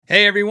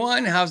Hey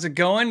everyone, how's it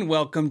going?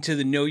 Welcome to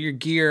the Know Your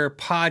Gear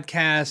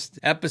podcast,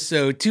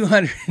 episode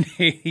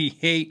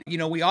 288.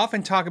 We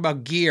often talk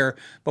about gear,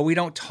 but we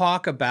don't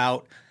talk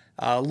about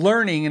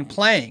learning and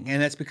playing,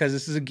 and that's because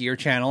this is a gear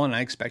channel, and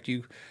I expect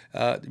you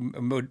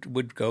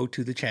would go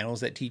to the channels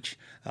that teach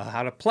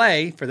how to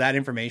play for that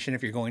information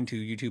if you're going to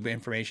YouTube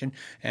information,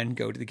 and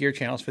go to the gear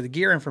channels for the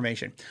gear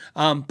information.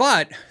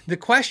 But the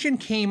question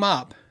came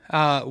up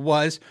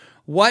was,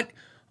 what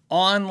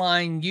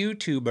online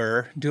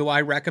YouTuber do I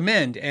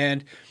recommend?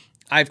 And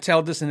I've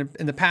told this in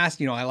the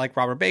past. I like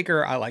Robert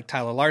Baker. I like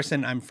Tyler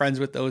Larson. I'm friends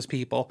with those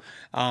people.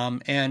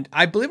 And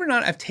I believe it or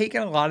not, I've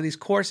taken a lot of these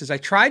courses. I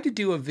tried to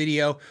do a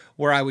video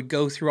where I would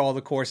go through all the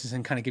courses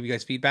and kind of give you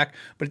guys feedback,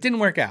 but it didn't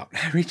work out.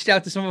 I reached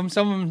out to some of them.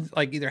 Some of them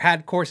like either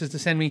had courses to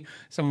send me,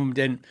 some of them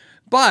didn't.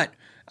 But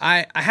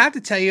I have to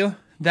tell you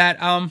that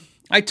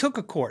I took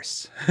a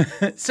course.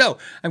 So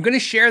I'm going to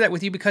share that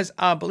with you because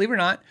believe it or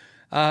not,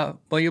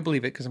 you'll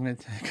believe it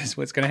because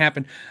what's going to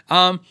happen.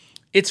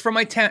 It's from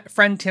my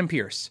friend Tim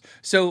Pierce.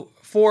 So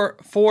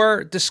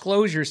for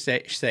disclosure's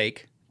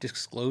sake.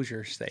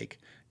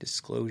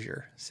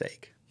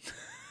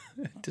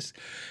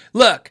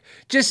 Look,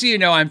 just so you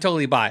know, I'm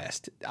totally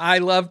biased. I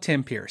love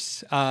Tim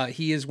Pierce.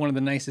 He is one of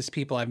the nicest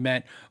people I've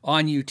met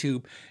on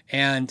YouTube,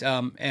 and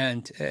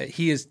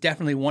he is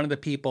definitely one of the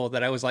people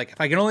that I was like,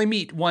 if I can only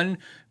meet one.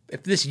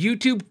 If this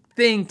YouTube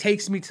thing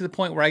takes me to the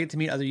point where I get to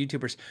meet other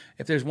YouTubers,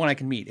 if there's one I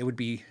can meet, it would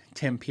be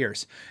Tim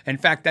Pierce. In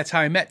fact, that's how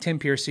I met Tim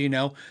Pierce.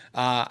 So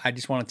I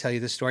just want to tell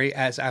you this story.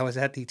 As I was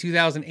at the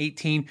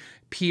 2018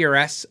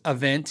 PRS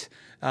event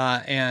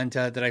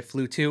that I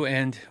flew to,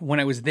 and when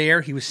I was there,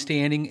 he was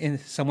standing in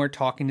somewhere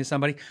talking to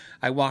somebody.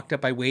 I walked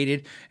up, I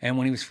waited, and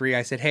when he was free,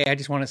 I said, "Hey, I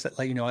just want to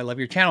let you know I love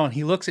your channel." And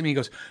he looks at me and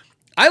goes,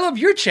 "I love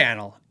your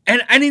channel.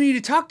 And I need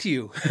to talk to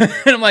you."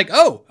 And I'm like,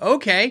 "Oh,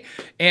 okay."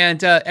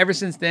 And ever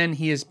since then,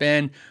 he has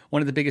been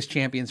one of the biggest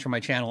champions for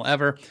my channel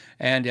ever,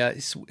 and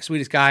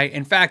sweetest guy.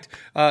 In fact,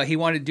 he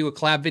wanted to do a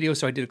collab video,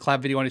 so I did a collab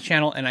video on his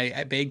channel, and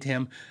I begged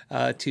him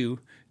to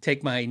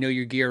take my Know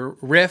Your Gear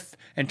riff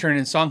and turn it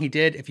into a song. He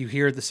did. If you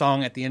hear the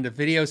song at the end of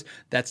videos,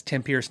 that's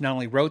Tim Pierce. Not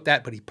only wrote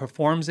that, but he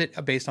performs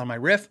it based on my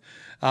riff,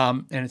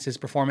 and it's his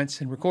performance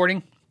and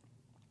recording.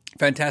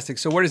 Fantastic.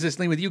 So where does this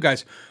leave with you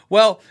guys?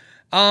 Well,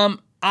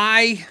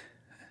 I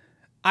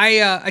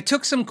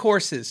took some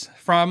courses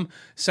from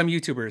some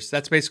YouTubers.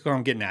 That's basically what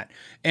I'm getting at.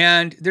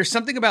 And there's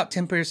something about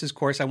Tim Pierce's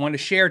course I want to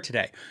share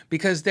today,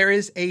 because there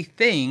is a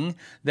thing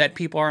that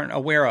people aren't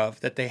aware of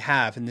that they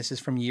have. And this is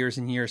from years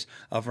and years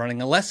of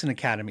running a lesson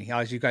academy.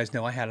 As you guys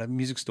know, I had a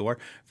music store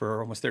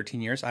for almost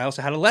 13 years. I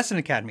also had a lesson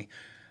academy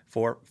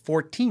for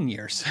 14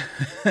 years.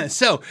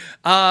 So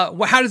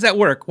how does that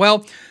work?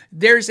 Well,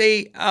 there's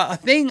a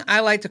thing I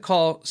like to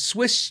call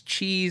Swiss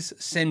cheese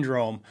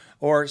syndrome,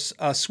 or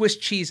Swiss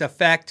cheese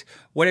effect,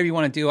 whatever you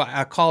want to do.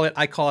 I call it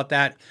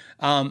that.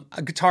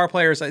 Guitar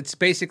players, it's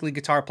basically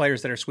guitar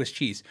players that are Swiss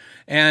cheese.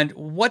 And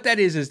what that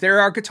is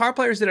there are guitar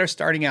players that are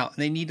starting out, and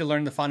they need to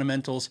learn the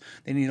fundamentals.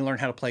 They need to learn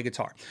how to play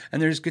guitar.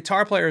 And there's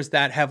guitar players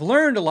that have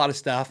learned a lot of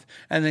stuff,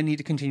 and they need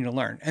to continue to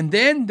learn. And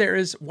then there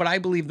is what I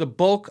believe the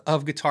bulk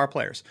of guitar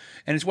players.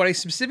 And it's what I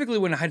specifically,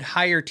 when I'd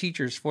hire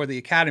teachers for the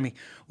academy,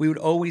 we would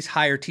always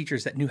hire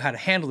teachers that knew how to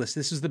handle this.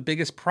 This is the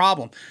biggest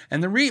problem.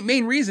 And the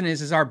main reason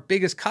is our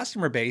biggest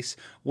customer base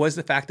was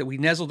the fact that we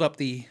nestled up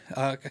the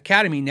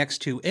academy next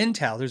to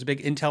Intel. There's a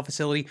big Intel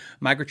facility,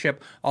 Microchip,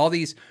 all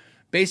these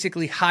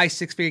basically high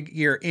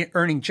six-figure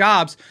earning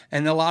jobs.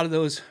 And a lot of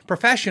those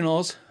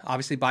professionals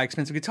obviously buy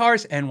expensive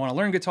guitars and want to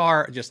learn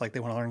guitar, just like they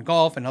want to learn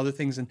golf and other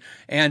things.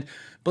 And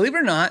believe it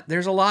or not,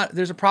 there's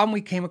a problem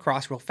we came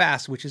across real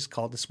fast, which is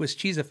called the Swiss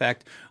cheese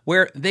effect,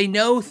 where they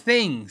know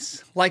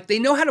things, like they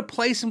know how to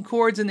play some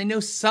chords and they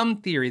know some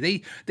theory.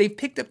 They've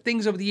picked up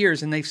things over the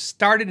years, and they've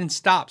started and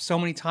stopped so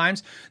many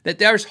times that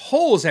there's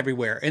holes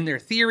everywhere in their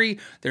theory.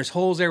 There's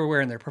holes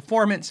everywhere in their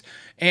performance.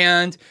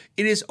 And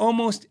it is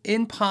almost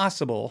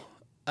impossible,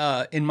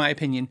 in my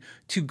opinion,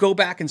 to go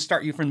back and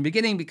start you from the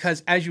beginning,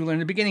 because as you learn in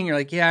the beginning, you're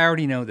like, yeah, I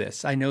already know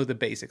this. I know the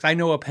basics. I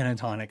know a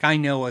pentatonic. I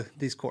know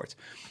these chords.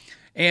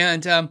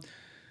 And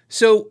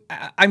so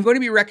I'm going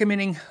to be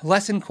recommending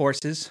lesson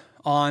courses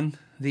on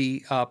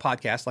the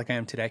podcast like I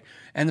am today.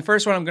 And the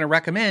first one I'm going to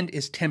recommend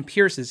is Tim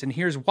Pierce's. And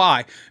here's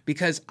why.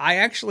 Because I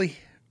actually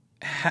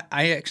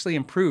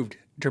improved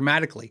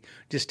dramatically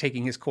just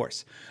taking his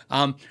course.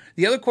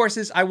 The other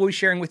courses I will be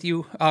sharing with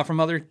you from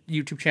other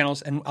YouTube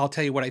channels, and I'll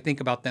tell you what I think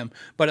about them.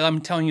 But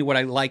I'm telling you what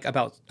I like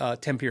about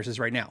Tim Pierce's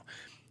right now.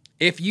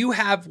 If you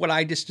have what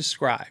I just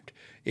described,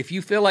 if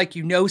you feel like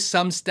you know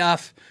some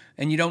stuff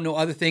and you don't know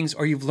other things,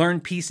 or you've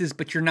learned pieces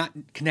but you're not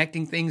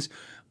connecting things,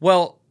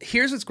 well,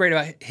 here's what's great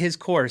about his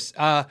course.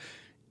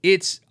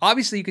 It's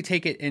obviously you could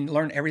take it and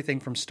learn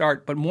everything from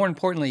start, but more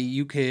importantly,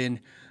 you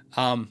can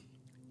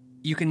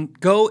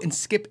go and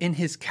skip in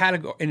his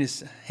category, in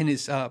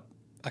his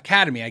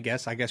academy, I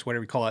guess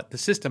whatever you call it, the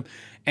system,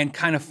 and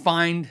kind of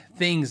find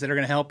things that are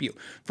going to help you.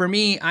 For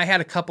me, I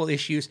had a couple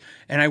issues,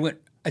 and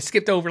I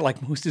skipped over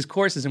like most of his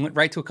courses and went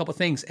right to a couple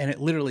things, and it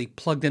literally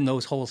plugged in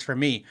those holes for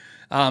me.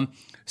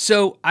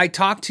 So I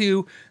talked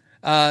to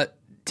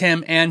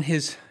Tim and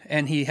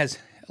he has,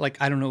 like,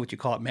 I don't know what you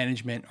call it,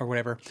 management or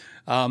whatever.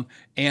 I'll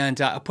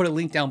put a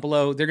link down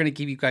below. They're going to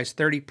give you guys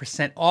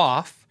 30%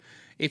 off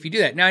if you do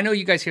that. Now, I know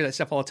you guys hear that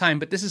stuff all the time,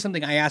 but this is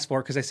something I asked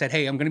for because I said,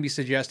 hey, I'm going to be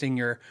suggesting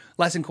your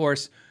lesson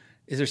course.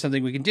 Is there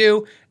something we can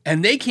do?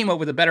 And they came up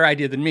with a better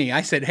idea than me.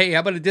 I said, hey,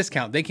 how about a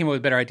discount? They came up with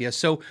a better idea.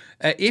 So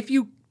if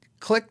you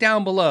click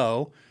down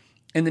below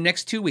in the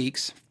next 2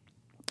 weeks,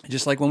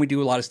 just like when we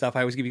do a lot of stuff, I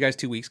always give you guys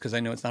 2 weeks because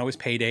I know it's not always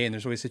payday and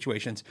there's always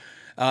situations.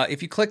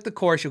 If you click the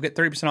course, you'll get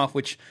 30% off,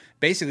 which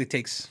basically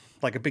takes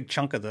like a big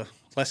chunk of the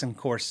lesson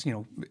course.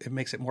 It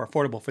makes it more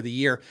affordable for the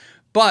year.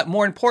 But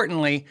more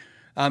importantly,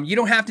 you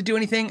don't have to do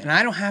anything, and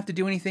I don't have to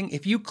do anything.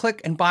 If you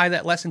click and buy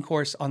that lesson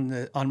course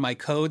on my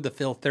code, the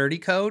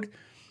Phil30 code,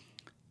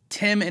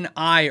 Tim and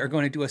I are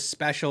going to do a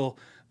special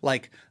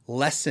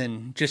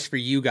lesson just for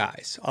you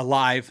guys, a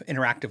live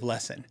interactive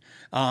lesson.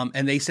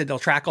 And they said they'll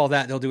track all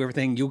that. They'll do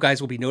everything. You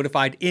guys will be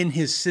notified in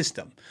his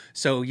system.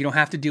 So you don't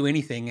have to do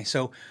anything.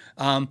 So,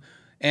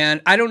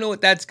 and I don't know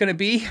what that's going to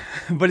be,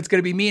 but it's going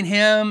to be me and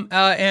him,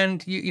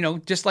 and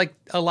just like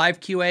a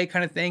live QA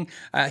kind of thing.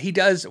 He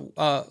does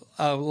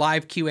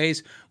live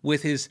QAs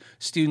with his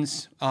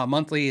students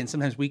monthly and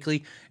sometimes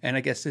weekly. And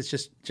I guess it's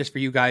just for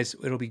you guys.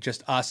 It'll be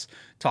just us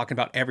talking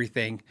about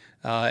everything.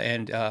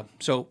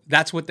 So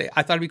that's what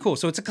I thought it'd be cool.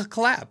 So it's a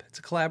collab. It's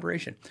a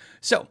collaboration.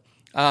 So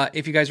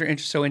if you guys are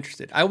so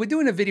interested, I will be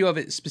doing a video of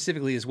it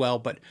specifically as well.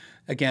 But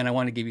again, I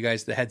want to give you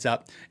guys the heads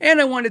up.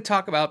 And I want to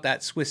talk about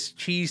that Swiss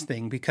cheese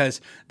thing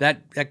because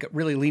that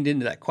really leaned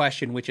into that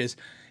question, which is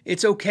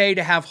it's okay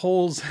to have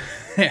holes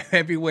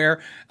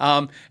everywhere.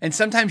 And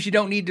sometimes you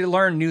don't need to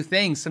learn new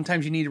things.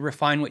 Sometimes you need to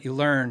refine what you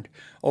learned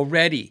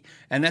already.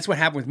 And that's what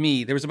happened with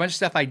me. There was a bunch of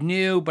stuff I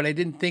knew, but I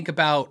didn't think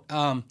about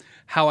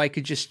how I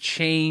could just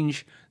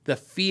change the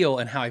feel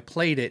and how I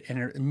played it. And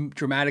it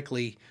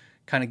dramatically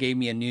kind of gave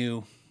me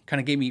new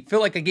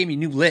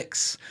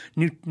licks,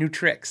 new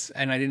tricks,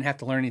 and I didn't have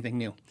to learn anything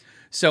new.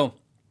 So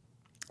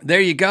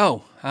there you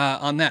go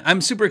on that.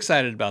 I'm super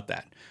excited about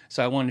that.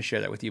 So I wanted to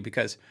share that with you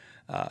because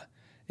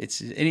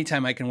it's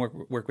anytime I can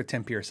work with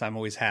Tim Pierce, I'm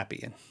always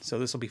happy, and so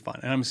this will be fun.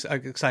 And I'm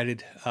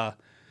excited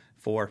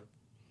for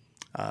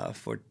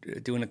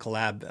doing a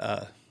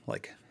collab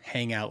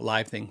hangout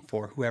live thing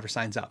for whoever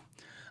signs up.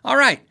 All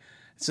right,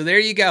 so there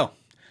you go.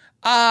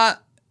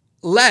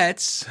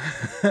 Let's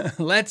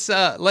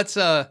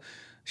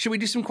should we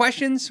do some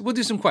questions? We'll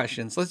do some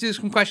questions. Let's do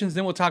some questions,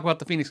 then we'll talk about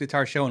the Phoenix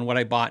Guitar Show and what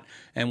I bought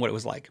and what it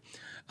was like.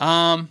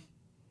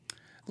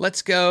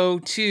 Let's go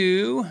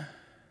to...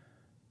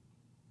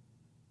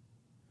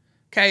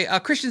 Okay,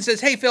 Christian says,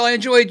 hey, Phil, I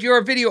enjoyed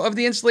your video of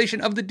the installation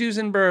of the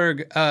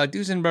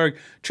Duesenberg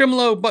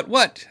tremolo, but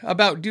what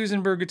about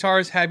Duesenberg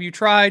guitars? Have you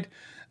tried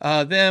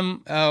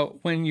them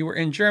when you were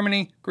in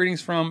Germany?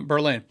 Greetings from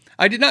Berlin.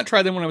 I did not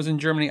try them when I was in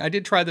Germany. I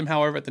did try them,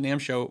 however, at the NAMM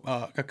show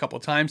a couple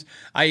of times.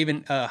 I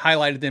even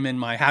highlighted them in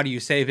my How Do You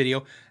Say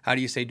video, How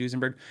Do You Say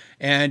Duesenberg?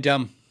 And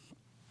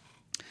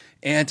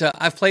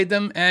I've played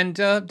them, and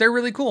they're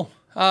really cool.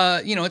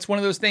 It's one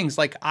of those things,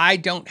 like I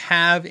don't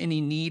have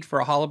any need for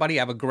a hollow body.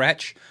 I have a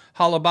Gretsch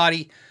hollow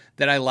body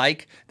that I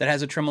like that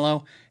has a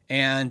tremolo,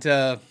 and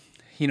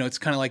it's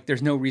kind of like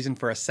there's no reason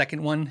for a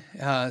second one,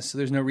 so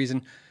there's no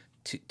reason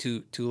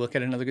to look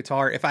at another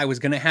guitar. If I was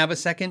going to have a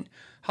second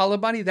hollow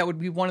body, that would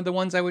be one of the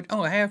ones I would.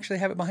 Oh, I actually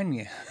have it behind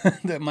me,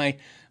 my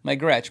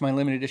Gretsch, my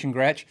limited edition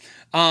Gretsch,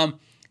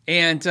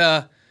 and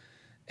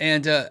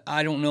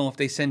I don't know if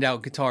they send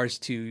out guitars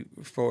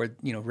for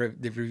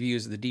the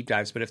reviews of the deep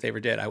dives, but if they ever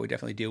did, I would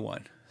definitely do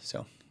one.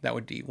 So that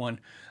would be one.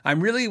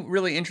 I'm really,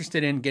 really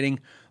interested in getting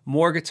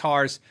more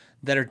guitars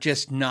that are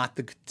just not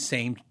the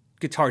same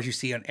guitars you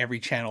see on every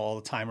channel all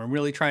the time. I'm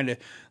really trying to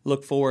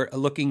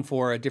looking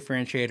for a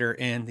differentiator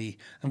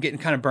I'm getting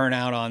kind of burnt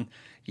out on,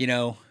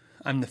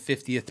 I'm the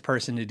 50th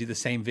person to do the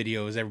same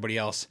video as everybody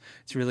else.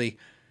 It's really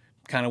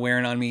kind of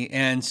wearing on me,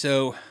 and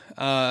so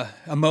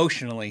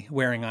emotionally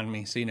wearing on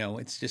me. So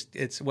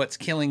it's what's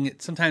killing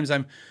it. Sometimes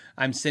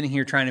I'm sitting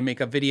here trying to make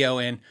a video,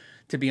 and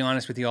to be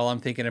honest with you, all I'm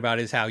thinking about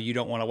is how you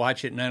don't want to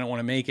watch it and I don't want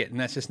to make it, and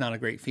that's just not a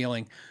great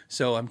feeling.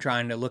 So I'm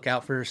trying to look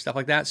out for stuff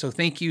like that. So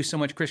thank you so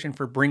much, Christian,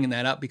 for bringing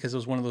that up, because it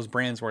was one of those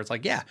brands where it's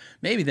like, yeah,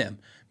 maybe them,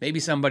 maybe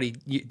somebody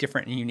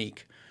different and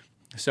unique.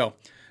 So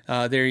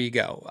there you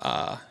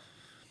go.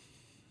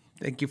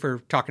 Thank you for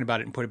talking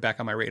about it and put it back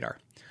on my radar.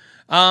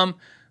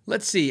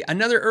 Let's see.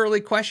 Another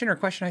early question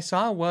I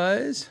saw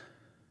was...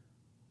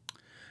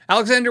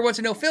 Alexander wants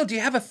to know, Phil, do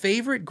you have a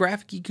favorite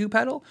graphic EQ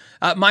pedal?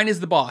 Mine is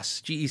the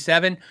Boss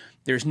GE7.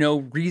 There's no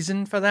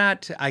reason for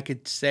that. I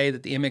could say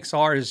that the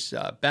MXR is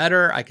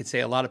better. I could say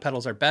a lot of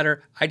pedals are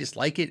better. I just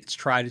like it. It's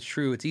tried, it's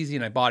true, it's easy,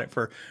 and I bought it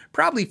for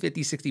probably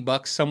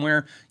 $50-$60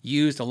 somewhere,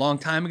 used a long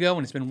time ago,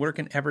 and it's been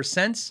working ever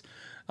since.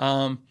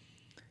 And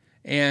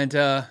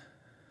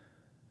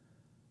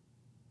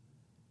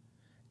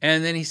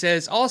then he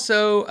says,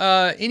 also,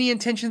 any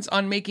intentions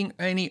on making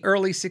any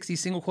early 60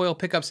 single coil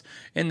pickups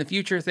in the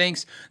future?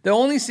 Thanks. The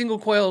only single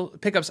coil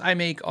pickups I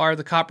make are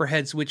the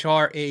Copperheads, which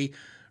are a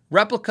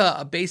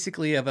replica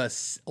basically of a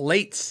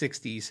late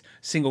 60s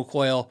single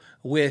coil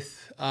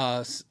with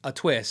a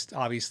twist,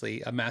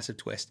 obviously a massive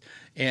twist.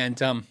 And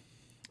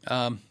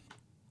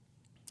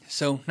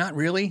so not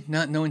really,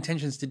 no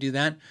intentions to do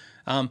that.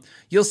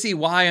 You'll see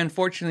why,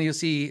 unfortunately. You'll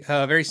see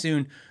very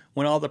soon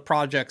when all the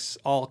projects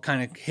all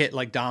kind of hit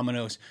like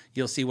dominoes,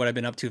 you'll see what I've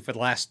been up to for the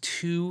last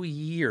 2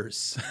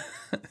 years.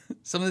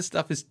 Some of this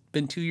stuff has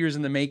been 2 years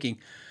in the making.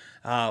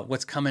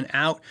 What's coming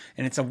out,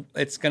 and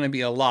it's going to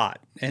be a lot.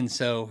 And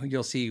so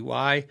you'll see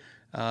why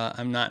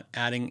I'm not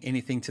adding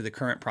anything to the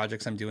current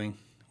projects I'm doing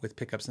with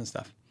pickups and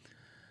stuff.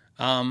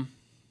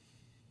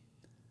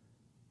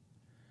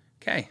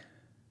 Okay.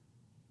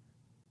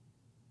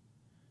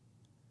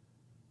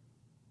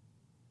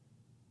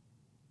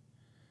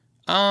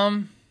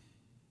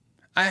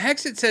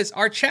 Hexit says,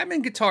 are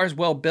Chapman guitars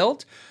well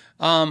built,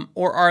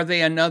 or are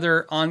they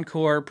another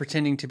Encore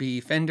pretending to be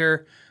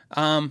Fender?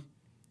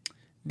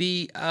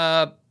 The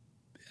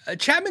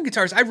Chapman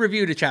guitars, I've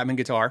reviewed a Chapman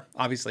guitar,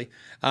 obviously.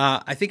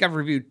 I think I've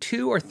reviewed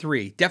 2 or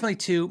 3, definitely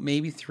 2,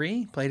 maybe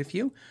 3, played a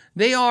few.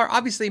 They are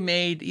obviously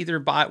made either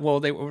by,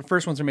 the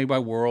first ones are made by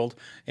World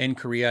in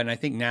Korea, and I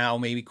think now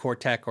maybe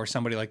Cortec or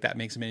somebody like that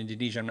makes them in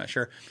Indonesia, I'm not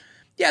sure.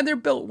 Yeah, they're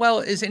built well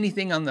as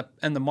anything on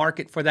the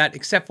market for that,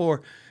 except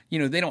for,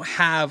 they don't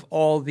have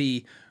all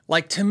the,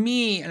 like, to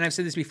me, and I've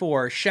said this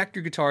before,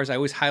 Schecter guitars, I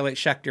always highlight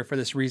Schecter for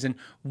this reason.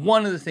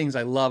 One of the things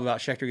I love about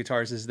Schecter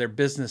guitars is their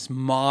business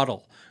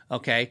model,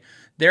 okay?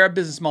 They're a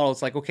business model.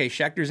 It's like, okay,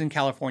 Schecter's in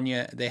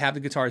California. They have the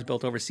guitars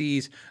built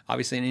overseas,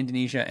 obviously in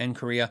Indonesia and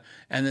Korea,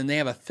 and then they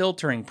have a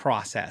filtering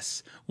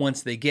process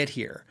once they get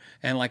here.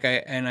 And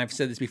I've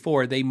said this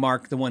before, they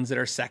mark the ones that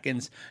are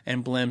seconds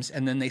and blims,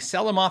 and then they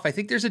sell them off. I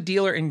think there's a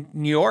dealer in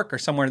New York or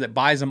somewhere that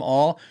buys them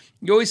all.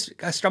 You always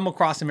stumble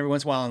across him every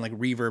once in a while on like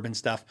Reverb and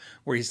stuff,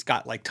 where he's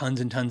got like tons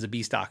and tons of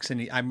B stocks,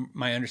 and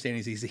my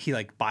understanding is he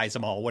like buys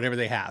them all, whatever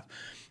they have.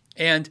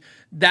 And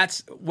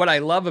that's what I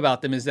love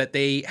about them, is that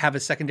they have a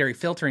secondary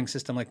filtering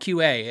system like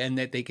QA, and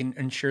that they can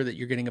ensure that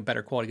you're getting a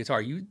better quality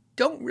guitar. You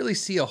don't really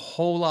see a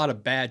whole lot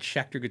of bad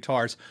Schecter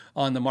guitars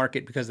on the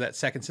market because of that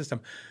second system.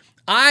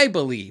 I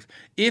believe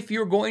if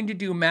you're going to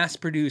do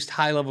mass-produced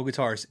high-level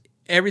guitars,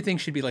 everything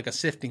should be like a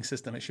sifting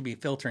system. It should be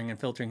filtering and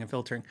filtering and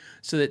filtering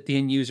so that the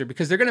end user,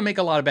 because they're going to make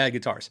a lot of bad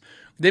guitars.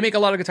 They make a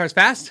lot of guitars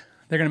fast,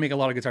 they're going to make a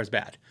lot of guitars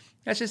bad.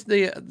 That's just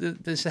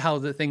this is how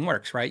the thing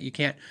works, right? You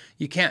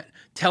can't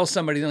tell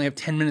somebody they only have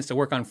 10 minutes to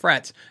work on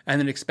frets and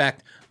then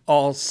expect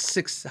all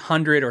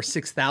 600 or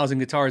 6,000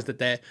 guitars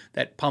that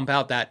pump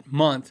out that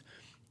month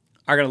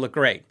are going to look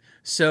great.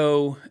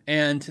 So,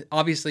 and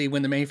obviously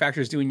when the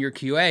manufacturer is doing your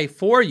QA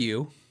for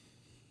you,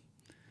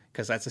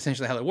 because that's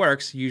essentially how it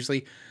works.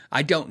 Usually,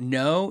 I don't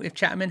know if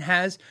Chapman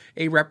has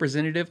a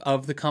representative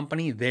of the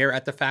company there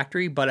at the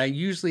factory, but I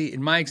usually,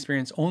 in my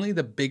experience, only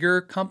the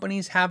bigger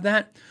companies have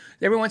that.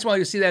 Every once in a while,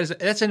 you'll see that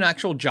that's an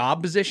actual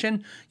job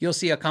position. You'll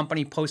see a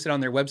company posted on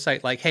their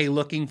website like, hey,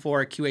 looking for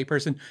a QA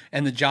person,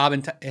 and the job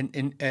and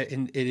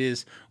it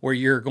is where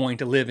you're going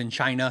to live in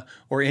China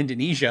or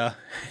Indonesia.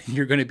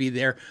 You're going to be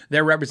their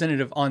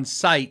representative on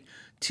site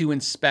to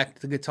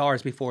inspect the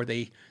guitars before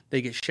they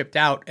get shipped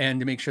out and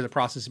to make sure the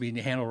process is being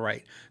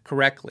handled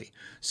correctly.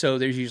 So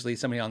there's usually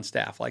somebody on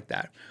staff like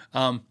that.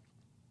 I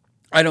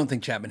don't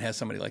think Chapman has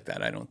somebody like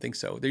that. I don't think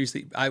so.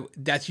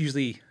 That's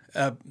usually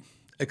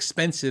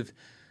expensive.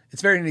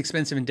 It's very an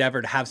expensive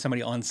endeavor to have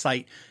somebody on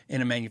site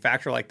in a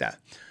manufacturer like that.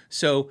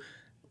 So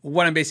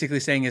what I'm basically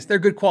saying is they're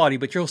good quality,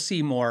 but you'll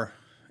see more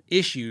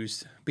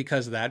issues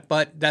because of that.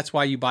 But that's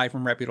why you buy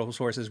from reputable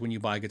sources when you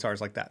buy guitars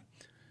like that,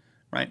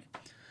 right?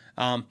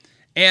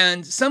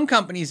 And some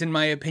companies, in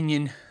my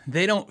opinion,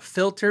 they don't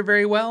filter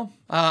very well.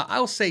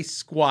 I'll say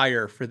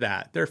Squier for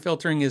that. Their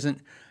filtering isn't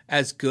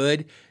as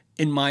good,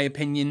 in my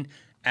opinion,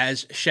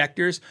 as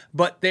Schecter's,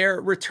 but their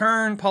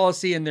return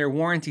policy and their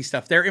warranty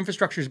stuff, their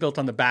infrastructure is built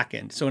on the back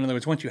end. So in other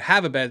words, once you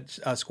have a bad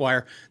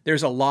Squier,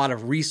 there's a lot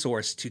of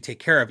resource to take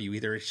care of you,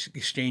 either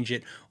exchange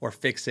it or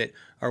fix it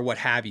or what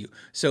have you.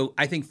 So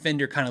I think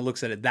Fender kind of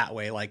looks at it that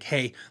way, like,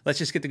 hey, let's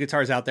just get the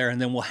guitars out there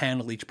and then we'll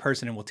handle each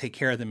person and we'll take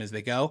care of them as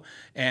they go.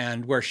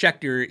 And where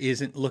Schecter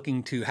isn't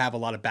looking to have a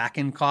lot of back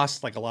end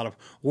costs, like a lot of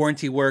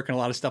warranty work and a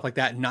lot of stuff like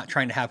that, and not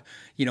trying to have,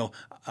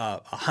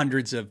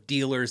 hundreds of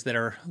dealers that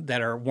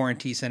are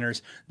warranty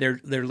centers.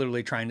 They're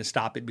literally trying to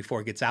stop it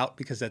before it gets out,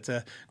 because that's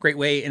a great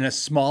way in a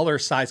smaller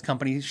size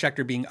company,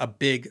 Schecter being a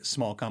big,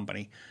 small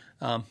company,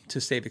 to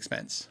save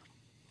expense.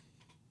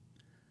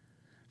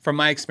 From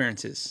my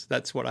experiences,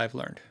 that's what I've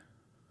learned.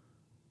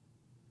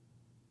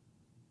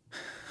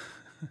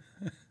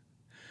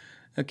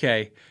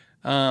 Okay.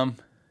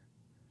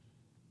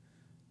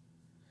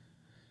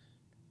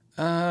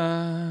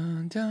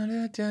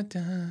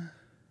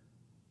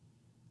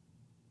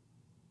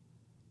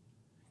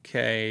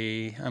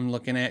 Okay, I'm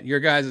looking at your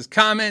guys'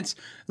 comments,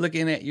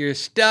 looking at your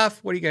stuff.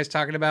 What are you guys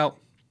talking about?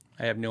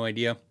 I have no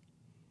idea.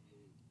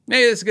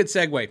 maybe that's a good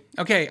segue.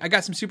 Okay, I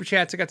got some super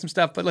chats, I got some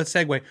stuff, but let's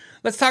segue.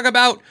 Let's talk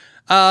about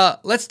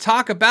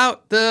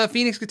the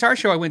Phoenix Guitar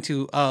Show I went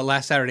to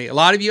last Saturday.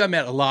 I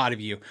met a lot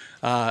of you.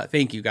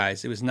 Thank you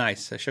guys. It was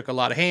nice. I shook a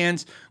lot of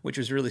hands, which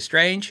was really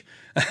strange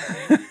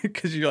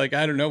because you're like,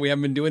 I don't know, we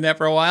haven't been doing that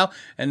for a while,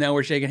 and now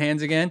we're shaking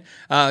hands again.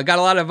 Got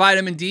a lot of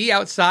vitamin D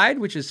outside,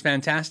 which is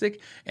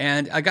fantastic,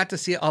 and I got to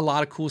see a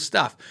lot of cool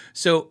stuff.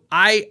 So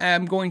I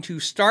am going to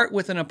start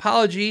with an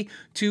apology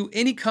to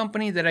any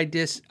company that I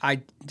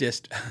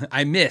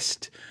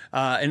missed.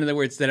 In other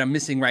words, that I'm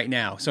missing right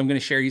now. So I'm going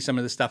to share you some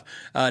of the stuff.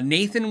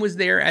 Nathan was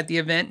there at the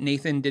event.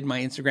 Nathan did my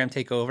Instagram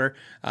takeover,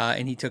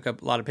 and he took a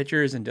lot of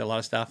pictures and did a lot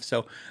of stuff.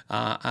 So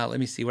let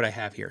me see what I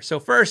have here. So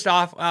first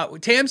off,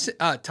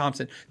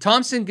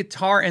 Thompson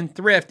Guitar and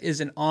Thrift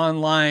is an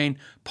online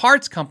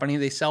parts company.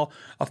 They sell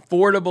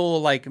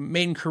affordable, like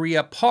made in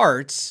Korea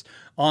parts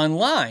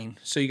online,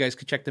 so you guys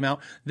could check them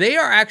out. They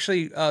are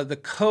actually the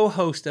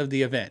co-host of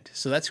the event.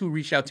 So that's who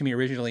reached out to me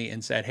originally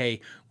and said, hey,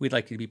 we'd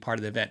like you to be part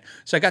of the event.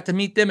 So I got to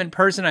meet them in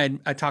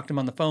person. I talked to them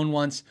on the phone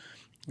once,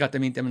 got to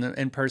meet them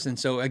in person.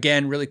 So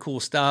again, really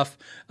cool stuff.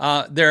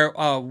 Their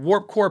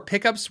Warp Core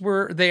pickups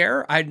were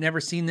there. I'd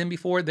never seen them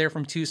before. They're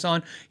from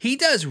Tucson. He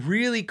does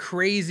really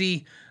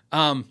crazy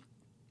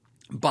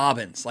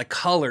bobbins, like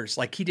colors,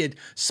 like he did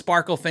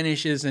sparkle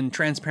finishes and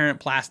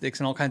transparent plastics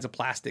and all kinds of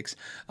plastics.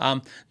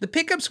 The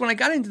pickups, when I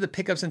got into the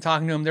pickups and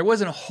talking to them, there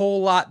wasn't a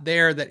whole lot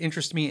there that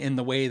interested me in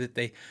the way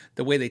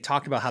they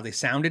talked about how they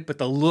sounded, but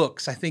the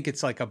looks, I think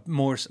it's like a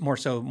more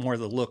of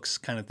the looks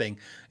kind of thing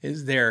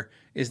is their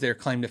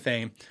claim to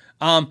fame.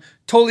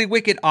 Totally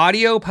Wicked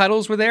Audio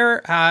pedals were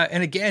there,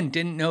 and again,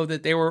 didn't know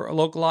that they were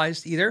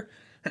localized either.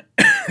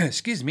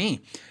 Excuse me.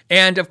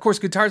 And of course,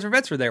 Guitars for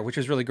Vets were there, which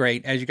was really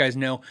great. As you guys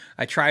know,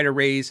 I try to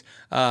raise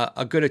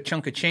a good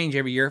chunk of change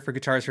every year for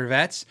Guitars for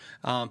Vets.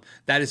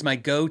 That is my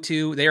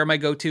go-to. They are my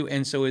go-to,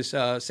 and so is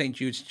St.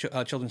 Jude's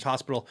Children's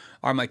Hospital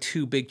are my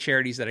two big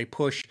charities that I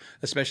push,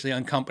 especially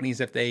on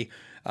companies if they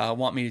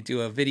want me to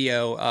do a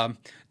video.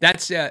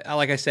 That's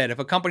like I said, if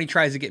a company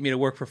tries to get me to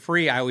work for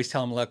free, I always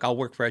tell them, look, I'll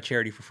work for a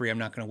charity for free. I'm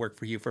not going to work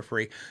for you for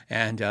free.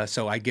 And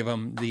so I give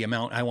them the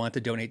amount I want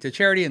to donate to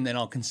charity, and then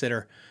I'll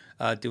consider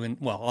I'll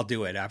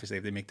do it, obviously,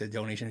 if they make the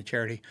donation to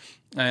charity.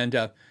 And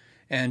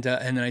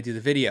then I do the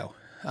video.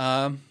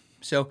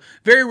 So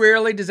very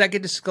rarely does that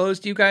get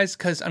disclosed to you guys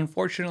because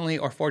unfortunately,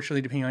 or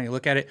fortunately, depending on how you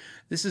look at it,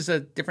 this is a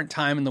different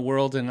time in the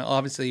world. And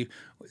obviously,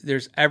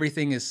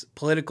 everything is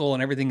political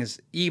and everything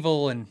is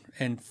evil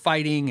and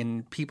fighting,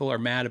 and people are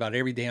mad about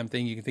every damn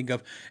thing you can think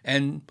of.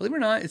 And believe it or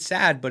not, it's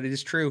sad, but it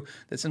is true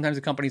that sometimes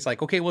the company's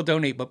like, okay, we'll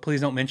donate, but please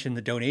don't mention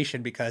the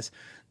donation because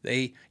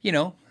they,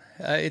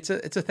 it's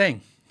a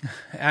thing.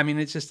 I mean,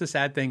 it's just a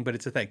sad thing, but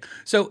it's a thing.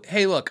 So,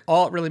 hey, look,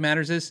 all it really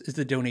matters is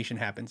the donation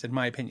happens, in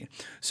my opinion.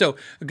 So,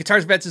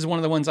 Guitars Vets is one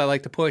of the ones I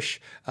like to push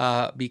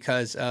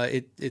because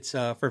it's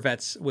for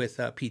vets with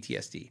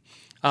PTSD.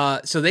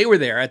 So they were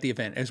there at the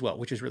event as well,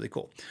 which is really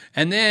cool.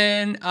 And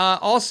then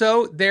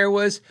also there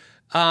was,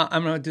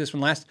 I'm going to do this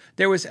one last.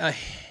 There was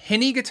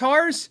Henny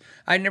Guitars.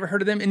 I'd never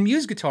heard of them. And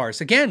Muse Guitars.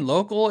 Again,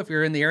 local if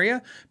you're in the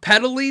area.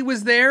 Pedally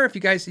was there. If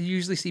you guys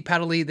usually see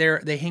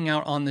Pedally, they hang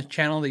out on the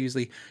channel. They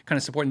usually kind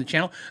of supporting the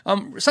channel.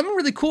 Something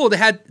really cool.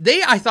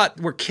 They I thought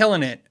were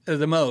killing it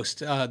the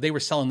most. They were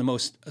selling the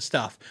most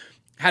stuff.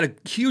 Had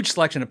a huge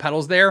selection of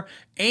pedals there.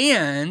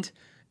 And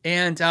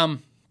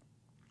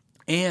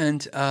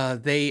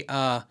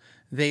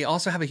they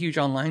also have a huge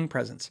online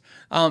presence.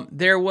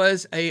 There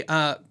was a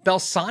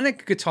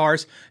Belsonic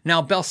Guitars.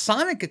 Now,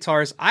 Belsonic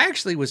Guitars,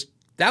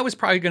 that was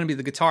probably going to be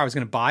the guitar I was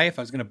going to buy if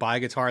I was going to buy a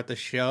guitar at the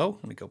show.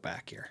 Let me go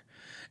back here.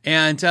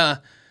 And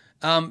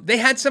they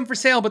had some for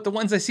sale, but the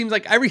ones that seemed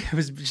like it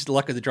was just the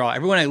luck of the draw.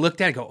 Everyone I looked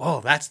at, I go,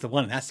 oh, that's the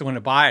one to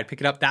buy. I'd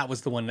pick it up. That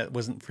was the one that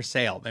wasn't for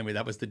sale. Maybe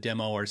that was the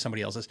demo or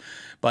somebody else's.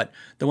 But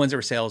the ones that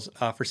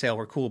were for sale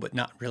were cool, but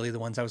not really the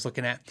ones I was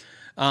looking at.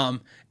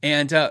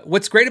 And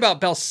what's great about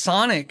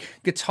Belsonic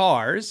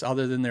Guitars,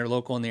 other than they're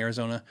local in the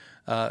Arizona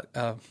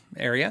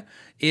area,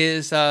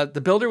 is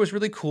the builder was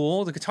really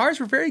cool. The guitars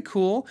were very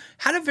cool.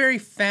 Had a very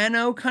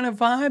Fano kind of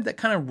vibe, that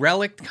kind of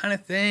relic kind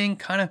of thing,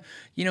 kind of,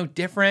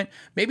 different.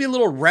 Maybe a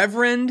little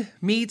Reverend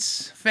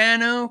meets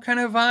Fano kind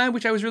of vibe,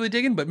 which I was really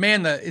digging. But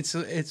man,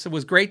 it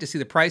was great to see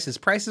the prices.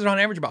 Prices are on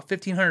average about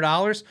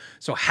 $1,500,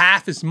 so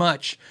half as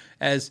much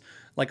as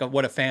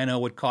what a Fano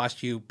would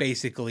cost you,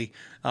 basically,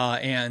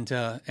 and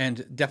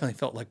definitely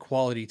felt like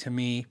quality to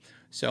me.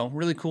 So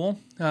really cool.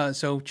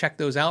 So check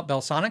those out,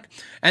 Belsonic.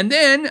 And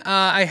then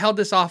I held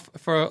this off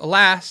for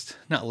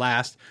not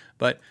last,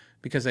 but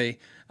because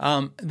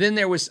then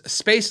there was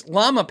Space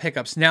Llama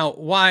pickups. Now,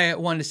 why I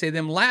wanted to say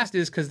them last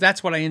is because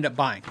that's what I ended up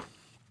buying.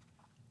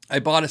 I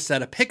bought a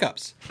set of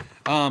pickups.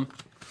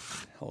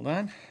 Hold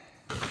on.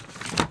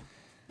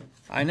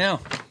 I know.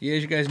 As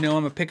you guys know,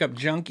 I'm a pickup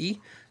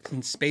junkie.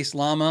 And Space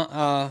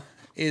Llama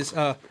is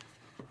a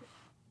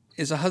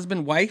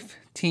husband-wife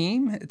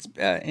team.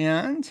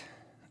 And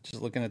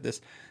just looking at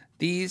this,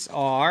 these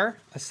are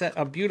a set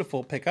of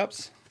beautiful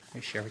pickups. Let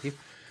me share with you.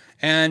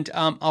 And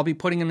I'll be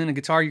putting them in a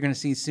guitar you're going to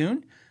see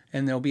soon.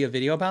 and there'll be a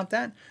video about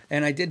that.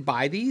 And I did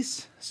buy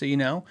these, so you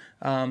know.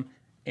 And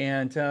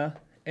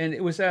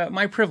it was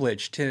my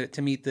privilege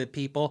to meet the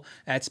people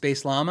at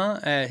Space Llama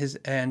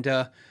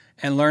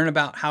and learn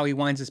about how he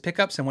winds his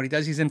pickups and what he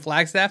does. He's in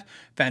Flagstaff,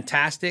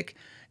 fantastic.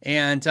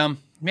 And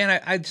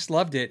man, I just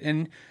loved it.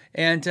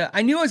 And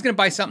I knew I was going to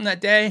buy something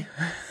that day,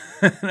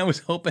 and I was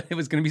hoping it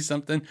was going to be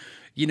something,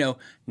 you know,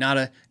 not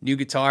a new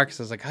guitar, because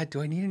I was like,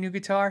 do I need a new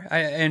guitar?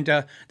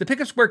 The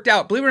pickups worked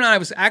out. Believe it or not, I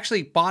was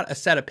actually bought a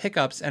set of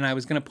pickups, and I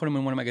was going to put them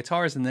in one of my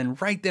guitars, and then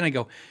right then I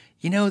go,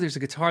 you know, there's a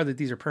guitar that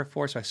these are perfect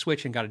for, so I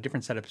switched and got a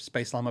different set of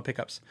Space Llama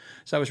pickups.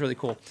 So that was really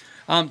cool.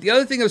 The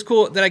other thing that was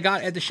cool that I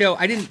got at the show,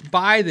 I didn't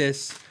buy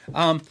this,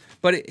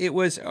 but it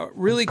was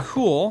really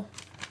cool.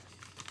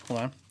 Hold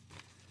on.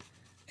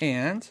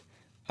 And,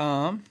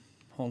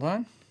 hold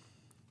on.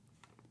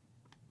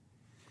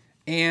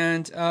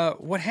 And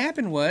what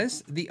happened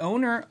was the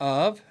owner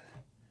of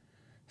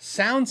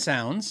Sound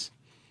Sounds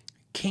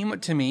came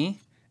up to me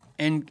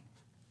and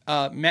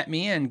met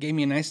me and gave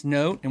me a nice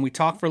note, and we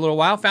talked for a little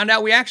while. Found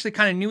out we actually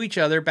kind of knew each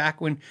other back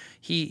when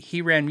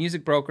he ran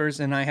Music Brokers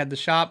and I had the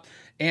shop.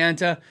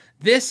 And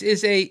this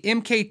is a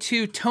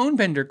MK2 Tone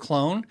Bender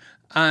clone.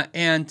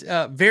 And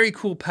very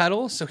cool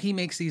pedals. So he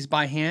makes these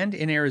by hand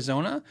in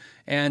Arizona.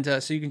 And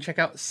so you can check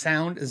out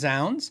Sound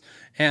Sounds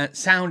and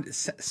Sound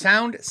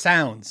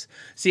Sounds.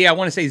 See, I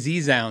want to say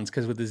Z Sounds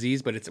because with the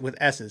Z's, but it's with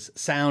S's.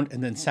 Sound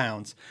and then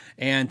Sounds.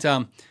 And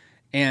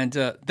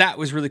that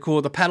was really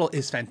cool. The pedal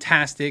is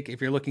fantastic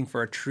if you're looking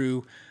for a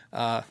true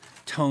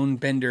tone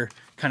bender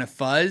kind of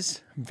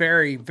fuzz.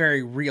 Very,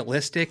 very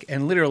realistic.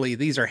 And literally,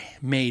 these are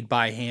made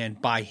by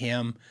hand by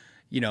him.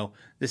 You know,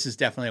 this is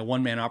definitely a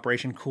one-man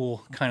operation,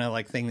 cool kind of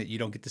like thing that you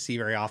don't get to see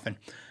very often.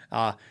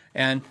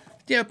 And,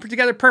 you know, put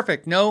together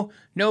perfect. No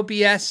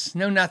BS,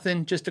 no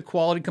nothing, just a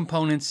quality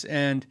components,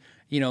 and,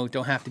 you know,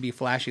 don't have to be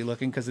flashy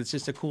looking because it's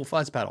just a cool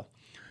fuzz pedal.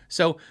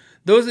 So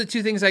those are the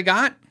two things I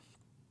got.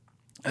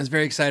 I was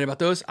very excited about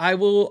those. I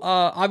will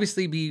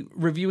obviously be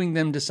reviewing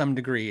them to some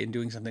degree and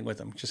doing something with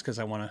them just because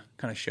I want to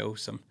kind of show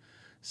some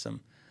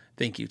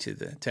thank you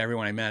to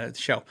everyone I met at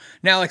the show.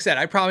 Now, like I said,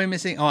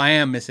 I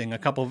am missing a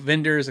couple of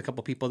vendors, a couple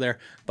of people there,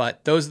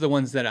 but those are the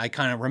ones that I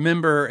kind of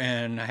remember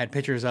and I had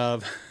pictures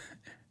of,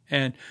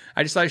 and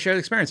I just thought I'd share the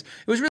experience.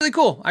 It was really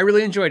cool. I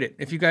really enjoyed it.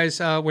 If you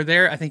guys were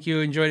there, I think you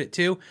enjoyed it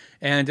too.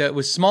 And it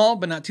was small,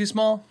 but not too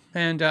small,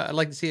 and I'd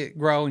like to see it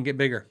grow and get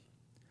bigger.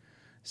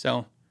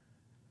 So...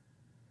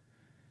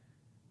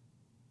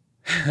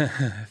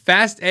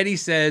 Fast Eddie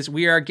says,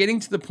 we are getting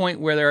to the point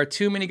where there are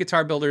too many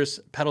guitar builders,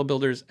 pedal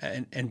builders,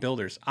 and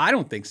builders. I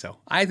don't think so.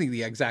 I think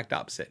the exact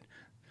opposite.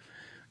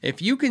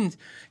 If you can,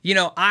 you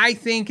know, I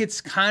think it's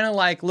kind of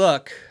like,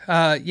 look,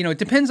 you know, it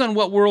depends on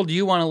what world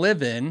you want to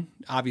live in,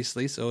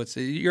 obviously. So it's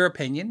your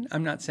opinion.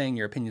 I'm not saying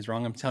your opinion is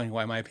wrong. I'm telling you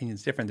why my opinion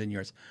is different than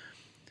yours.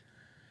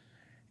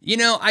 You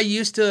know, I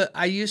used to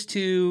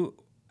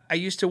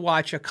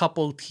watch a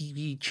couple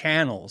TV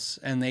channels,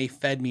 and they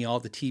fed me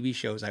all the TV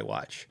shows I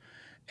watch.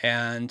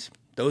 And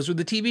those were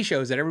the TV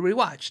shows that everybody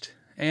watched.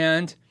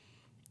 And,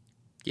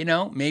 you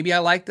know, maybe I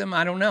liked them.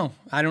 I don't know.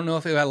 I don't know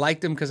if I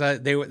liked them because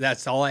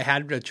that's all I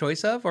had a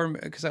choice of, or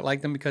because I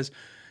liked them because,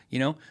 you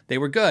know, they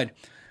were good.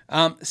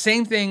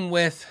 Same thing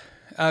with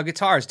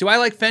guitars. Do I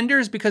like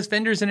Fenders? Because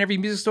Fenders in every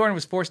music store and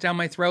was forced down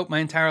my throat my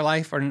entire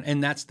life,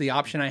 and that's the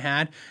option I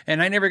had.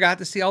 And I never got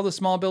to see all the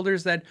small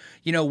builders that,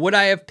 you know, would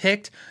I have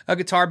picked a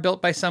guitar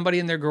built by somebody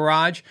in their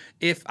garage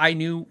if I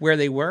knew where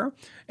they were?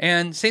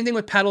 And same thing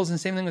with pedals and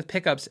same thing with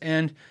pickups.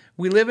 And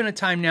we live in a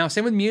time now,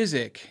 same with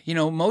music. You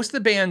know, most of the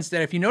bands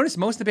that, if you notice,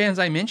 most of the bands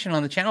I mention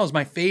on the channel is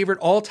my favorite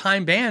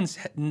all-time bands.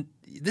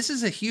 This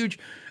is a huge,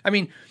 I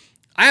mean,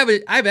 I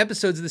have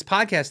episodes of this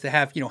podcast that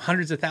have, you know,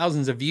 hundreds of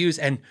thousands of views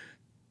and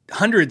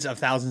hundreds of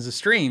thousands of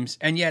streams,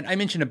 and yet I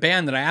mentioned a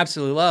band that I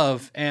absolutely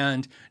love,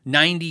 and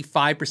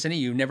 95% of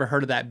you never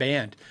heard of that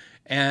band.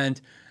 And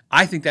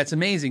I think that's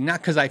amazing,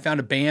 not because I found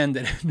a band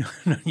that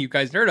none of you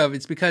guys heard of.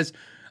 It's because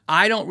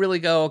I don't really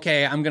go,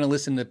 okay, I'm going to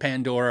listen to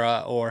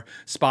Pandora or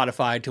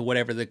Spotify to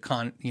whatever the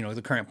current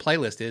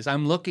playlist is.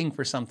 I'm looking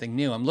for something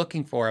new. I'm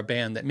looking for a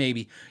band that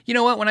maybe, you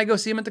know what, when I go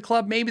see them at the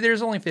club, maybe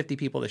there's only 50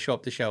 people that show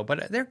up to the show,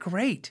 but they're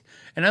great.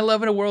 And I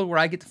live in a world where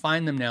I get to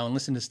find them now and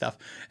listen to stuff.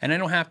 And I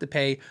don't have to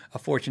pay a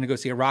fortune to go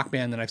see a rock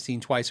band that I've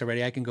seen twice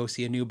already. I can go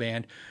see a new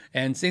band.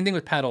 And same thing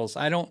with pedals.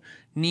 I don't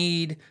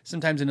need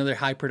sometimes another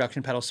high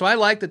production pedal. So I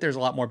like that there's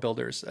a lot more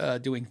builders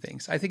doing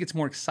things. I think it's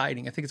more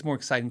exciting. I think it's more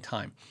exciting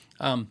time.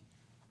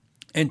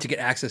 And to get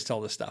access to all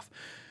this stuff.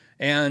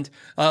 And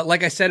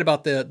like I said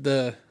about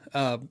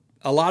a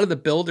lot of the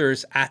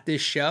builders at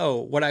this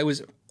show, what I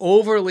was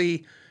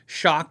overly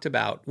shocked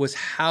about was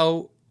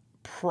how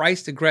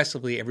priced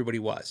aggressively everybody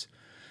was.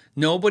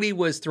 Nobody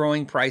was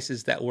throwing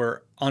prices that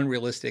were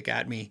unrealistic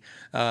at me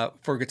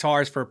for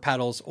guitars, for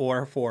pedals,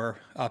 or for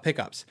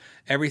pickups.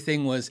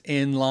 Everything was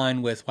in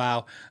line with,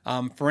 wow.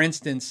 For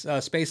instance,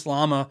 Space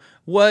Llama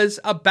was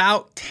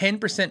about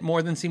 10%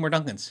 more than Seymour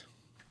Duncan's,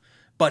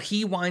 but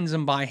he winds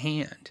them by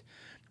hand.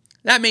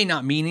 That may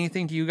not mean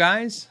anything to you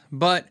guys,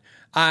 but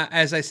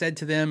As I said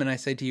to them, and I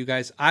say to you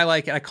guys, I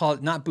like it. I call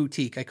it not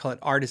boutique. I call it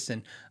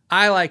artisan.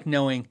 I like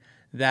knowing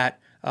that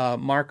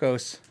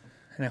Marcos,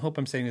 and I hope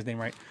I'm saying his name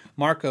right,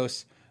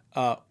 Marcos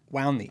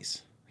wound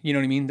these. You know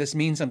what I mean? This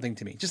means something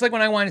to me. Just like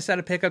when I wind a set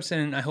of pickups,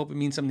 and I hope it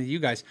means something to you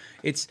guys.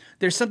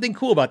 There's something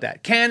cool about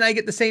that. Can I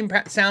get the same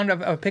sound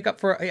of a pickup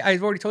for?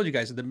 I've already told you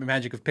guys that the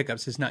magic of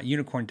pickups is not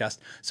unicorn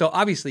dust. So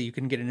obviously you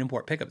can get an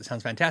import pickup that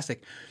sounds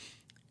fantastic.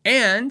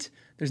 And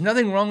there's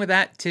nothing wrong with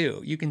that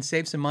too. You can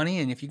save some money,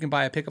 and if you can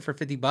buy a pickup for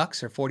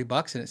 $50 or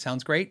 $40 and it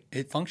sounds great,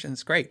 it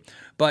functions great.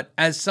 But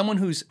as someone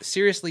who's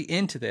seriously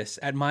into this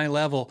at my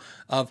level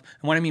of,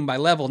 and what I mean by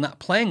level, not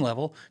playing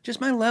level,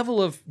 just my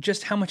level of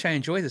just how much I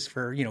enjoy this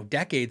for,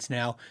 decades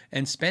now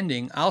and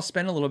spending, I'll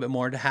spend a little bit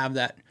more to have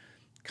that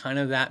kind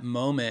of that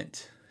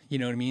moment, you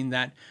know what I mean?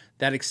 That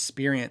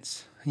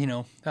experience,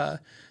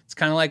 it's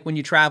kind of like when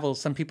you travel,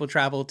 some people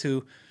travel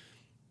to,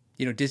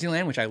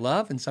 Disneyland, which I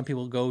love, and some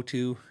people go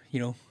to,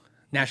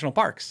 national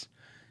parks.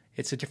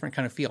 It's a different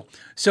kind of feel.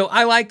 So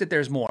I like that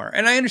there's more.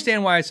 And I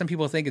understand why some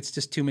people think it's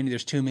just too many.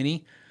 There's too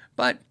many.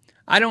 But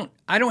I don't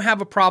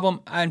have a problem.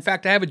 In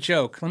fact, I have a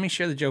joke. Let me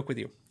share the joke with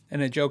you.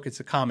 And a joke,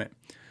 it's a comment.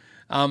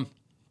 And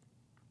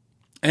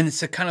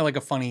it's kind of like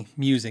a funny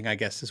musing, I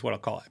guess is what I'll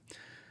call it.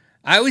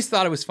 I always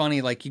thought it was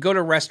funny, like you go to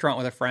a restaurant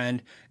with a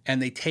friend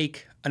and they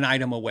take an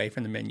item away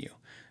from the menu,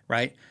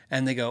 right?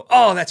 And they go,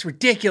 "Oh, that's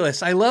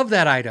ridiculous. I love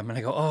that item." And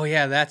I go, "Oh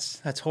yeah,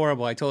 that's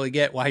horrible. I totally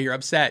get why you're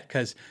upset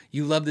because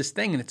you love this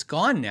thing and it's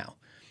gone now."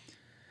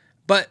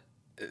 But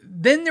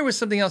then there was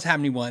something else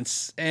happening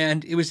once,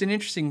 and it was an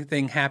interesting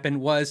thing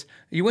happened was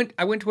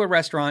I went to a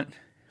restaurant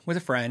with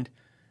a friend.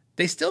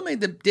 They still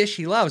made the dish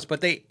he loves, but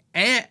they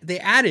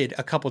added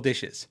a couple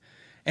dishes.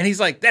 And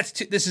he's like,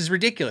 "This is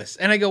ridiculous."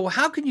 And I go, "Well,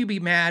 how can you be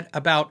mad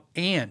about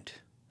and?"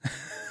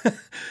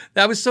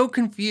 I was so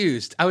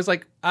confused. I was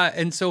like,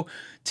 and so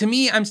to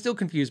me, I'm still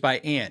confused by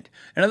and.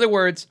 In other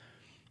words,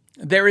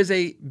 there is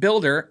a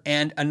builder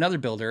and another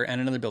builder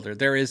and another builder.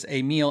 There is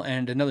a meal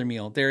and another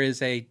meal. There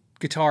is a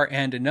guitar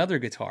and another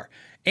guitar.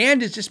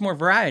 And is just more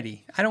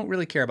variety. I don't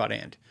really care about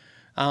and.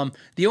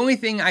 The only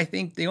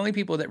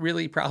people that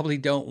really probably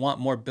don't want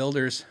more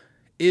builders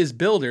is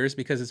builders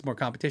because it's more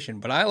competition.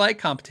 But I like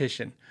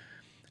competition.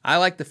 I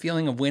like the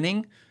feeling of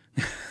winning.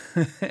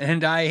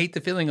 And I hate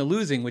the feeling of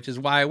losing, which is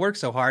why I work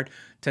so hard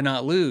to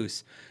not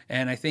lose.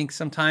 And I think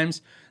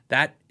sometimes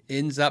that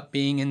ends up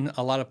being in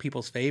a lot of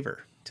people's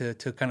favor to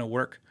kind of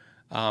work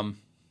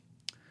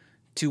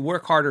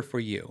harder for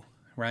you,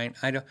 right?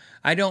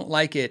 I don't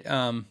like it.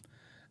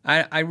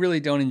 I really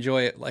don't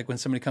enjoy it. Like when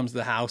somebody comes to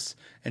the house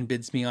and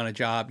bids me on a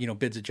job,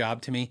 bids a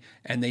job to me,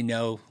 and they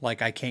know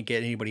like I can't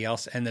get anybody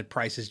else, and the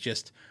price is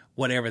just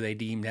whatever they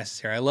deem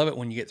necessary. I love it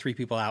when you get 3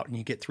 people out and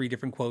you get 3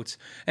 different quotes.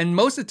 And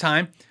most of the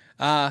time,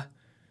 when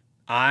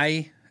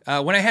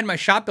I had my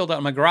shop built out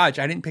in my garage,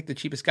 I didn't pick the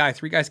cheapest guy.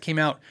 3 guys came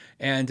out,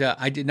 and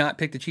I did not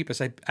pick the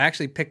cheapest. I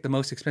actually picked the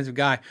most expensive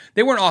guy.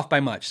 They weren't off by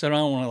much, so I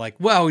don't want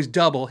to he's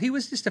double. He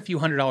was just a few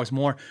 $100s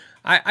more.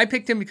 I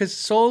picked him because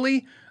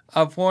solely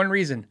for one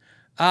reason.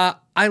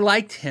 I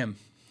liked him.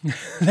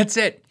 That's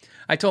it.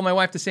 I told my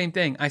wife the same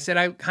thing. I said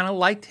I kind of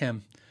liked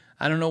him.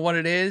 I don't know what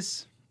it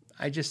is.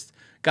 I just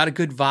got a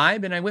good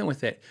vibe, and I went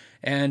with it.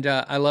 And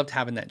I loved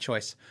having that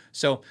choice.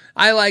 So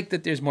I like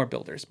that there's more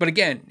builders. But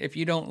again, if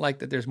you don't like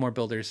that there's more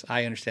builders,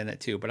 I understand that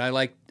too. But I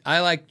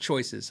like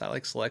choices. I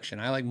like selection.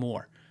 I like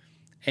more.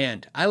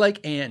 And I like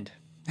and.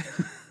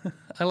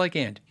 I like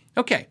and.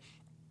 Okay.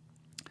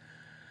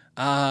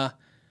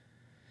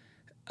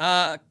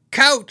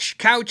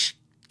 Couch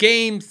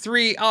game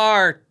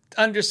 3R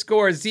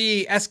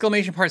 _Z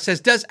exclamation part says,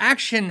 does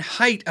action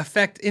height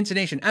affect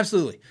intonation?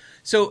 Absolutely.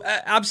 So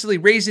absolutely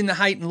raising the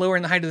height and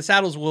lowering the height of the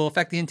saddles will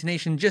affect the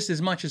intonation just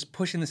as much as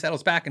pushing the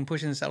saddles back and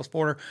pushing the saddles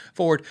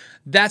forward.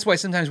 That's why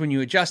sometimes when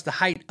you adjust the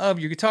height of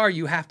your guitar,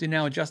 you have to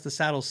now adjust the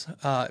saddles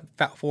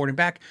forward and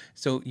back.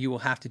 So you will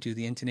have to do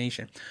the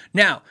intonation.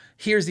 Now,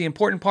 here's the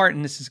important part,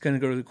 and this is going to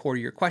go to the core of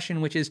your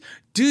question, which is,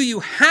 do you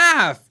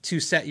have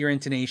to set your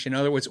intonation? In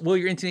other words, will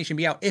your intonation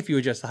be out if you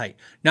adjust the height?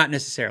 Not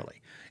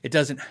necessarily. It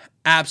doesn't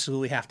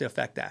absolutely have to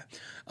affect that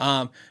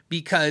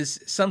because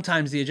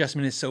sometimes the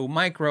adjustment is so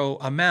micro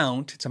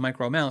amount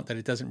that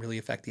it doesn't really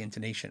affect the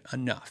intonation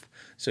enough.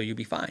 So you'll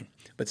be fine,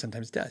 but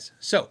sometimes it does.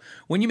 So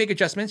when you make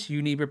adjustments,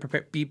 you need to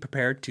be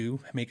prepared to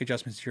make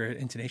adjustments to your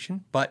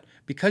intonation, but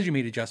because you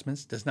made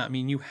adjustments does not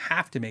mean you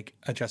have to make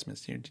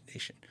adjustments to your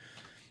intonation.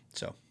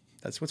 So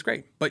that's what's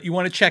great, but you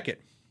want to check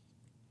it.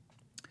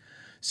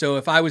 So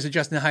if I was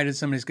adjusting the height of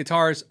somebody's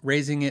guitars,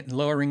 raising it and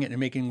lowering it and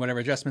making whatever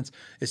adjustments,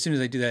 as soon as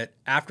I do that,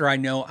 after I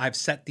know I've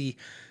set the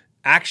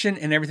action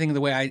and everything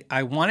the way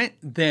I want it,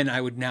 then I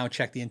would now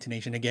check the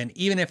intonation again.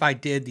 Even if I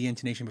did the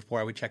intonation before,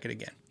 I would check it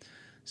again.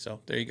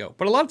 So there you go.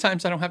 But a lot of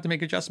times I don't have to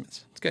make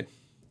adjustments. It's good.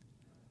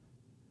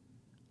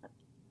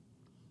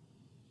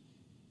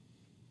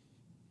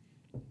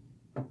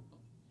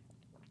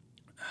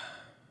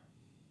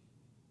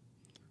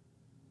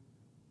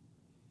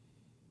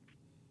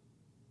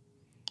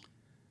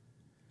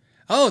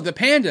 Oh, the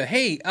Panda.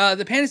 Hey,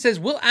 the Panda says,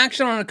 will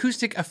action on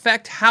acoustic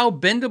affect how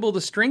bendable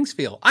the strings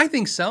feel? I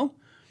think so.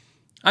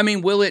 I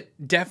mean, will it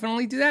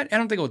definitely do that? I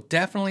don't think it will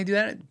definitely do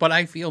that, but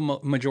I feel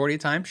majority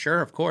of the time,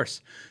 sure, of course.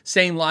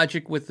 Same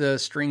logic with the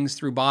strings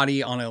through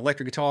body on an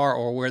electric guitar,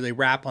 or where they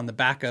wrap on the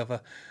back of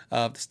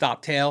the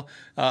stop tail,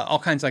 all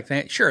kinds like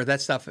that. Sure, that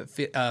stuff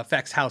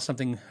affects how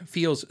something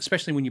feels,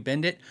 especially when you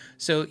bend it.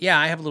 So yeah,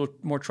 I have a little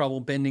more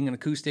trouble bending an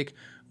acoustic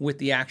with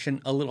the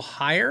action a little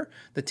higher,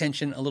 the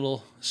tension a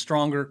little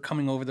stronger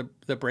coming over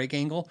the break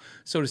angle,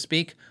 so to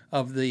speak,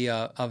 of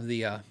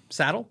the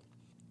saddle.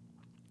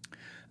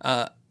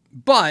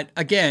 But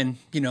again,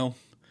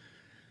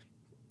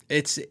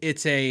 it's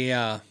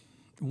a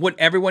would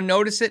everyone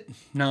notice it?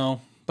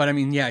 No, but I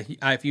mean, yeah,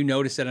 if you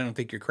notice it, I don't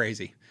think you're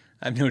crazy.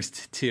 I've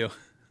noticed it too.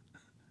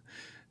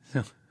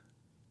 So,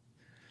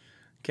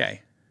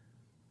 okay.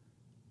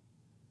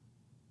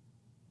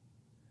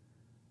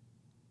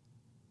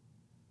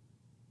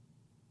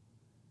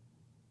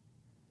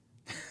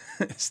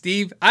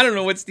 Steve, I don't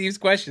know what Steve's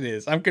question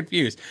is. I'm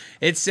confused.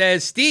 It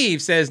says,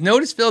 Steve says,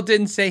 notice Phil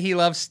didn't say he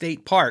loves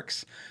state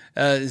parks.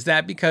 Is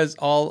that because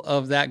all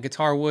of that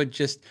guitar wood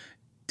just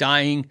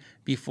dying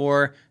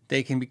before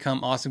they can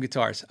become awesome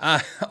guitars?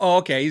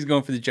 Okay, he's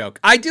going for the joke.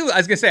 I was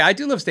going to say, I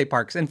do love state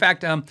parks. In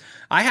fact,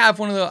 I have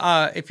one of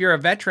the, if you're a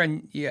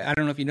veteran, I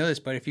don't know if you know this,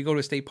 but if you go to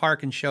a state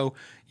park and show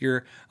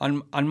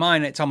on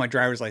mine, it's on my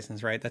driver's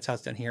license, right? That's how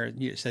it's done here.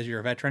 It says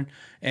you're a veteran.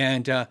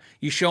 And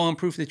you show them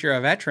proof that you're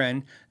a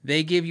veteran,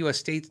 they give you a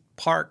state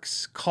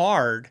parks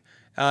card.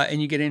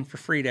 And you get in for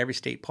free to every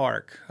state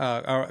park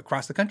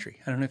across the country.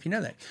 I don't know if you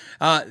know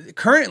that.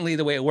 Currently,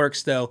 the way it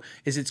works, though,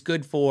 is it's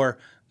good for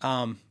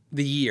the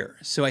year.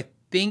 So I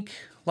think,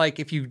 like,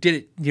 if you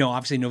did it,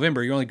 obviously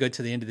November, you're only good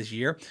to the end of this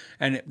year.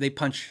 And they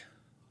punch,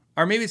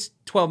 or maybe it's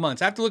 12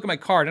 months. I have to look at my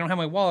card. I don't have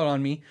my wallet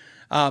on me.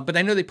 But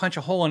I know they punch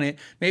a hole in it.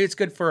 Maybe it's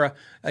good for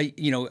a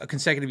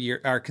consecutive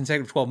year or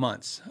consecutive 12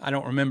 months. I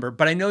don't remember,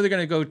 but I know they're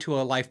going to go to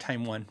a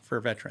lifetime one for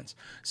veterans.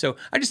 So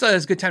I just thought it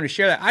was a good time to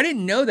share that. I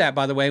didn't know that,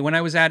 by the way, when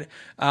I was at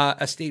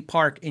a state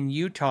park in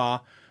Utah.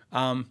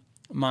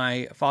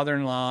 My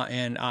father-in-law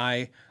and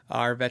I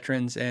are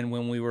veterans, and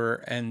when we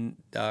were in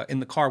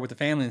the car with the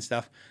family and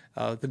stuff,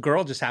 the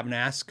girl just happened to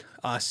ask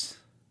us,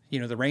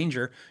 the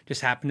ranger just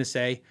happened to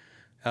say,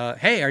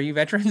 hey, are you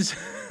veterans?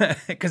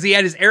 Because he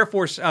had his Air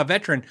Force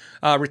veteran,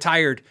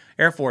 retired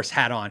Air Force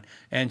hat on.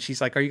 And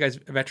she's like, are you guys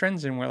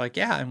veterans? And we're like,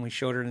 yeah. And we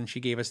showed her, and she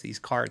gave us these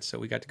cards. So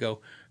we got to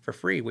go for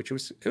free, which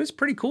was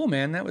pretty cool,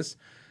 man. That was,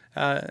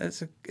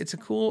 it's a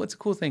cool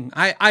thing.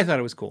 I thought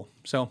it was cool.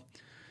 So,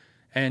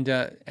 and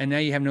now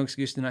you have no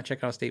excuse to not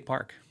check out a state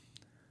park.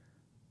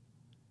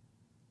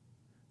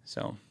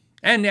 So,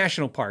 and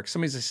national parks.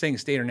 Somebody's saying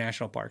state or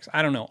national parks.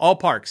 I don't know. All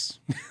parks,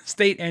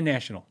 state and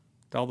national,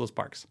 all those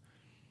parks.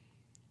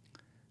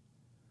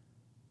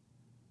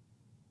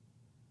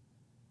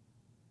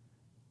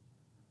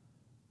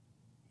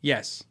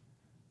 Yes.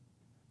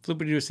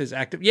 Flippadoo says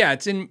active. Yeah,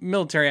 it's in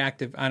military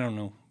active. I don't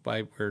know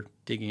why we're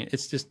digging it.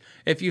 It's just,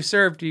 if you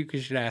served, you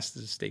should ask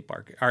the state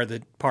park or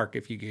the park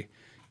if you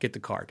get the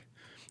card.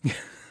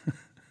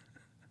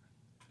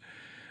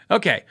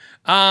 Okay.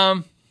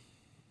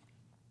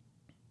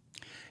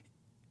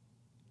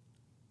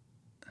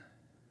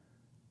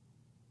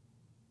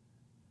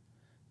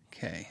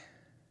 Okay.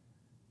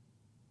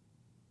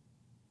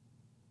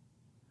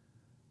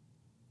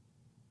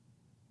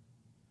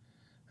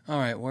 All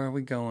right, where are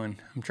we going?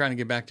 I'm trying to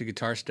get back to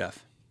guitar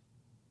stuff.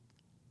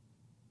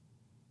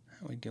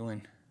 How are we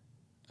doing?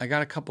 I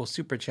got a couple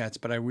super chats,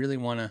 but I really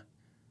want to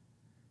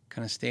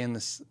kind of stay in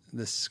this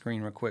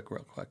screen real quick.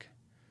 Okay.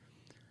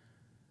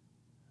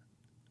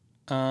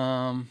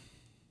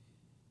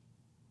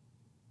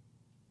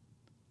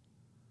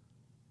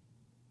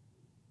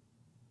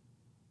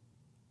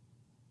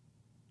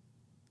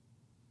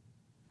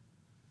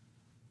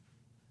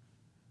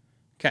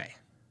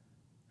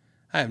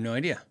 I have no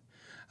idea.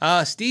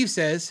 Steve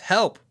says,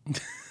 help.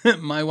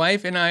 My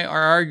wife and I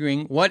are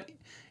arguing. What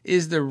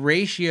is the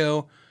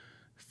ratio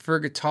for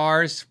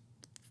guitars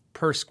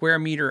per square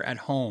meter at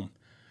home?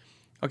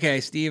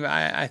 Okay, Steve,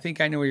 I think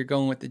I know where you're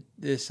going with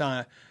this.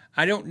 I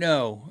don't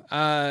know.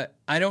 I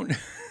don't.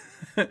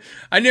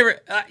 I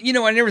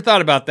never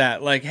thought about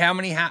that. Like, how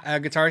many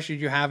guitars should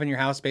you have in your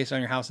house based on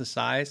your house's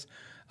size?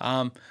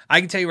 I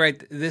can tell you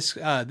right.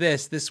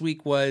 This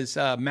week was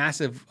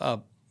massive.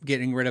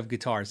 Getting rid of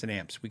guitars and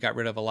amps. We got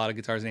rid of a lot of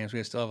guitars and amps.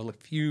 We still have a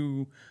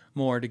few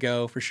more to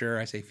go for sure.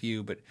 I say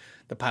few, but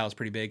the pile's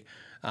pretty big.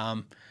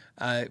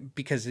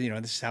 Because,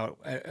 this is how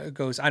it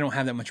goes. I don't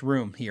have that much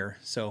room here,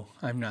 so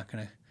I'm not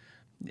going to,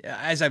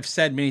 as I've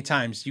said many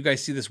times, you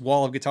guys see this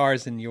wall of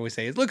guitars and you always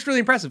say, it looks really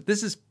impressive.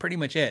 This is pretty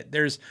much it.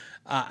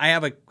 I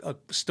have a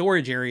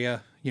storage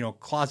area,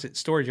 closet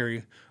storage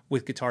area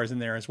with guitars in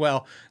there as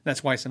well.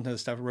 That's why sometimes the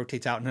stuff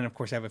rotates out. And then of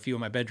course I have a few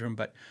in my bedroom,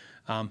 but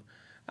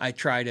I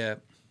try to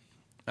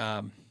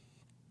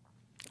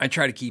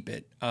keep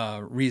it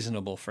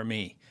reasonable for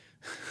me.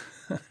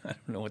 I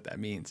don't know what that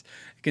means,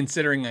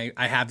 considering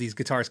I have these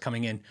guitars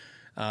coming in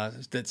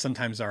that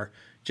sometimes are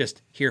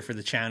just here for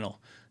the channel,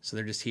 so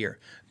they're just here.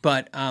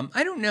 But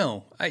I don't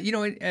know. I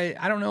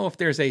don't know if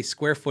there's a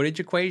square footage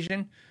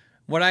equation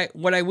What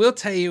I will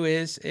tell you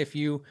is if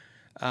you're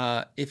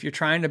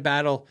trying to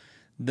battle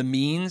the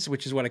means,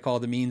 which is what I call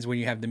the means when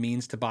you have the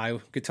means to buy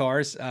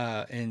guitars,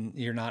 and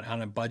you're not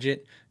on a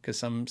budget, because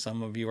some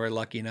of you are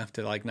lucky enough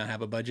to like not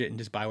have a budget and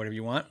just buy whatever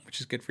you want, which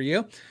is good for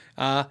you.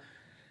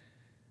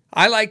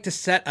 I like to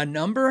set a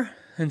number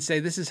and say,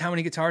 this is how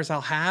many guitars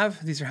I'll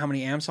have. These are how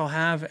many amps I'll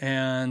have.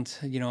 And,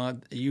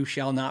 you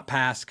shall not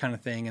pass kind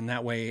of thing. And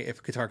that way, if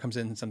a guitar comes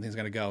in, something's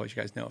going to go. As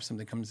you guys know, if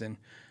something comes in,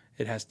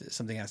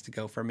 something has to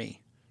go for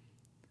me.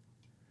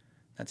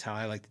 That's how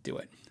I like to do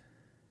it.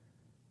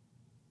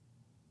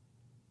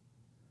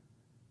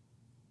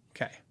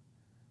 Okay.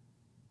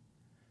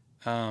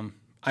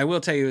 I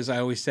will tell you, as I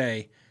always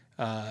say,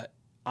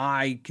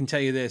 I can tell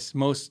you this,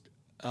 most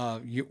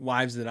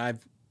wives that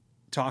I've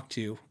talked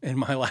to in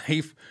my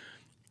life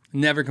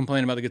never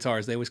complain about the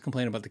guitars. They always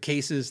complain about the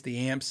cases,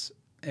 the amps,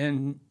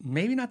 and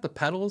maybe not the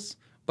pedals,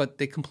 but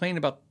they complain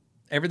about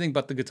everything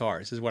but the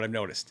guitars is what I've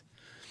noticed.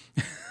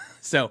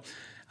 So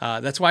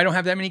that's why I don't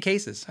have that many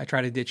cases. I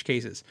try to ditch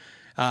cases.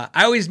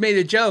 I always made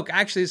a joke.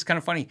 Actually, it's kind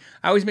of funny.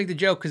 I always make the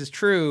joke because it's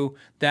true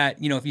that,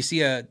 if you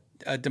see a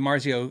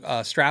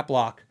DiMarzio strap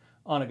lock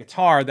on a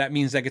guitar, that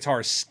means that guitar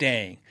is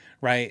staying,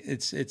 right?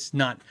 It's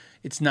not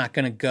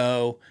going to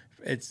go.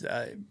 It's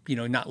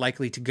not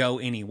likely to go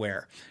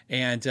anywhere,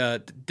 and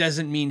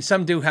doesn't mean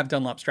some do have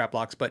Dunlop strap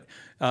locks, but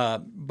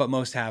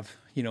most have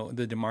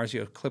the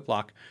DiMarzio clip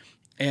lock,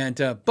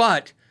 and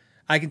but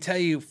I can tell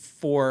you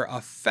for a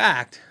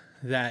fact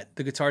that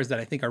the guitars that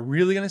I think are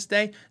really going to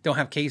stay don't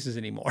have cases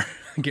anymore.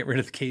 Get rid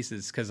of the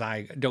cases because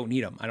I don't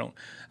need them.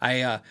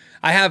 I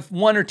have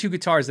one or two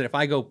guitars that if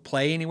I go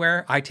play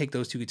anywhere, I take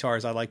those two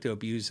guitars I like to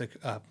abuse,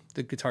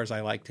 the guitars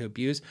I like to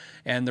abuse,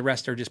 and the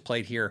rest are just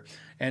played here.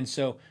 And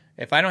so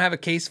if I don't have a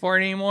case for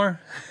it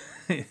anymore,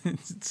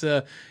 it's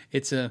a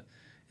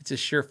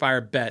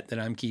surefire bet that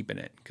I'm keeping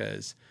it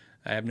because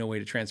I have no way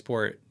to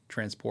transport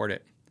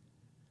it.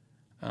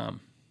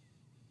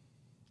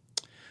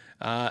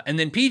 And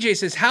then PJ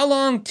says, how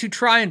long to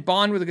try and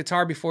bond with a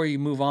guitar before you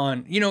move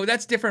on?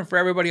 That's different for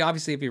everybody.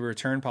 Obviously, if you have a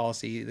return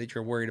policy that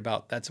you're worried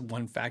about, that's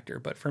one factor.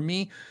 But for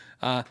me,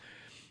 I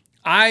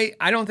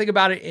don't think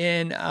about it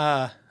in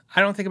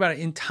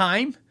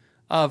time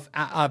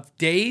of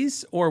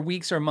days or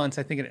weeks or months.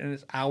 I think it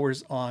is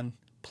hours on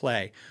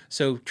play.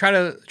 So try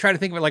to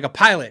think of it like a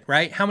pilot,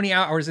 right? How many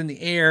hours in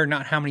the air,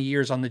 not how many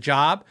years on the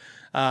job.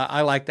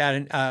 I like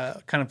that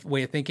kind of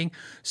way of thinking.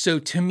 So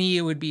to me,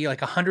 it would be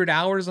like 100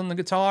 hours on the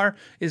guitar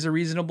is a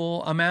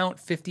reasonable amount.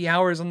 50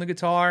 hours on the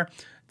guitar.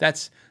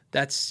 That's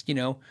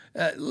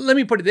let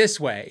me put it this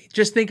way.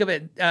 Just think of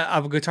it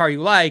of a guitar you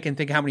like and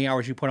think how many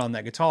hours you put on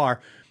that guitar.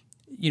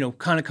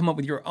 Kind of come up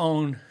with your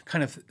own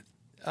kind of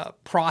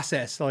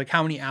process. So like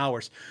how many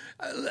hours?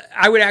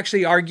 I would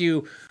actually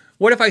argue,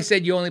 what if I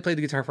said you only played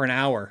the guitar for an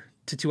hour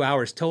to 2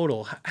 hours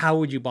total? How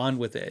would you bond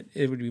with it?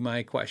 It would be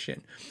my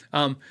question.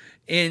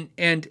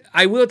 And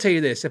I will tell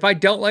you this, if I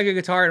don't like a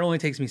guitar, it only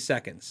takes me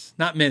seconds,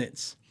 not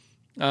minutes.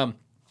 I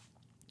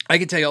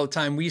can tell you all the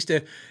time,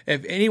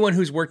 if anyone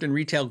who's worked in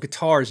retail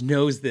guitars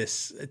knows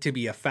this to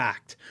be a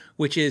fact,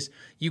 which is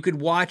you could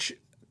watch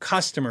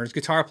customers,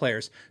 guitar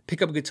players,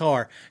 pick up a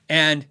guitar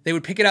and they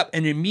would pick it up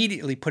and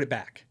immediately put it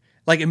back.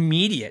 Like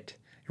immediate,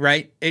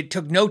 right? It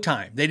took no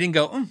time. They didn't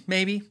go,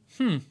 maybe,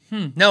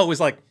 No, it was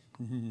like,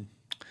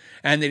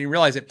 and they didn't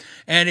realize it.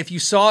 And if you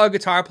saw a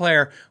guitar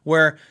player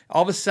where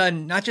all of a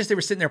sudden, not just they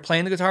were sitting there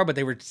playing the guitar, but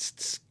they were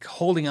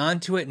holding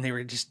on to it and they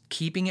were just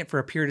keeping it for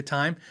a period of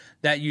time,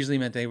 that usually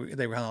meant they were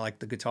kind of like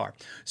the guitar.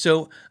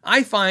 So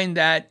I find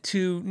that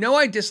to know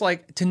I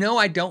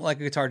don't like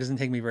a guitar doesn't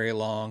take me very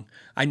long.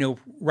 I know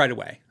right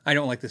away, I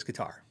don't like this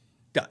guitar.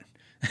 Done.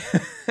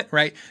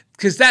 Right?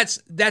 Because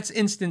that's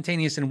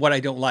instantaneous in what I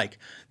don't like.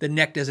 The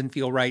neck doesn't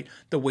feel right.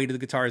 The weight of the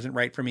guitar isn't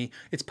right for me.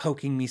 It's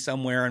poking me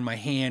somewhere on my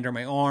hand or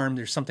my arm.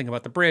 There's something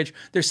about the bridge.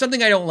 There's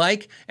something I don't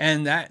like,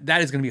 and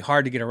that is going to be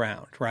hard to get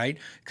around, right?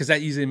 Because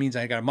that usually means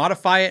I got to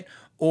modify it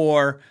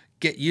or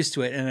get used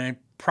to it, and I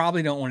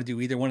probably don't want to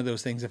do either one of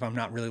those things if I'm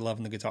not really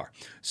loving the guitar.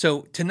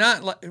 So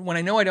when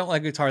I know I don't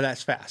like a guitar,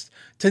 that's fast.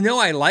 To know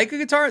I like a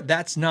guitar,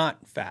 that's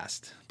not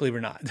fast, believe it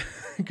or not,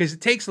 because it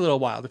takes a little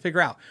while to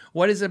figure out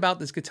what is it about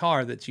this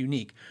guitar that's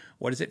unique.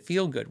 What does it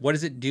feel good? What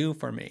does it do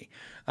for me?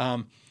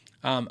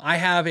 I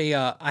have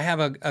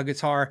a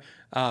guitar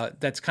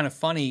that's kind of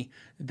funny.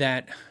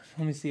 That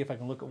let me see if I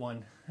can look at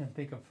one and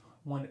think of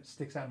one that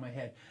sticks out of my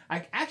head. I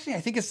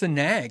think it's the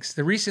Nags.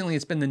 Recently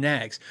it's been the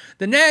Nags.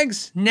 The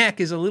Nags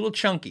neck is a little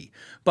chunky,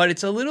 but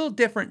it's a little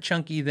different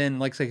chunky than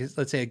let's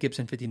say a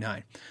Gibson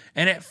 59.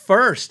 And at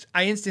first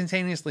I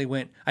instantaneously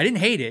I didn't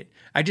hate it.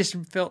 I just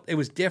felt it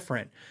was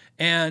different.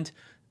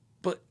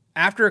 But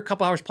after a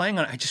couple hours playing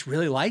on it, I just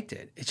really liked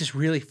it. It just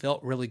really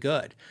felt really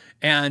good.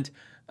 And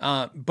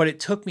but it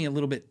took me a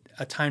little bit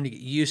of time to get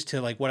used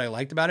to like what I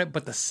liked about it.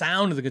 But the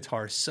sound of the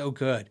guitar is so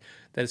good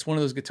that it's one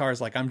of those guitars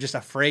like I'm just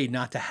afraid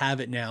not to have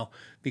it now,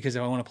 because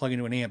if I want to plug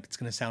into an amp, it's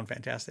going to sound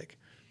fantastic.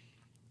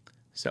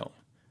 So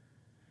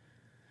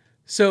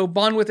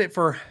bond with it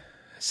for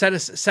set a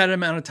set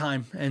amount of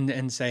time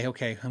and say,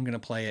 okay, I'm going to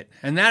play it.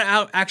 And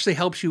that actually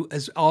helps you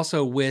as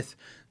also with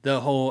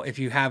the whole, if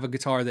you have a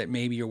guitar that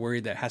maybe you're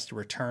worried that has to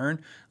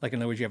return, like in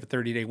other words, you have a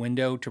 30-day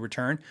window to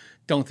return.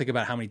 Don't think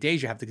about how many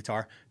days you have the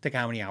guitar. Think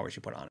how many hours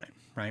you put on it,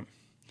 right?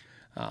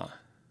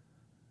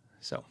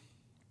 So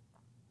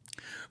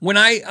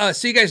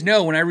you guys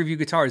know, when I review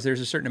guitars, there's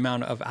a certain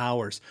amount of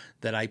hours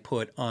that I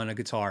put on a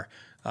guitar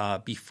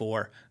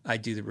before I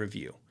do the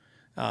review.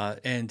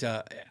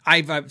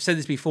 I've said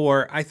this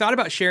before. I thought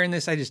about sharing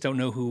this. I just don't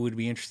know who would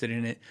be interested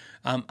in it.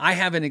 I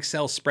have an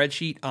Excel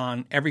spreadsheet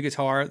on every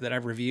guitar that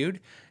I've reviewed,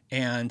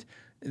 and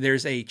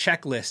there's a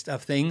checklist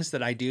of things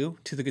that I do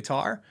to the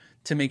guitar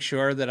to make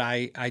sure that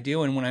I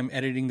do. And when I'm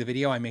editing the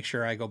video, I make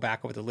sure I go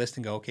back over the list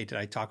and go, okay, did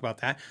I talk about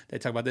that? Did I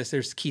talk about this?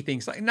 There's key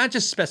things, like not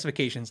just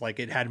specifications, like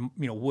it had,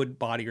 wood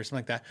body or something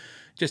like that.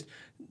 Just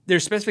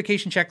there's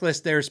specification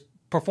checklist. There's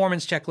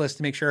performance checklist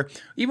to make sure,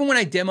 even when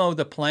I demo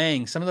the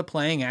playing, some of the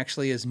playing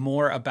actually is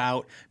more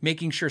about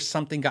making sure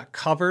something got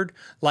covered.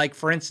 Like,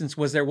 for instance,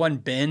 was there one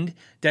bend?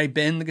 Did I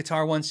bend the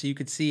guitar once so you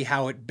could see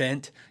how it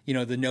bent,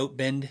 the note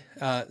bend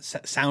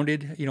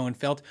sounded, and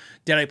felt?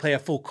 Did I play a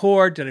full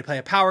chord? Did I play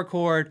a power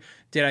chord?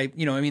 Did I,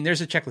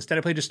 there's a checklist. Did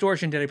I play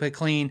distortion? Did I play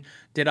clean?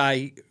 Did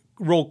I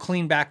roll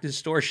clean back to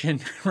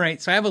distortion,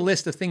 right? So I have a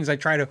list of things I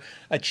try to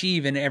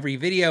achieve in every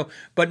video,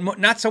 but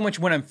not so much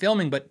when I'm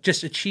filming, but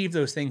just achieve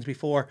those things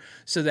before,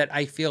 so that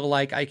I feel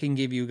like I can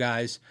give you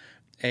guys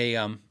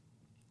a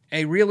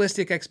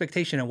realistic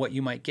expectation of what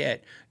you might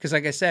get. Because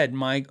like I said,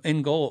 my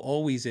end goal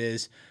always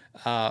is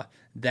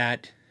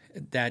that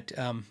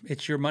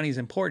it's your money's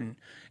important.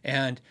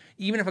 And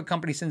even if a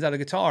company sends out a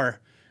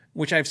guitar,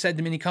 which I've said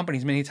to many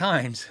companies many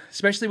times,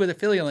 especially with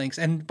affiliate links.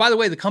 And by the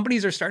way, the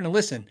companies are starting to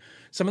listen.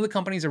 Some of the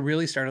companies are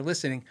really started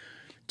listening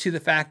to the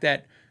fact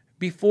that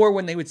before,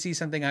 when they would see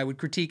something I would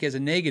critique as a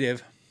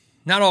negative,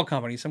 not all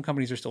companies, some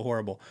companies are still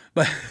horrible,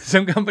 but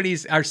some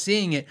companies are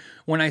seeing it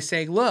when I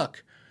say,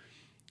 look,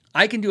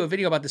 I can do a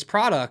video about this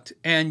product,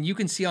 and you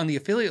can see on the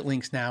affiliate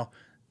links now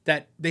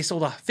that they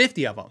sold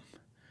 50 of them.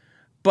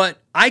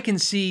 But I can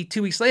see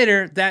 2 weeks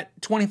later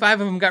that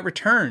 25 of them got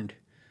returned.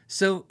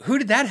 So who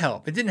did that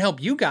help? It didn't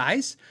help you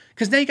guys,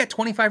 because now you got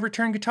 25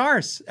 return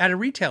guitars at your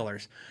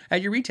retailers.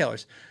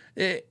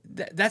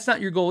 That's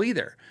not your goal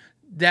either.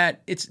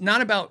 That it's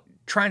not about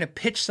trying to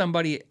pitch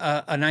somebody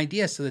an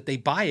idea so that they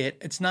buy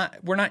it.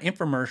 We're not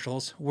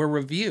infomercials, we're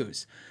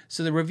reviews.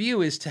 So the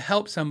review is to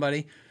help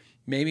somebody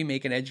maybe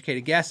make an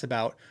educated guess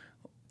about,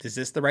 is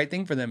this the right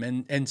thing for them?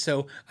 And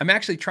so I'm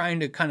actually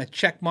trying to kind of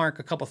check mark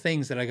a couple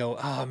things that I go,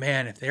 oh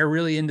man, if they're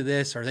really into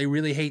this or they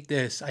really hate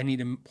this, I need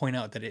to point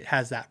out that it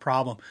has that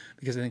problem,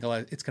 because I think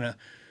it's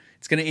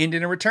gonna end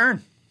in a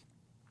return.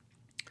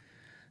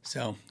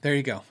 So there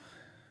you go.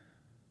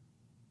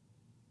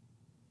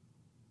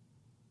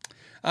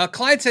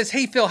 Clyde says,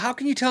 hey, Phil, how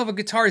can you tell if a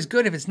guitar is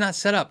good if it's not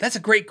set up? That's a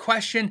great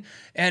question,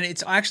 and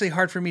it's actually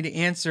hard for me to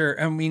answer.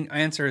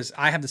 Answer is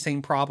I have the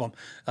same problem.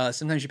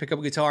 Sometimes you pick up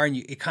a guitar and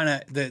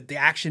the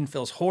action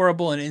feels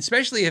horrible, and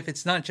especially if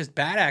it's not just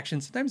bad action,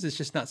 sometimes it's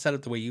just not set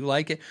up the way you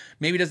like it.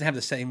 Maybe it doesn't have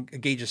the same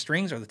gauge of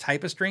strings or the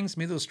type of strings.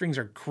 Maybe those strings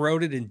are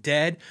corroded and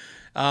dead.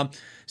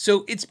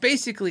 So it's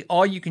basically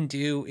all you can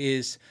do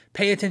is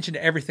pay attention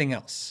to everything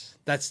else.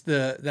 That's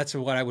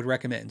what I would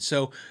recommend.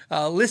 So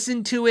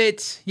listen to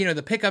it,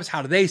 the pickups,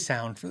 how do they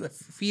sound?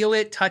 Feel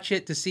it, touch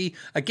it to see,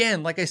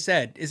 again, like I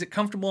said, is it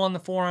comfortable on the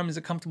forearm? Is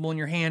it comfortable in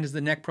your hand? Is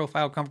the neck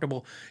profile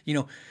comfortable?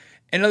 In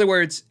other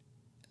words,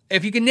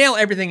 if you can nail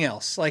everything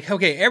else, like,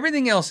 okay,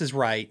 everything else is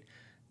right,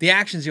 the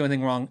action's the only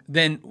thing wrong,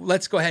 then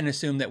let's go ahead and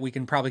assume that we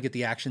can probably get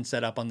the action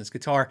set up on this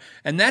guitar.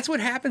 And that's what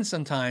happens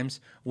sometimes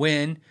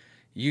when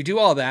you do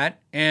all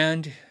that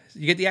and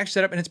you get the action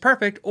set up and it's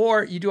perfect,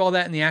 or you do all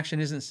that and the action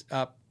isn't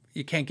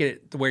you can't get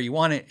it the way you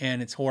want it,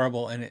 and it's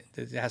horrible, and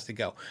it has to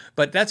go.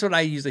 But that's what I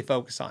usually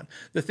focus on.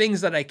 The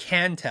things that I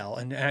can tell,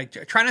 and I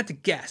try not to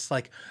guess.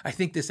 Like, I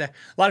think this, a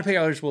lot of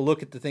players will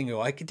look at the thing and go,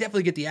 I could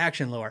definitely get the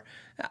action lower.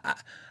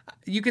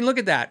 You can look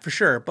at that for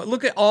sure, but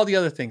look at all the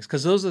other things,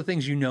 because those are the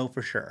things you know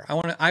for sure.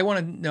 I want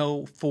to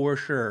know for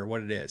sure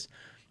what it is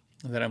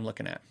that I'm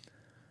looking at.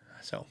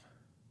 So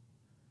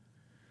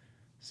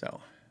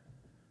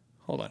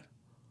hold on.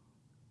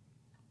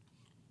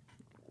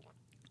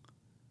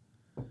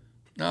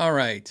 All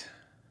right.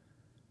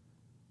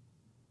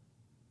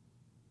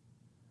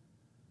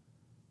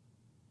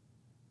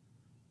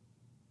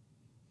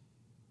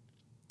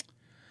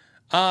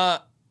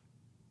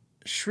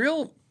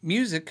 Shrill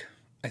music,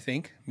 I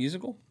think.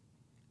 Musical.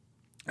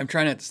 I'm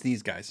trying not to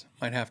sneeze, guys.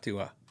 Might have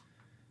to.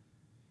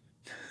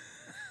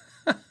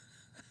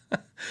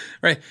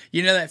 Right.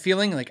 You know that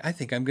feeling? Like, I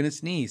think I'm going to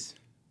sneeze.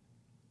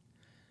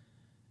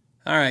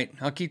 All right.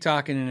 I'll keep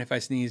talking, and if I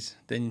sneeze,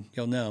 then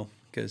you'll know,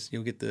 because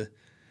you'll get the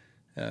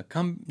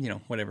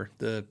whatever,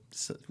 the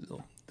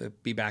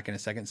be back in a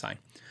second sign.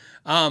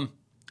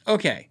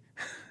 Okay.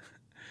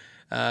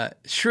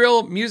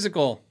 Shrill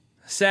Musical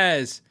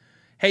says,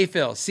 hey,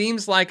 Phil,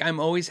 seems like I'm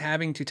always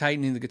having to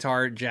tighten in the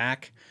guitar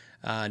jack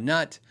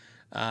nut.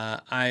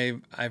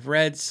 I've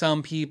read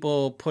some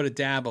people put a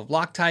dab of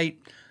Loctite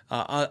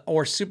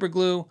or super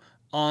glue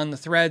on the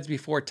threads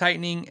before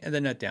tightening and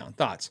the nut down.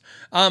 Thoughts?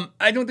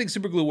 I don't think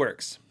super glue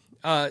works.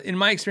 In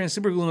my experience,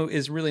 super glue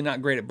is really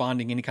not great at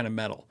bonding any kind of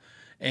metal,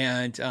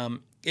 and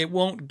it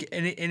won't.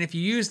 And if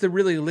you use the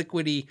really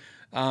liquidy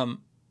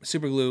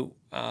super glue,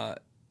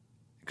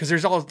 because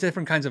there's all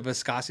different kinds of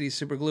viscosity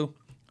super glue.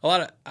 A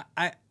lot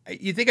of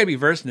you think I'd be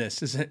versed in this,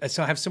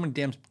 so I have so many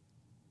damn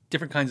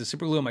different kinds of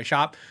super glue in my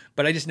shop,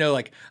 but I just know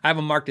like I have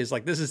them marked as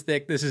like this is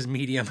thick, this is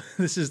medium,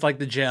 this is like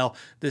the gel,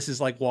 this is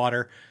like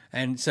water,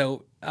 and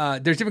so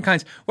there's different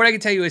kinds. What I can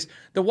tell you is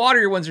the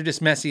waterier ones are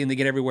just messy and they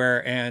get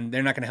everywhere, and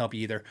they're not going to help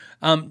you either.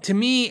 To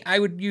me, I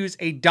would use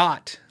a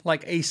dot,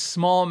 like a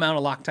small amount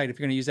of Loctite if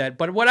you're going to use that.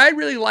 But what I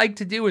really like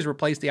to do is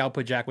replace the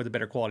output jack with a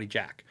better quality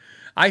jack.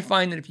 I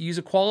find that if you use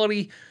a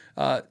quality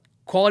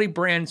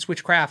brand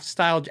Switchcraft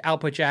style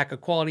output jack, a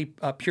quality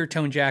pure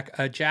tone jack,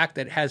 a jack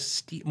that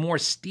has more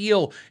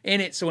steel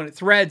in it, so when it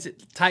threads,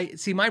 it tight.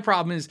 See, my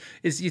problem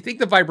is you think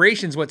the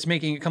vibration's what's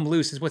making it come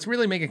loose. Is what's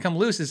really making it come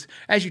loose is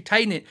as you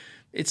tighten it,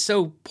 it's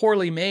so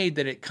poorly made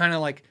that it kind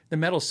of like the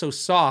metal's so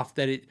soft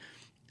that it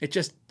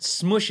just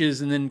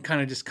smushes and then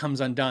kind of just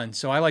comes undone.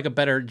 So I like a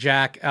better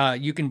jack.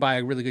 You can buy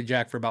a really good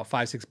jack for about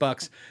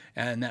 $5-6,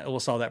 and that will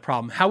solve that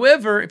problem.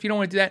 However, if you don't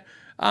want to do that,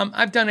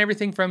 I've done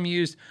everything from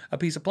used a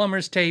piece of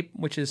plumber's tape,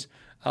 which is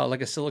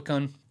like a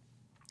silicone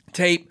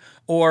tape,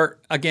 or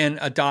again,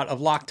 a dot of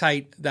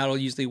Loctite. That'll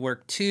usually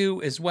work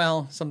too as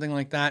well, something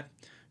like that.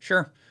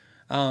 Sure.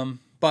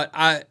 But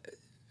I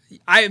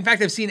in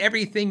fact, I've seen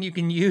everything you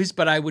can use,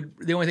 but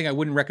the only thing I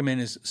wouldn't recommend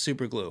is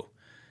super glue.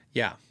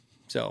 Yeah.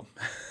 So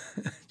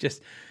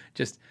just,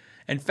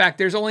 in fact,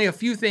 there's only a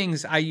few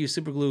things I use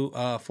super glue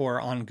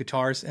for on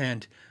guitars,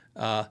 and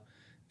I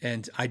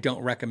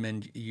don't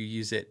recommend you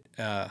use it.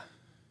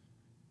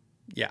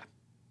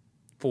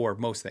 For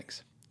most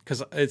things,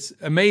 because it's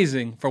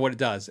amazing for what it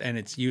does, and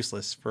it's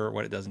useless for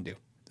what it doesn't do.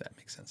 If that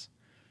makes sense.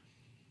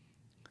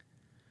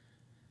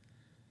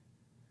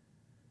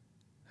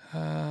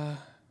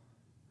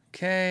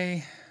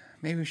 Okay,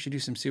 maybe we should do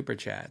some super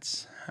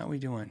chats. How are we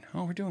doing?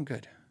 Oh, we're doing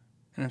good.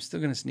 And I'm still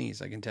going to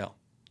sneeze, I can tell.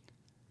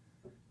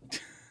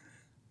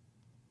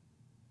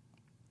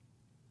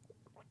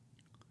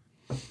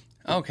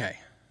 Okay.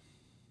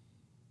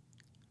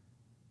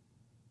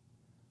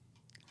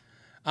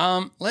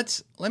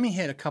 Let me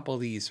hit a couple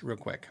of these real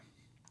quick.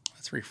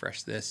 Let's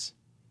refresh this.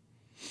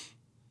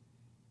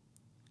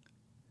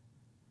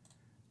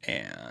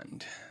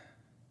 And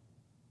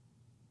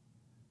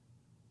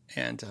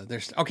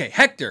there's, okay,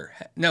 Hector.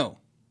 No,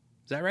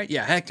 is that right?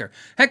 Yeah, Hector.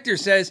 Hector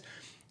says,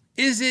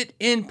 is it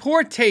in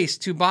poor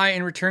taste to buy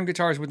and return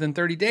guitars within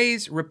 30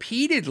 days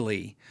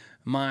repeatedly?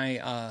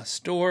 My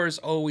stores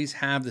always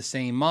have the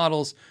same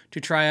models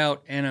to try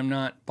out, and I'm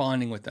not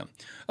bonding with them.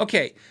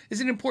 Okay, is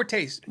it in poor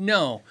taste?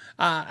 No.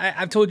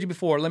 I've told you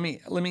before. Let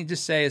me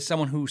just say, as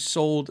someone who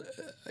sold,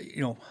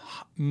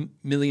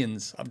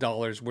 millions of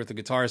dollars worth of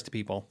guitars to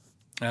people,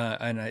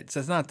 and it's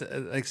not.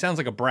 It sounds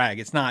like a brag.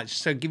 It's not.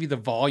 Just to give you the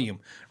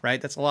volume,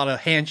 right? That's a lot of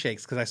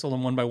handshakes because I sold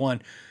them one by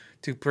one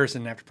to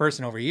person after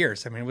person over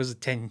years. I mean, it was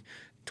 10,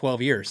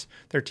 12 years,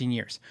 13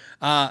 years.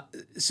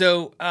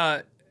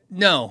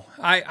 No,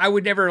 I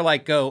would never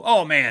like go,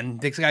 oh man,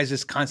 this guy's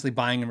just constantly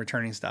buying and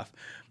returning stuff.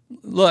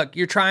 Look,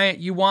 you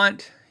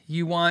want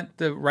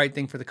the right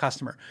thing for the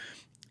customer.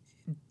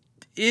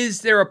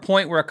 Is there a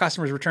point where a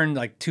customer's returning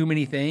like too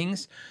many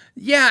things?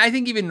 Yeah, I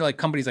think even like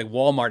companies like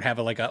Walmart have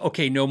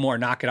okay, no more,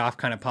 knock it off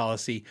kind of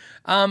policy.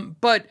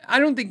 But I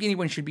don't think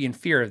anyone should be in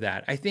fear of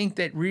that. I think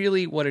that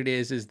really what it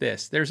is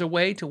this. There's a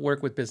way to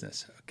work with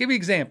business. I'll give you an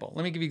example.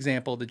 Let me give you an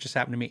example that just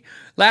happened to me.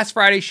 Last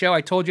Friday's show, I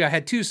told you I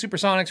had 2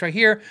 Supersonics right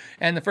here,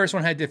 and the first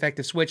one had a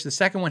defective switch. The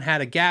second one had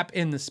a gap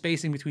in the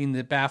spacing between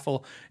the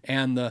baffle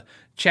and the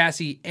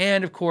chassis,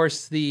 and of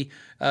course the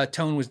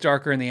tone was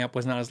darker and the amp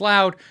was not as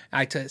loud.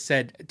 I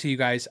said to you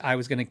guys I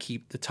was going to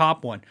keep the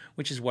top one,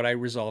 which is what I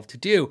resolved to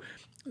do.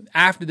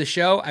 After the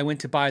show, I went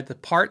to buy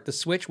the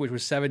switch, which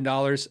was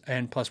 $7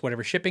 and plus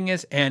whatever shipping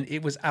is, and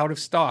it was out of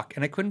stock,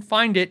 and I couldn't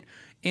find it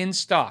in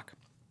stock.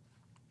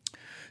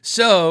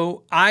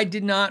 So I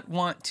did not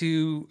want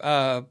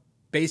to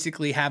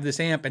basically have this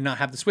amp and not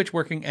have the switch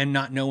working and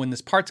not know when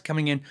this part's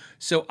coming in.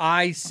 So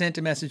I sent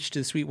a message to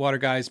the Sweetwater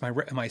guys,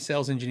 my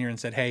sales engineer, and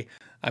said, hey,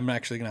 I'm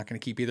actually not going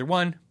to keep either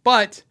one,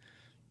 but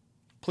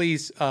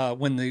please,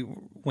 when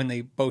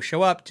they both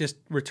show up, just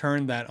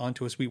return that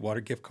onto a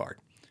Sweetwater gift card.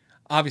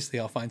 Obviously,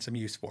 I'll find some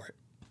use for it.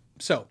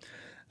 So,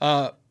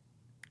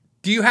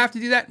 do you have to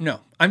do that? No.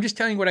 I'm just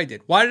telling you what I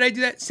did. Why did I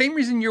do that? Same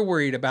reason you're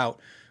worried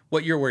about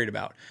what you're worried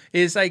about.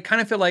 Is I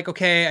kind of feel like,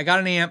 okay, I got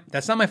an amp.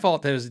 That's not my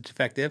fault that it was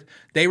defective.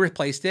 They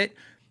replaced it.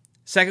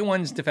 Second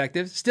one's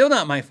defective. Still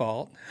not my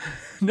fault.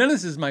 None of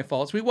this is my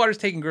fault. Sweetwater's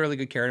taking really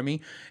good care of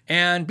me.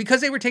 And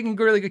because they were taking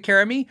really good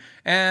care of me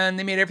and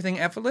they made everything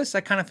effortless,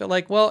 I kind of feel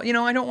like, well,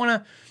 I don't want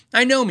to...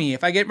 I know me.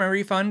 If I get my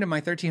refund and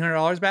my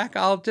 $1,300 back,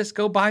 I'll just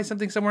go buy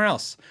something somewhere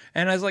else.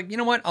 And I was like, you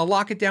know what? I'll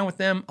lock it down with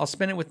them. I'll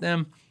spend it with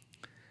them.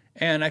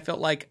 And I felt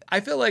like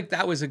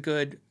that was a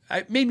good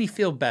it made me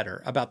feel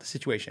better about the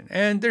situation.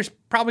 And there's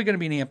probably going to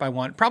be an amp I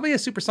want, probably a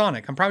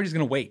Supersonic. I'm probably just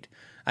going to wait.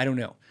 I don't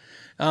know.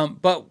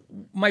 But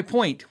my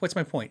point, what's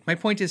my point? My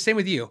point is same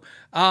with you.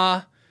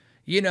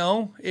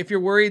 If you're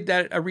worried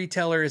that a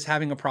retailer is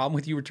having a problem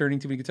with you returning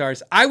too many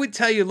guitars, I would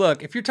tell you,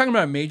 look, if you're talking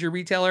about a major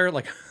retailer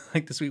like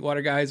the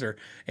Sweetwater guys or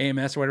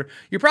AMS or whatever,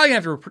 you're probably gonna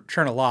have to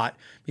return a lot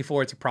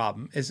before it's a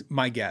problem, is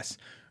my guess.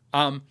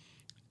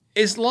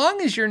 As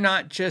long as you're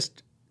not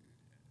just,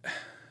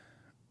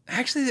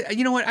 actually,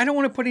 you know what? I don't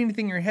want to put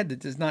anything in your head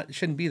that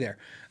shouldn't be there.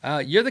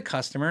 You're the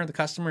customer. The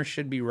customer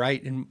should be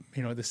right. And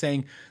the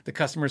saying,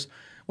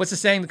 what's the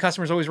saying? The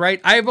customer's always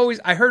right. I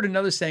heard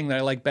another saying that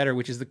I like better,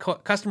 which is the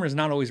customer is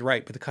not always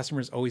right, but the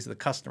customer is always the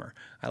customer.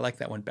 I like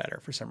that one better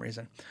for some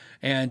reason.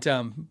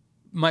 And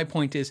my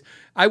point is,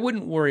 I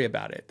wouldn't worry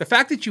about it. The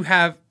fact that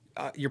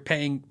you're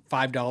paying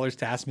 $5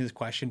 to ask me this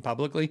question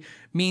publicly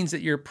means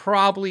that you're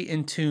probably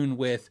in tune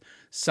with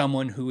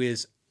someone who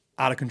is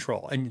out of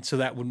control. And so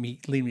that would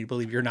lead me to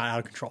believe you're not out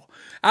of control.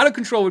 Out of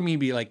control would mean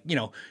be like,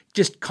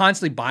 just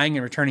constantly buying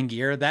and returning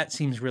gear. That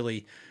seems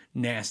really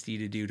nasty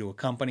to do to a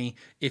company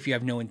if you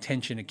have no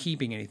intention of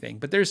keeping anything.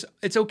 But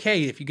it's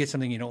okay if you get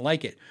something you don't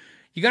like it.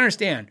 You got to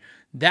understand,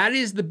 that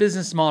is the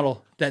business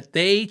model that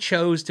they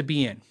chose to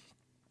be in.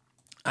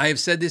 I have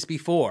said this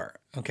before,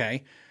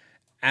 okay,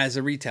 as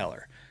a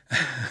retailer.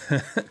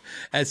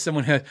 As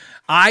someone who,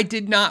 I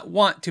did not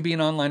want to be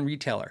an online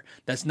retailer.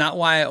 That's not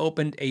why I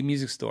opened a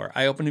music store.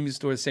 I opened a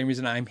music store the same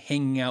reason I'm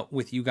hanging out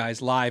with you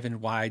guys live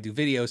and why I do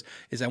videos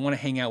is I want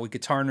to hang out with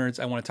guitar nerds.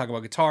 I want to talk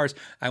about guitars.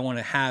 I want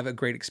to have a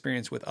great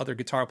experience with other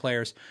guitar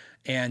players.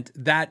 And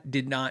that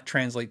did not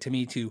translate to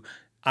me to,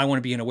 I want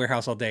to be in a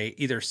warehouse all day,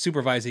 either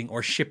supervising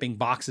or shipping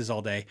boxes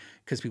all day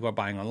because people are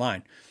buying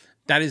online.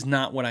 That is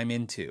not what I'm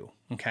into,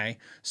 okay?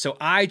 So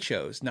I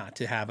chose not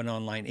to have an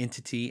online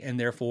entity, and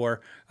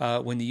therefore,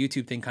 when the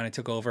YouTube thing kind of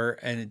took over,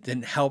 and it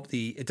doesn't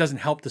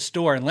help the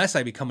store unless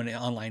I become an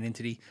online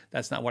entity.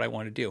 That's not what I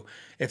want to do.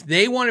 If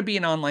they want to be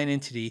an online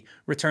entity,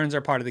 returns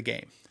are part of the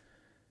game.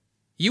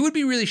 You would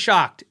be really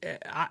shocked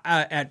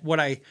at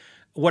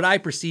what I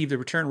perceive the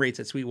return rates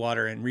at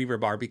Sweetwater and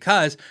Reverb are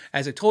because,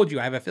 as I told you,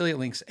 I have affiliate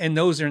links, and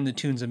those are in the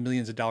tunes of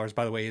millions of dollars,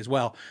 by the way, as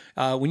well.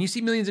 When you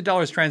see millions of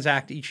dollars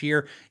transact each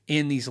year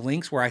in these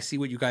links where I see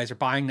what you guys are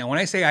buying. Now, when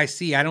I say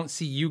I don't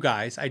see you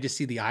guys. I just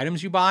see the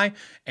items you buy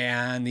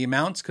and the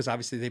amounts, because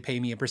obviously they pay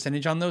me a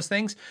percentage on those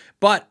things.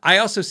 But I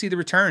also see the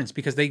returns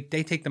because they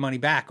take the money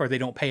back or they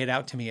don't pay it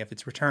out to me if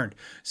it's returned.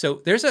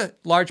 So there's a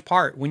large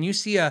part. When you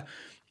see a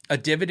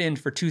dividend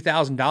for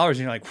 $2,000 and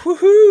you're like,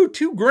 woohoo,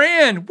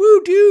 $2,000,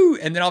 woo doo.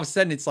 And then all of a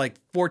sudden it's like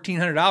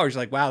 $1,400. You're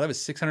like, wow, that was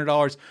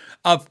 $600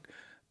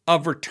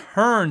 of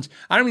returns.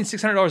 I don't mean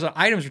 $600 of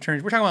items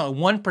returns. We're talking about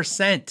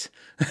 1%.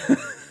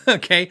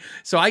 Okay.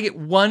 So I get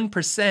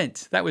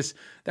 1%. That was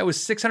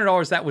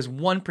 $600. That was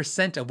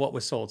 1% of what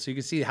was sold. So you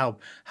can see how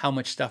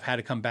much stuff had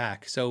to come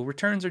back. So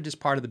returns are just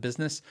part of the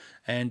business,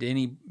 and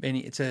they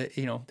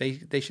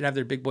should have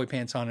their big boy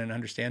pants on and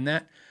understand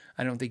that.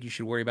 I don't think you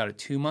should worry about it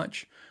too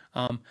much.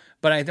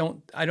 But I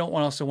don't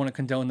also want to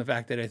condone the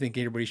fact that I think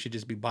everybody should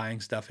just be buying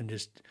stuff and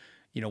just,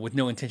 with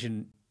no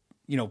intention,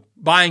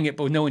 buying it,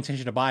 but with no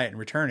intention to buy it and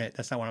return it.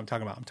 That's not what I'm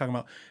talking about. I'm talking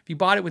about if you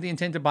bought it with the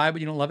intent to buy,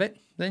 but you don't love it,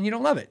 then you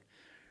don't love it.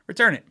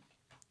 Return it.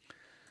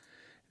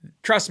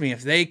 Trust me,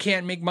 if they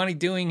can't make money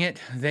doing it,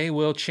 they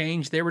will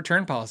change their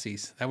return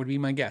policies. That would be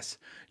my guess.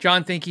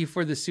 John, thank you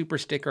for the super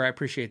sticker. I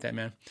appreciate that,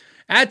 man.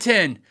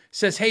 Ad10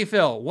 says, hey,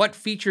 Phil, what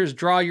features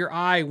draw your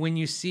eye when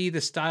you see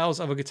the styles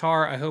of a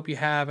guitar? I hope you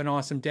have an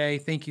awesome day.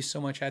 Thank you so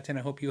much, Ad10.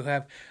 I hope you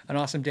have an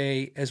awesome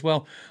day as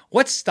well.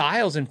 What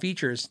styles and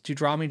features do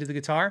draw me to the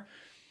guitar?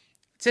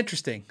 It's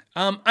interesting.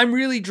 I'm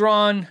really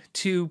drawn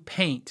to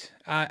paint.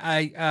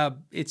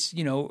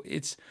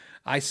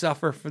 I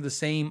suffer for the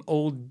same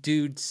old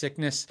dude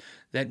sickness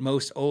that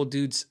most old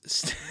dudes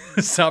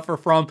suffer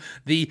from.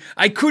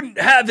 I couldn't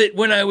have it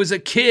when I was a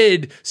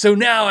kid, so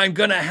now I'm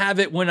going to have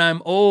it when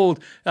I'm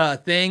old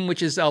thing,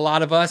 which is a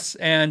lot of us.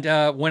 And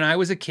when I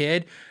was a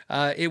kid,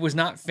 it was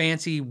not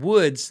fancy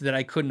woods that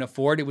I couldn't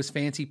afford. It was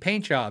fancy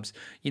paint jobs.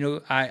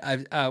 When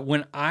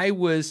I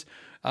was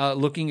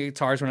looking at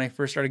guitars, when I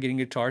first started getting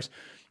guitars,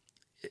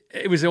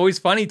 it was always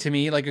funny to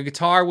me, like a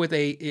guitar with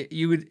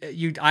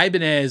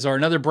Ibanez or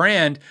another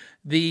brand,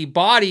 the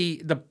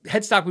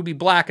headstock would be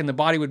black and the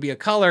body would be a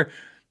color.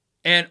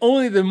 And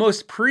only the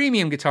most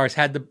premium guitars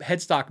had the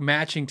headstock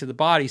matching to the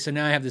body. So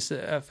now I have this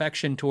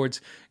affection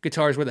towards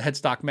guitars where the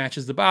headstock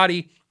matches the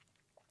body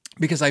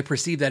because I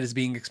perceive that as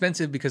being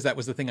expensive because that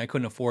was the thing I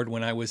couldn't afford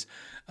when I was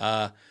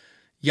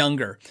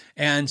younger.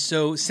 And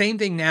so same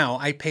thing now,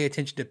 I pay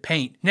attention to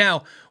paint.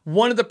 Now,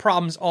 one of the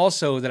problems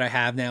also that I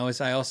have now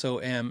is I also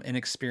am an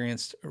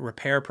experienced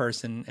repair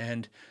person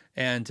and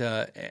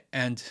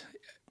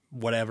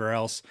whatever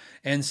else.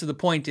 And so the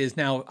point is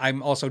now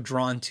I'm also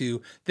drawn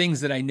to things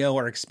that I know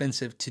are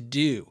expensive to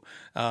do.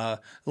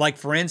 Like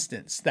for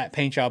instance, that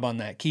paint job on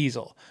that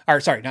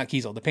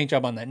the paint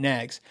job on that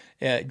Nags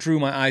drew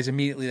my eyes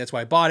immediately. That's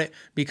why I bought it,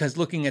 because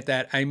looking at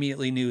that, I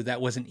immediately knew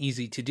that wasn't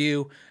easy to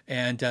do.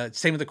 And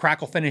same with the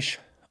crackle finish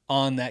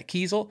on that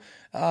Kiesel,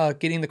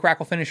 getting the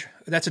crackle finish.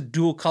 That's a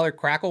dual color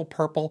crackle,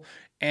 purple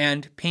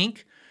and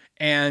pink.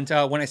 And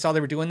when I saw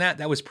they were doing that,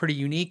 that was pretty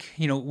unique.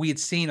 You know, we had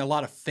seen a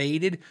lot of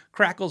faded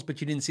crackles,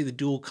 but you didn't see the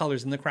dual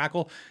colors in the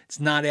crackle. It's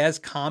not as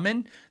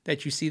common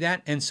that you see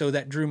that. And so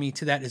that drew me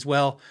to that as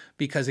well,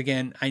 because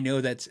again, I know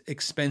that's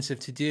expensive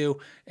to do.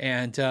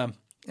 And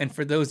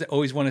for those that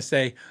always want to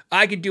say,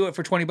 I could do it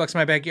for $20 in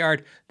my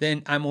backyard,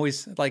 then I'm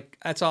always like,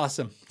 that's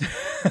awesome.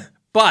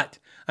 But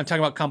I'm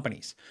talking about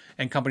companies,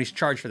 and companies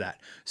charge for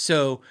that.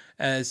 So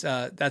as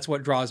that's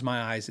what draws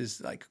my eyes,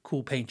 is like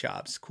cool paint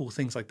jobs, cool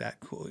things like that,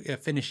 cool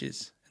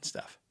finishes and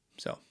stuff.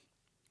 So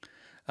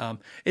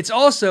it's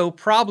also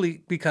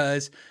probably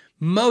because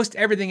most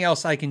everything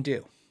else I can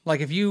do. Like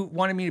if you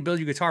wanted me to build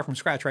your guitar from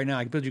scratch right now,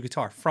 I can build your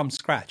guitar from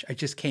scratch. I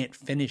just can't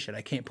finish it.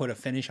 I can't put a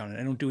finish on it.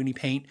 I don't do any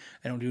paint.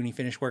 I don't do any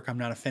finish work. I'm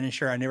not a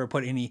finisher. I never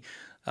put any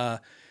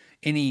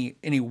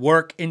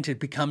work into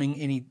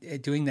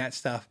doing that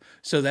stuff.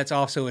 So that's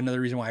also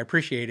another reason why I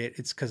appreciate it.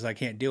 It's because I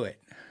can't do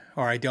it,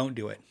 or I don't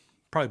do it.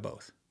 Probably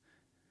both.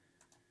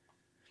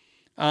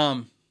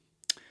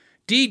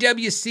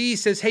 DWC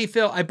says, hey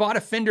Phil, I bought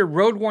a Fender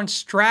Road-Worn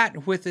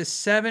Strat with a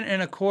 7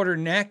 1/4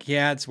 neck.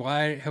 Yeah, it's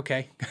wide.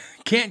 Okay.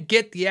 Can't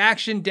get the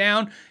action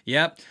down.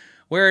 Yep.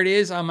 Where it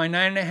is on my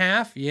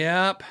 9.5.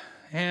 Yep.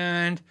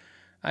 And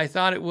I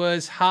thought it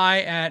was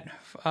high at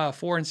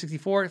 4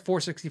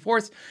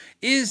 64ths.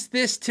 Is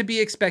this to be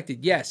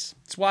expected? Yes.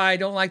 That's why I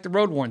don't like the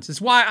Road-Worns. It's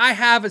why I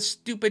have a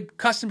stupid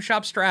custom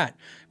shop Strat,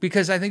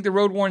 because I think the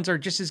Road-Worns are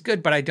just as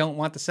good, but I don't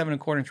want the 7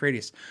 1/4 inch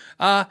radius.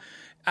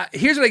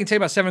 Here's what I can tell you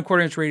about 7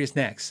 1/4 inch radius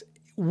necks.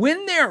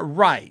 When they're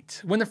right,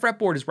 when the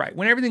fretboard is right,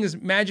 when everything is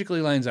magically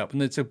lines up,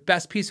 and it's the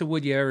best piece of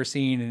wood you've ever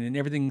seen, and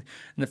everything,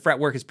 and the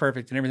fretwork is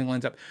perfect, and everything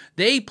lines up,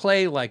 they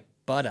play like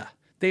butter.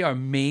 They are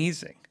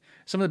amazing.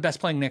 Some of the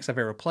best playing necks I've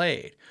ever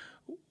played.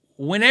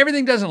 When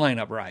everything doesn't line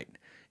up right,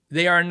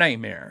 they are a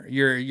nightmare.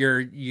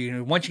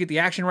 Once you get the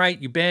action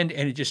right, you bend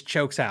and it just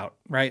chokes out,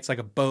 right? It's like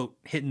a boat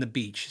hitting the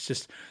beach. It's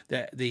just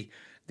that the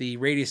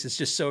radius is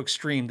just so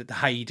extreme that the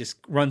height just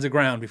runs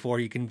aground before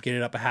you can get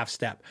it up a half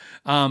step.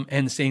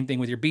 And the same thing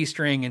with your B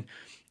string.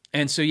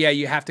 And so, yeah,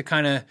 you have to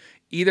kind of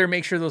either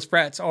make sure those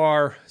frets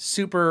are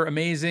super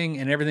amazing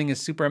and everything is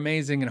super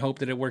amazing and hope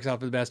that it works out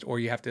for the best, or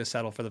you have to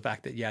settle for the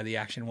fact that, yeah, the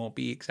action won't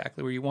be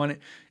exactly where you want it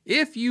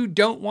if you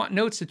don't want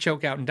notes to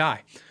choke out and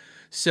die.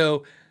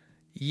 So,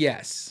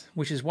 yes,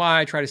 which is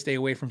why I try to stay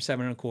away from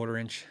 7 1/4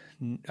 inch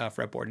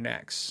fretboard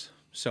necks.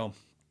 So,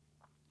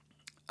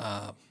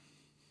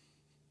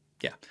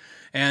 yeah.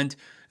 And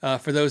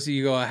for those of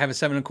you who go, I have a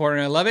 7 1/4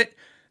 and I love it.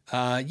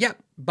 Yeah,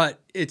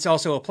 but it's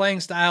also a playing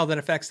style that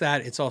affects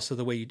that. It's also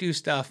the way you do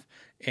stuff,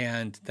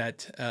 and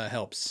that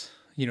helps.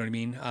 You know what I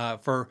mean?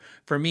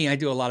 For me, I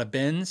do a lot of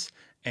bends,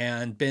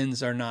 and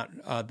bends are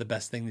not the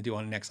best thing to do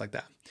on necks like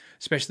that.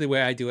 Especially the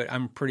way I do it.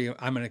 I'm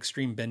an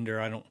extreme bender.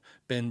 I don't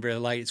bend very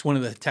light. It's one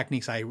of the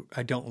techniques I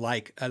don't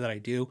like that I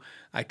do.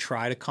 I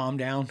try to calm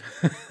down.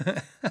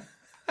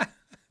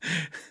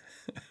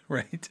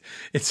 Right.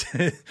 It's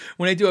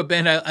when I do a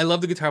bend, I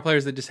love the guitar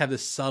players that just have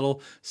this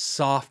subtle,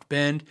 soft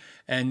bend.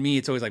 And me,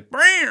 it's always like,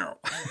 Brow!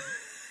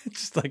 It's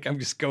just like, I'm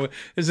just going,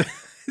 it's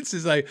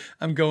just like,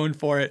 I'm going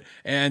for it.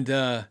 And,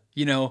 I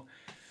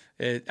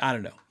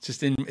don't know.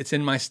 It's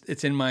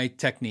in my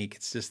technique.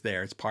 It's just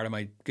there. It's part of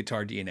my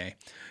guitar DNA.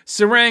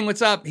 Sarang,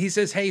 what's up? He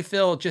says, hey,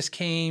 Phil, just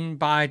came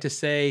by to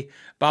say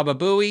Baba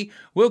Booey.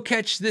 We'll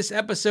catch this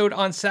episode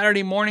on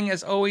Saturday morning.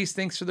 As always,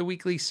 thanks for the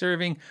weekly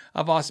serving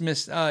of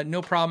awesomeness.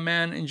 No problem,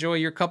 man. Enjoy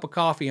your cup of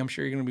coffee. I'm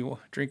sure you're going to be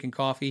drinking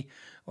coffee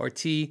or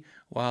tea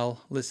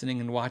while listening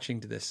and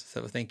watching to this.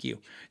 So thank you.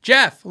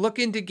 Jeff,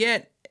 looking to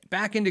get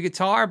back into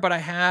guitar, but I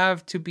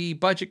have to be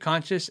budget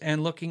conscious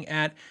and looking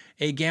at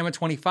a Gamma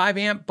 25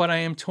 amp, but I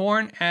am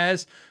torn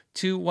as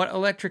to what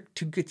electric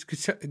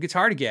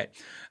guitar to get.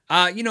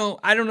 I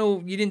don't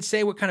know. You didn't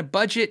say what kind of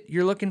budget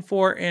you're looking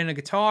for in a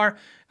guitar.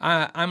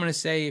 I'm going to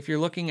say if you're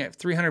looking at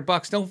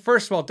 $300,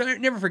 first of all,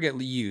 never forget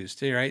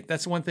used, right?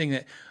 That's one thing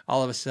that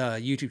all of us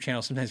YouTube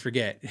channels sometimes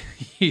forget.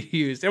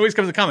 Used. It always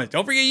comes in the comments,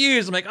 don't forget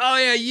used. I'm like, oh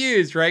yeah,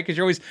 used, right? Because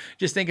you're always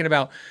just thinking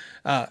about,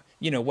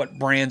 what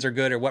brands are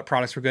good or what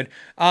products are good.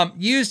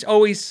 Used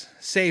always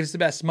saves the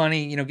best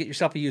money. Get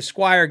yourself a used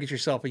Squire, get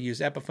yourself a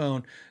used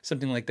Epiphone,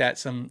 something like that,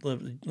 some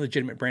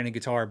legitimate branded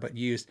guitar, but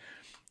used.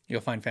 You'll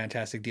find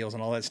fantastic deals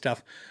on all that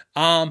stuff.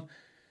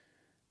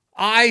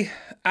 I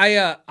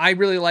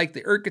really like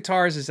the ERT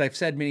guitars, as I've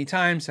said many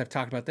times. I've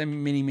talked about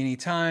them many, many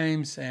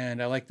times,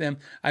 and I like them.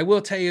 I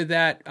will tell you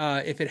that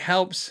if it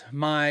helps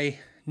my,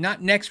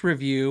 not next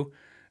review,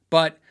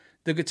 but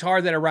the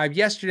guitar that arrived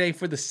yesterday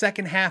for the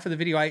second half of the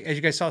video, as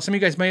you guys saw, some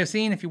of you guys may have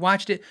seen, if you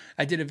watched it,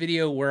 I did a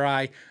video where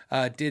I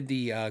did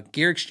the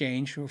gear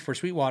exchange for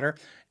Sweetwater,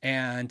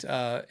 and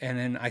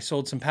then I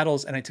sold some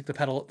pedals, and I took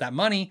that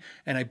money,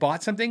 and I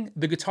bought something.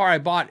 The guitar I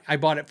bought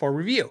it for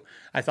review.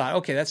 I thought,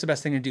 okay, that's the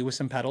best thing to do with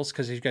some pedals,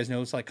 because as you guys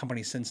know, it's like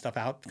companies send stuff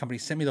out.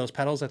 Companies sent me those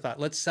pedals. I thought,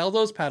 let's sell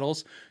those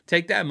pedals,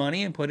 take that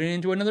money, and put it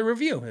into another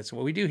review. That's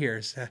what we do here,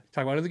 is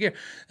talk about the gear.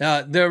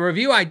 The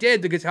review I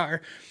did, the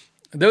guitar,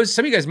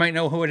 some of you guys might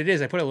know what it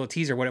is. I put a little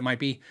teaser what it might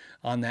be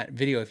on that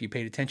video if you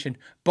paid attention.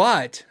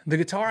 But the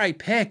guitar I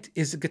picked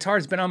is a guitar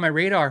that's been on my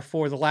radar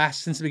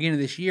since the beginning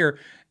of this year.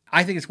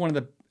 I think it's one of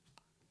the,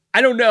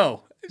 I don't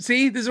know.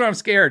 See, this is where I'm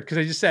scared because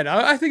I just said,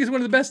 I think it's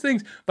one of the best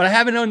things, but I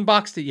haven't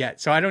unboxed it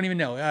yet. So I don't even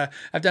know. I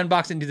have to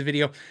unbox it and do the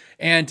video.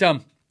 And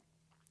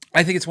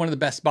I think it's one of the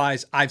best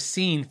buys I've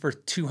seen for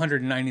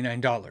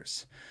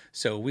 $299.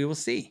 So we will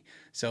see.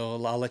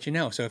 So I'll let you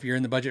know. So if you're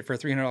in the budget for a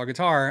 $300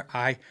 guitar,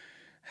 I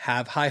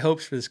have high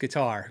hopes for this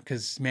guitar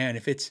because, man,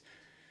 if it's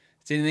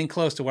anything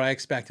close to what I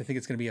expect, I think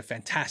it's going to be a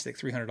fantastic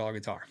 $300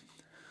 guitar.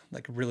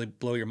 Like really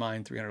blow your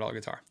mind $300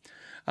 guitar.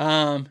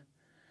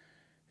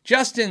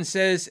 Justin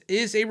says,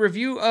 is a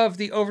review of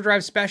the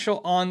Overdrive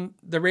Special on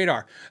the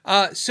radar?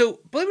 So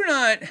believe it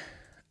or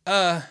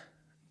not,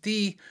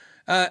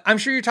 I'm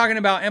sure you're talking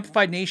about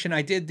Amplified Nation.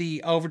 I did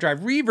the Overdrive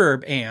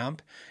Reverb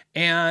amp,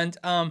 and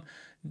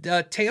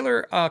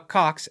Taylor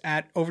Cox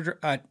at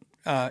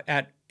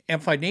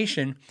Amplified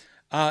Nation.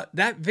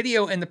 That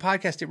video and the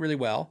podcast did really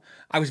well.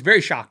 I was very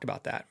shocked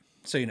about that.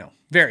 So,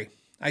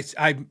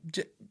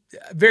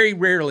 very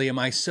rarely am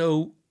I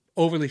so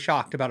overly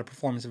shocked about a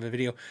performance of a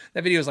video.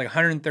 That video is like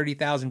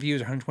 130,000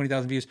 views,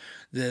 120,000 views.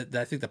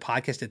 I think the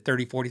podcast did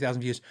 30, 40,000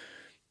 views.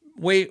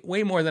 Way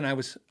more than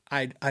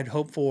I'd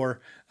hope for,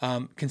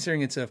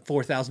 considering it's a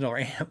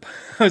 $4,000 amp.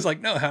 I was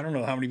like, no, I don't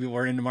know how many people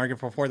are in the market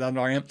for a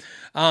 $4,000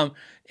 amp.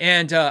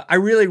 And I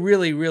really,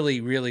 really, really,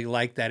 really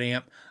like that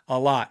amp a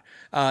lot.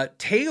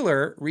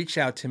 Taylor reached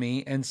out to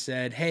me and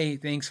said, hey,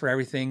 thanks for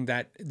everything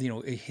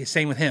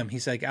same with him.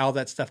 He's like, all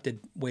that stuff did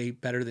way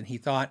better than he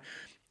thought.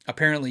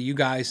 Apparently you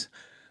guys,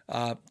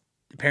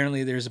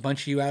 apparently there's a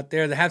bunch of you out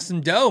there that have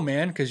some dough,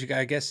 man. Cause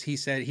I guess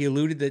he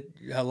alluded that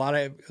a lot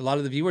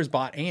of the viewers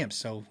bought amps.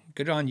 So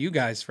good on you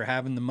guys for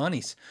having the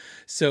monies.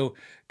 So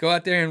go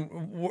out there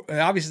and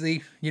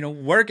obviously,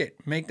 work it,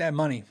 make that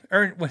money,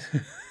 earn.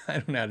 I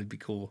don't know how to be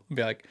cool.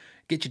 Be like,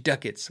 get your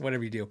ducats,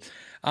 whatever you do.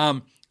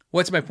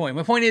 What's my point?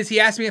 My point is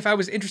he asked me if I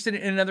was interested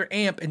in another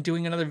amp and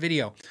doing another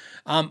video.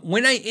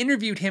 When I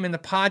interviewed him in the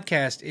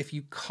podcast, if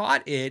you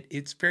caught it,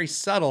 it's very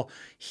subtle.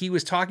 He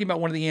was talking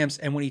about one of the amps,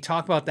 and when he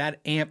talked about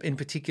that amp in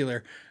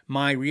particular,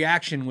 my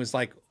reaction was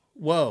like,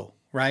 whoa,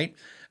 right?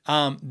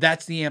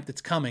 That's the amp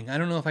that's coming. I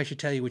don't know if I should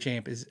tell you which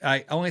amp is.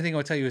 Only thing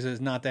I'll tell you is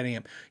it's not that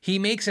amp. He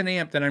makes an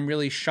amp that I'm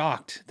really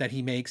shocked that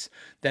he makes,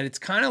 that it's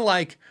kind of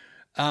like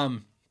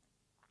a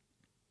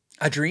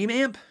dream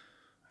amp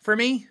for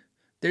me.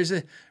 There's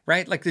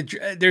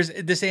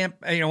this amp,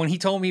 when he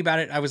told me about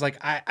it, I was like,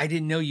 I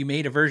didn't know you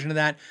made a version of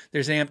that.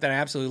 There's an amp that I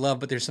absolutely love,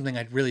 but there's something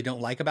I really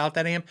don't like about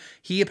that amp.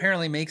 He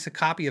apparently makes a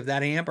copy of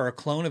that amp or a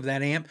clone of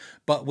that amp,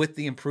 but with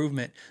the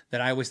improvement that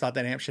I always thought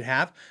that amp should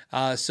have.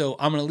 So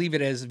I'm going to leave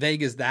it as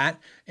vague as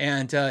that.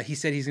 And he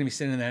said he's going to be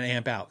sending that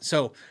amp out.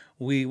 So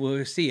we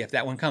will see if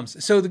that one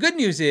comes. So the good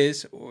news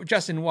is,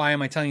 Justin, why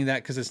am I telling you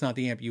that? Because it's not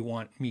the amp you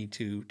want me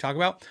to talk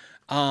about.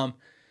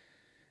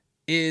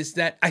 Is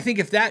that I think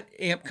if that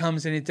amp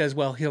comes and it does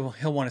well, he'll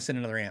want to send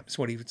another amp. That's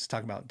what he was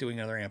talking about, doing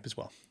another amp as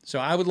well. So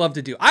I would love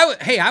to do.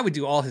 I would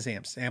do all his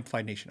amps,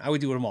 Amplified Nation. I would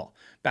do them all.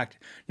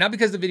 Not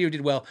because the video did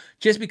well,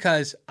 just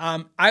because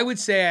I would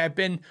say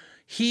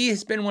he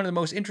has been one of the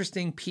most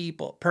interesting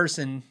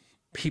person.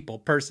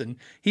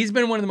 He's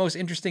been one of the most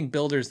interesting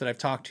builders that I've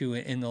talked to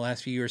in the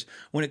last few years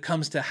when it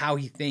comes to how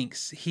he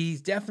thinks. He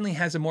definitely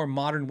has a more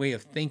modern way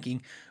of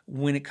thinking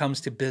when it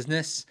comes to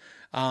business.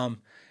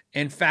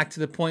 In fact, to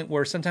the point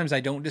where sometimes I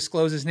don't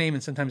disclose his name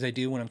and sometimes I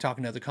do when I'm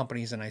talking to other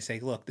companies and I say,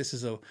 look, this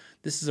is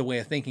a way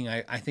of thinking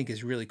I think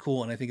is really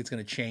cool and I think it's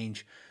going to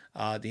change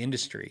the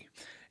industry.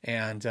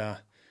 And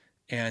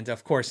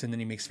of course, and then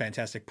he makes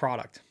fantastic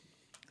product.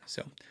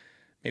 So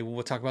maybe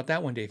we'll talk about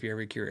that one day if you're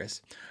ever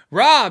curious.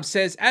 Rob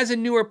says, as a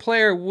newer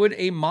player, would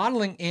a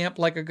modeling amp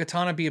like a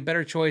Katana be a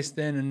better choice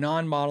than a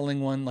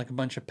non-modeling one like a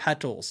bunch of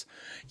petals?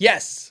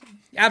 Yes,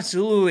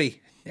 absolutely.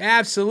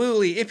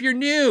 Absolutely. If you're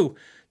new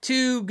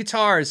to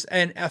guitars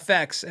and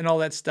effects and all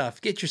that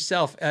stuff, get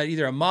yourself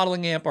either a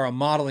modeling amp or a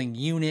modeling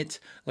unit,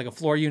 like a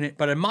floor unit,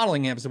 but a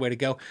modeling amp is the way to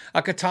go.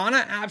 A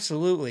Katana,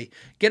 absolutely.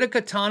 Get a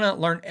Katana,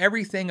 learn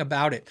everything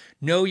about it.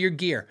 Know your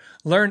gear.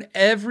 Learn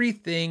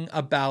everything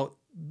about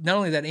not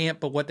only that amp,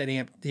 but what that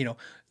amp,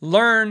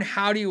 learn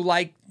how do you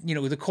like,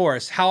 the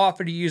chorus. How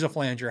often do you use a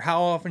flanger?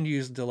 How often do you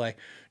use a delay?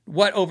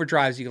 What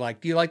overdrives do you like?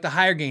 Do you like the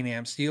higher gain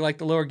amps? Do you like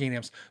the lower gain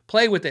amps?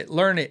 Play with it.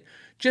 Learn it.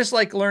 Just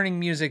like learning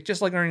music,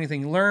 just like learning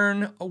anything,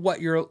 learn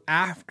what you're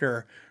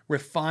after,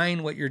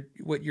 refine what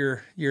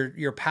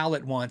your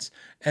palate wants,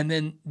 and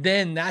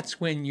then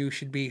that's when you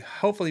should be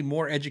hopefully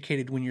more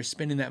educated when you're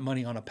spending that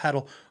money on a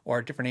pedal or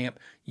a different amp.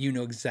 You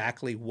know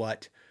exactly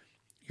what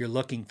you're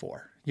looking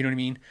for. You know what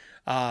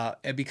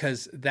I mean?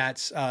 Because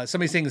that's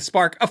somebody's saying the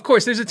Spark. Of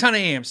course, there's a ton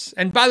of amps,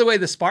 and by the way,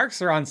 the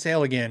Sparks are on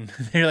sale again.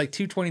 They're like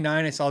 $229.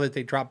 I saw that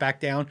they dropped back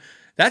down.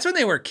 That's when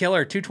they were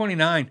killer,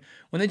 $229.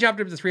 When they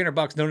jumped up to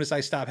 $300, notice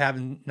I stopped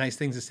having nice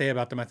things to say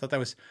about them. I thought that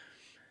was,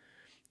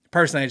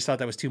 personally, I just thought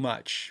that was too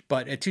much.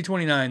 But at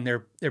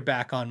 $229, they're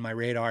back on my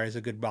radar as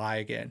a good buy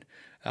again.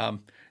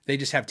 They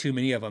just have too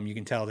many of them. You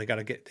can tell they got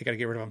to get rid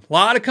of them. A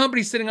lot of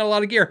companies sitting on a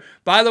lot of gear.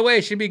 By the way,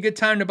 it should be a good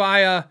time to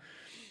buy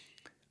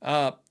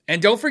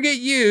and don't forget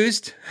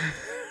used,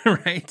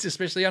 right?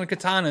 Especially on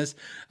katanas.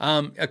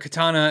 A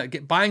katana,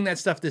 buying that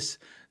stuff this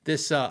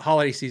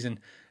holiday season,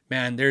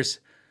 man, there's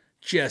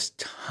just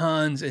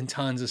tons and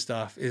tons of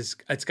stuff. It's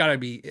got to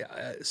be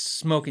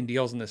smoking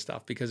deals in this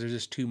stuff because there's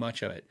just too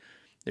much of it.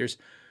 There's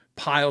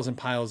piles and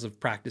piles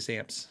of practice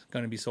amps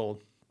going to be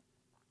sold.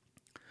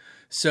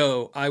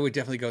 So I would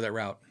definitely go that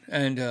route.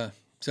 And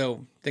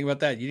so think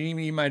about that. You didn't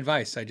even need my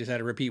advice. I just had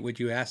to repeat what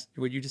you asked,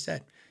 what you just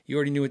said. You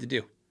already knew what to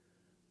do.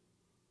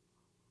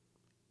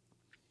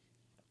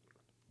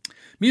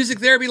 Music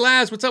Therapy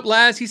Laz. What's up,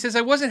 Laz? He says,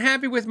 I wasn't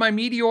happy with my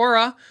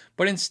Meteora,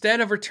 but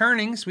instead of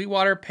returning,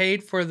 Sweetwater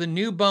paid for the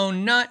new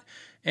bone nut,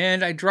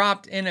 and I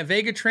dropped in a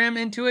Vega trim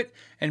into it,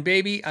 and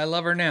baby, I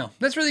love her now.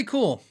 That's really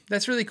cool.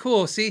 That's really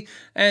cool. See,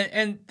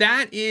 and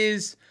that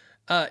is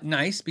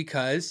nice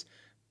because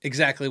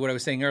exactly what I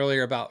was saying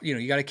earlier about,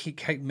 you got to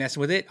keep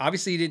messing with it.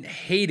 Obviously, you didn't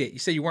hate it. You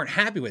said you weren't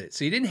happy with it.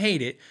 So you didn't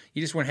hate it.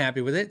 You just weren't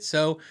happy with it.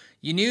 So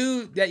you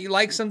knew that you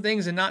liked some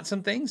things and not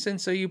some things, and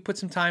so you put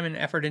some time and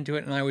effort into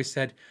it. And I always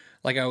said,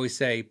 like I always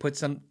say, put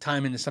some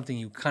time into something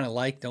you kind of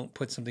like. Don't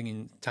put something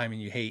in time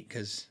and you hate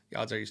because the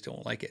odds are you still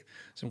won't like it.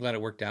 So I'm glad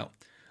it worked out.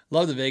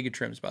 Love the Vega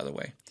trims, by the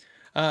way.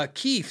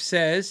 Keith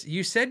says,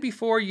 you said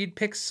before you'd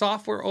pick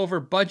software over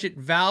budget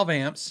valve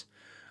amps.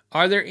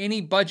 Are there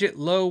any budget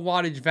low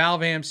wattage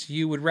valve amps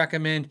you would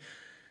recommend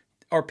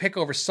or pick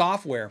over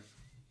software?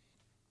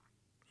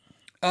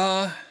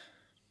 I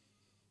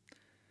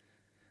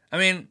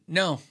mean,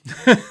 no.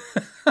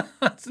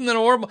 Isn't that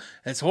horrible?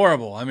 That's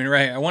horrible. I mean,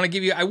 right. I want to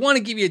give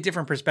you a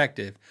different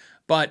perspective,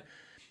 but,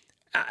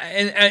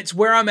 and it's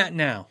where I'm at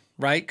now,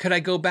 right? Could I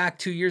go back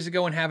 2 years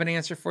ago and have an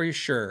answer for you?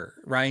 Sure.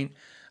 Right.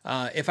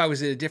 If I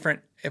was in a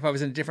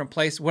different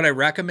place, would I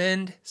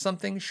recommend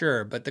something?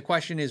 Sure. But the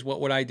question is, what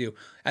would I do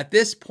at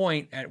this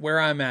point at where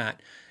I'm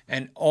at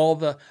and all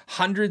the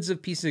hundreds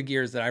of pieces of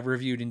gears that I've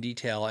reviewed in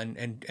detail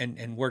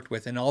and worked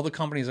with, and all the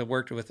companies I've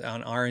worked with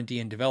on R&D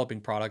and developing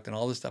product and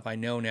all the stuff I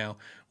know now,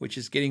 which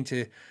is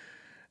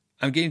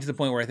I'm getting to the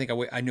point where I think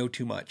I know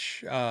too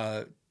much.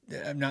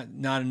 I'm not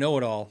a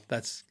know-it-all.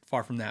 That's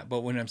far from that.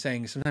 But when I'm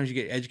saying sometimes you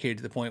get educated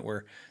to the point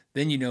where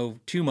then you know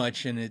too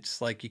much and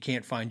it's like you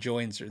can't find joy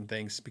in certain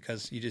things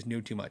because you just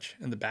knew too much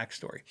in the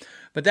backstory.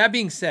 But that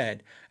being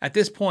said, at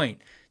this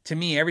point, to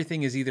me,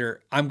 everything is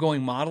either I'm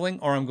going modeling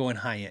or I'm going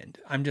high end.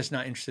 I'm just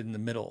not interested in the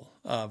middle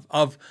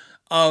of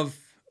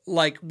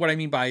like what I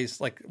mean by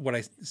is like what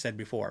I said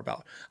before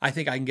about I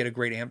think I can get a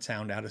great amp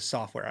sound out of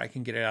software. I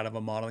can get it out of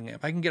a modeling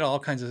amp. I can get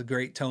all kinds of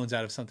great tones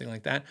out of something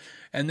like that.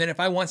 And then if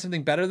I want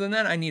something better than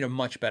that, I need a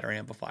much better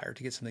amplifier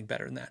to get something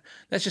better than that.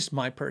 That's just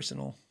my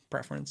personal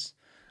preference.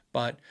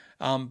 But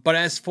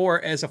as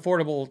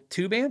affordable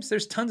tube amps,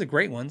 there's tons of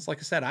great ones. Like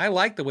I said, I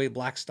like the way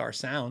Black Star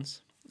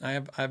sounds. I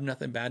have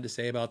nothing bad to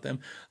say about them.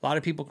 A lot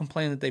of people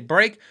complain that they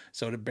break.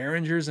 So do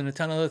Behringers and a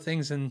ton of other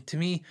things. And to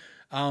me,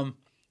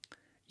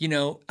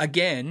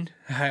 again,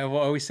 I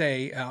always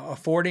say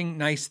affording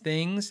nice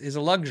things is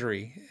a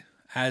luxury,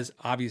 as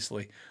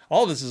obviously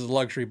all this is a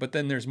luxury, but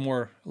then there's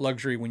more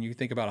luxury when you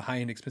think about a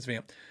high-end expensive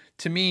amp.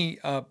 To me,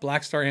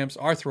 Black Star amps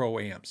are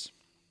throwaway amps.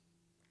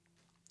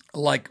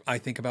 Like I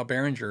think about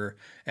Behringer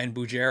and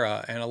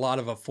Bugera and a lot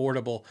of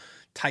affordable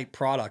type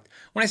product.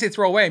 When I say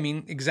throw away, I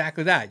mean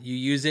exactly that. You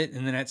use it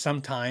and then at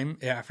some time,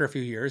 after a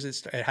few years,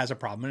 it has a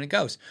problem and it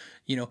goes.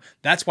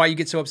 That's why you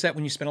get so upset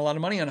when you spend a lot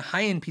of money on a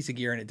high-end piece of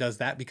gear and it does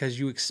that because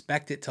you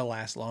expect it to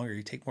last longer.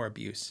 You take more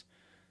abuse.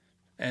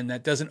 And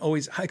that doesn't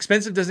always,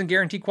 expensive doesn't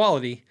guarantee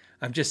quality.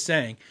 I'm just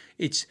saying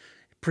it's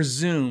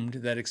presumed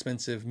that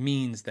expensive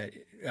means that,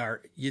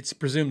 or it's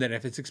presumed that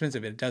if it's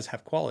expensive, it does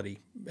have quality.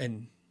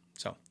 And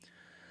so,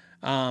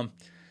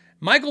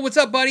 Michael, what's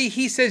up, buddy?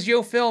 He says,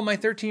 yo, Phil, my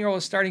 13-year-old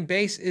is starting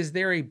bass. Is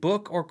there a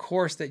book or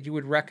course that you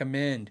would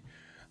recommend?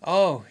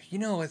 Oh,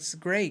 it's a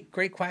great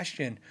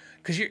question.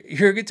 Because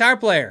you're a guitar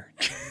player.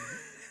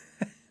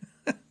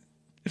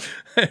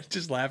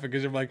 Just laughing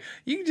because I'm like,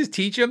 you can just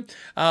teach them.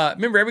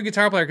 Remember, every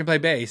guitar player can play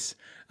bass.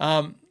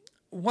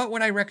 What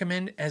would I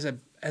recommend as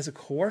a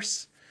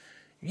course?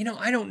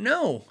 I don't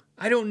know.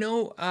 I don't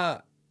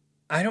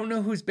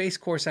know whose bass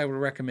course I would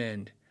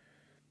recommend.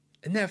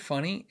 Isn't that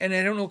funny? And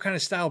I don't know what kind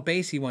of style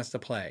bass he wants to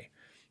play.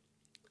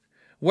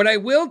 What I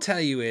will tell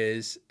you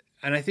is,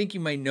 and I think you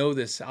might know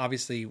this,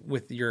 obviously,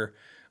 with your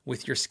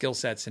skill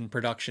sets and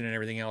production and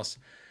everything else,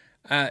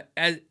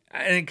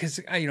 because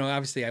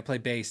obviously I play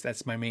bass.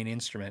 That's my main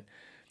instrument.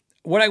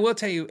 What I will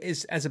tell you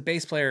is, as a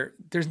bass player,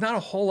 there's not a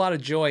whole lot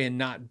of joy in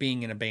not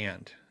being in a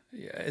band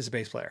as a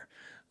bass player.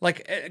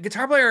 Like a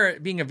guitar player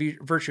being a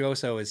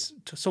virtuoso is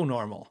so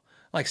normal.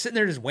 Like sitting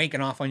there just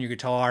wanking off on your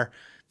guitar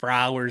for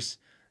hours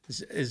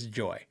is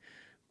joy.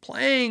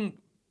 Playing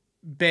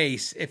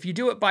bass, if you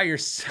do it by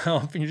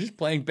yourself and you're just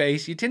playing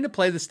bass, you tend to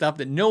play the stuff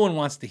that no one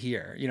wants to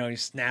hear. You're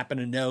snapping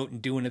a note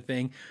and doing a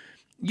thing.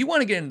 You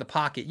want to get in the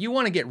pocket. You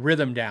want to get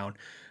rhythm down.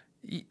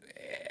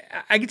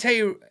 I can tell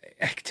you,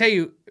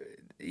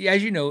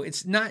 as you know,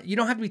 it's not, you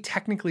don't have to be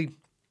technically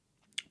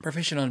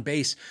proficient on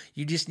bass,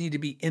 you just need to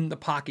be in the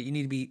pocket. You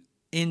need to be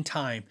in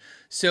time.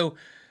 So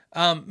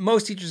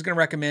most teachers are going to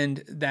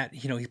recommend that,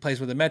 he plays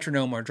with a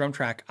metronome or a drum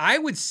track. I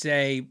would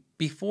say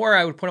before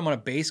I would put him on a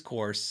bass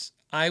course,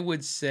 I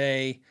would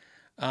say,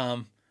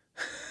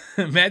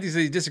 Matthew says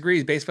he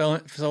disagrees. Bass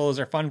solos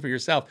are fun for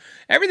yourself.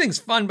 Everything's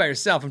fun by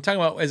yourself. I'm talking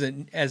about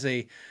as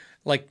a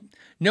like,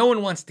 no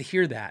one wants to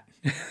hear that.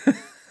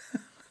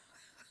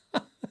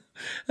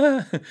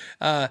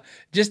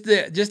 Just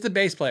the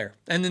bass player,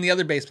 and then the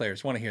other bass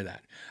players want to hear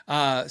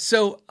that.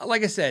 So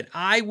like I said,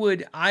 I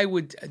would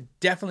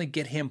definitely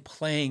get him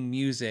playing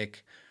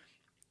music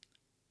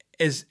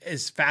as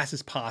fast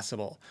as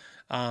possible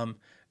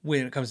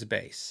when it comes to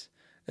bass,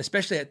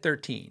 especially at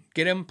 13.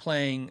 Get him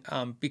playing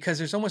because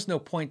there's almost no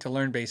point to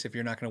learn bass if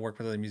you're not going to work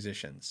with other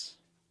musicians.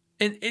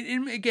 And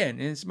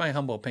again, it's my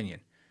humble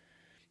opinion.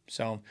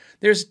 So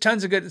there's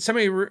tons of good,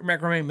 somebody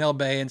recommended Mel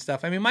Bay and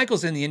stuff. I mean,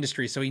 Michael's in the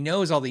industry, so he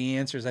knows all the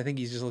answers. I think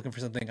he's just looking for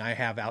something I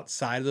have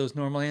outside of those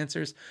normal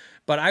answers.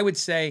 But I would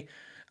say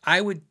I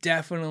would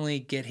definitely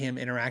get him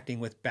interacting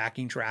with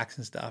backing tracks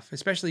and stuff,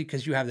 especially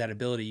because you have that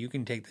ability. You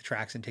can take the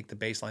tracks and take the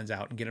bass lines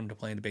out and get him to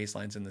play the bass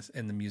lines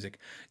in the music.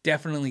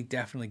 Definitely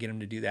get him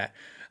to do that.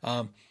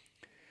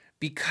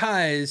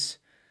 Because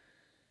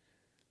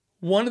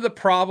one of the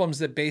problems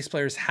that bass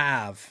players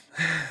have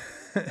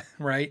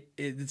right?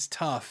 It's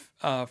tough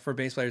for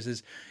bass players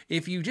is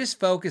if you just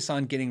focus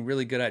on getting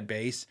really good at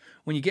bass,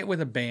 when you get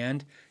with a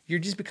band, you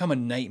just become a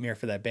nightmare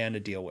for that band to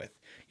deal with.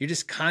 You're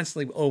just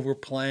constantly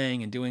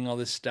overplaying and doing all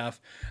this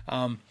stuff.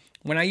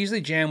 When I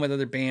usually jam with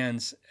other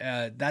bands,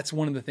 that's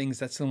one of the things,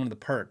 that's one of the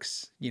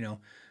perks,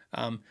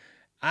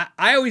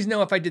 I always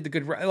know if I did the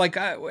good, like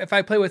if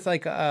I play with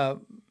like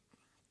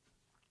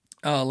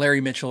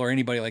Larry Mitchell or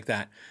anybody like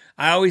that,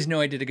 I always know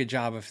I did a good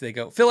job if they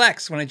go, Phil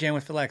X, when I jam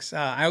with Phil X,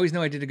 I always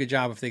know I did a good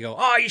job if they go,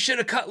 oh, you should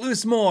have cut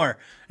loose more.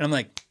 And I'm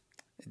like,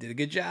 I did a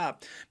good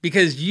job.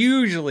 Because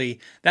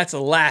usually that's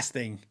the last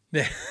thing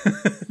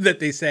that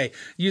they say.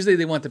 Usually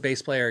they want the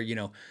bass player, you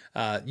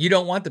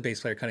don't want the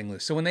bass player cutting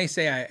loose. So when they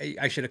say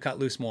I should have cut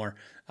loose more,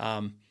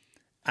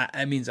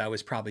 it means I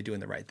was probably doing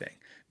the right thing.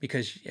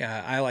 Because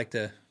I like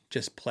to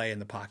just play in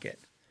the pocket.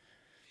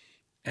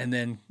 And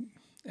then,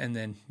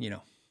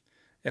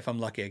 if I'm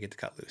lucky, I get to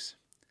cut loose.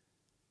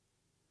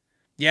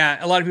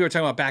 Yeah, a lot of people are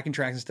talking about backing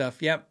tracks and stuff.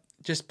 Yep,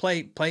 just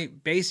play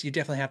bass. You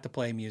definitely have to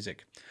play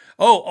music.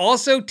 Oh,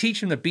 also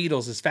teach them the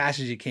Beatles as fast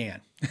as you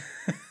can.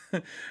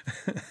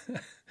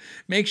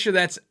 Make sure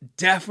that's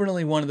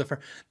definitely one of the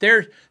first.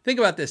 Think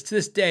about this. To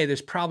this day,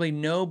 there's probably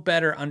no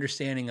better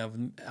understanding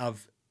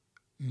of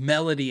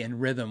melody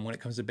and rhythm when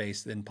it comes to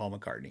bass than Paul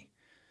McCartney.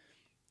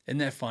 Isn't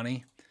that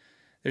funny?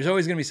 There's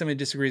always going to be somebody who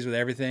disagrees with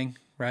everything,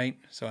 right?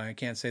 So I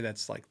can't say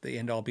that's like the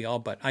end all be all,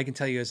 but I can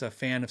tell you as a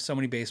fan of so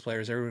many bass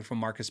players, everyone from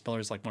Marcus Miller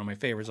is like one of my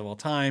favorites of all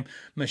time.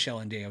 Michelle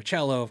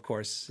Andeo-Cello, of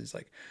course, is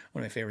like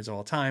one of my favorites of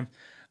all time.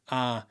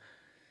 But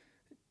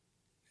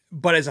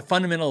as a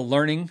fundamental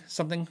learning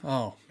something,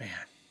 oh man,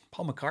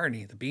 Paul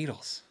McCartney, the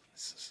Beatles,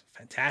 this is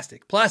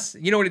fantastic. Plus,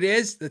 you know what it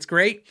is? That's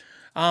great.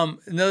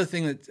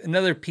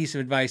 Another piece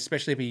of advice,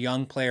 especially if you're a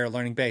young player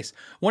learning bass,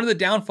 one of the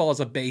downfalls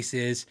of bass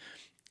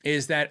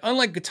is that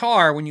unlike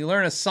guitar, when you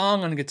learn a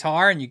song on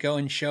guitar and you go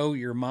and show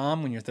your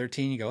mom when you're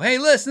 13, you go, hey,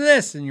 listen to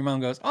this. And your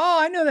mom goes, oh,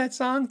 I know that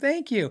song.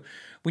 Thank you.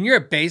 When you're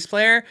a bass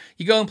player,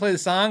 you go and play the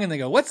song and they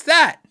go, what's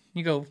that?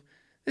 You go,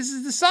 this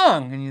is the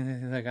song. And you're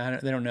like,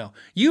 they don't know.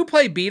 You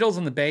play Beatles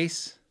on the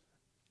bass,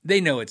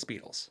 they know it's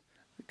Beatles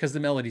because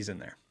the melody's in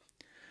there.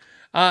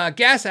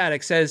 Gas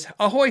Addict says,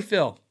 ahoy,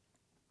 Phil.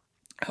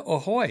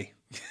 Ahoy.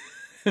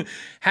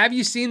 Have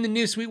you seen the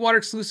new Sweetwater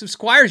exclusive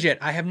Squires yet?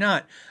 I have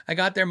not. I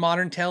got their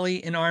Modern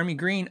Telly in Army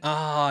Green.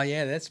 Oh,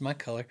 yeah, that's my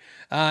color.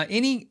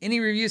 Any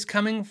reviews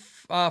coming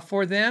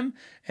for them?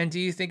 And do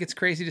you think it's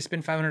crazy to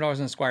spend $500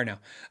 on a Squire now?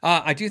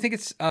 I do think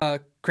it's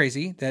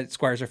crazy that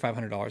Squires are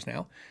 $500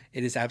 now.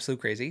 It is absolutely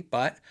crazy,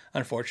 but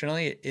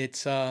unfortunately,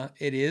 it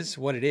is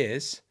what it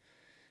is.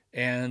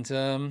 And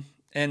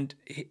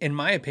in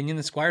my opinion,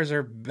 the Squires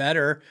are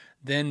better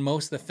than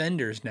most of the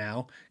Fenders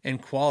now in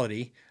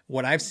quality,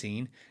 what I've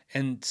seen.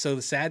 And so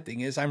the sad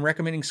thing is I'm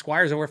recommending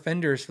Squires over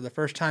Fenders for the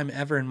first time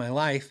ever in my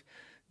life,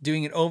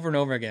 doing it over and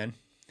over again.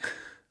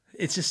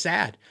 It's just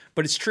sad,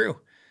 but it's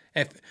true.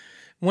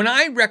 When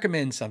I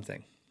recommend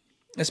something,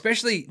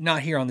 especially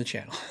not here on the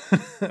channel,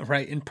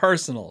 right, in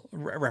personal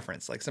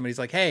reference, like somebody's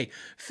like, hey,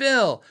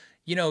 Phil,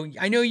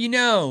 I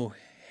know,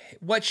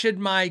 what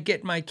should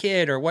get my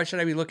kid, or what should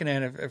I be looking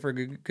at for a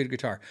good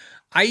guitar?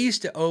 I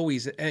used to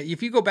always,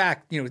 if you go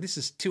back, this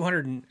is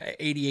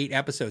 288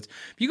 episodes.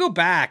 If you go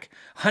back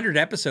 100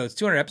 episodes,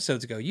 200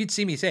 episodes ago, you'd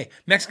see me say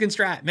Mexican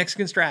Strat,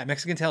 Mexican Strat,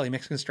 Mexican Telly,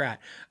 Mexican Strat,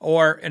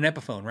 or an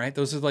Epiphone, right?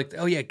 Those are like,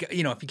 oh yeah,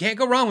 if you can't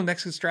go wrong with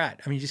Mexican Strat,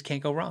 I mean, you just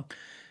can't go wrong.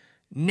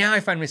 Now I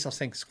find myself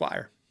saying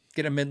Squire.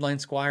 Get a midline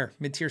Squire,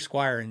 mid-tier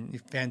Squire,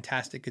 and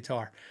fantastic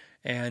guitar.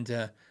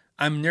 And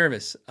I'm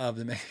nervous of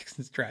the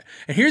Mexican Strat.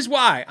 And here's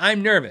why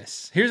I'm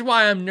nervous. Here's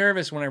why I'm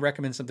nervous when I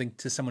recommend something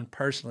to someone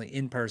personally,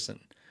 in person.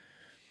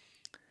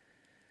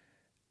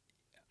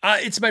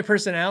 It's my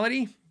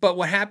personality, but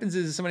what happens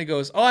is somebody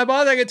goes, "Oh, I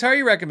bought that guitar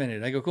you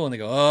recommended." I go, "Cool," and they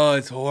go, "Oh,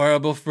 it's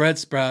horrible fret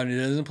sprout. It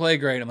doesn't play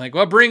great." I'm like,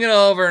 "Well, bring it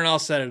over and I'll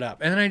set it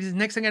up." And then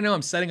next thing I know,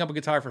 I'm setting up a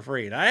guitar for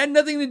free, and I had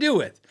nothing to do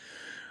with.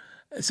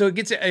 So it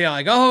gets,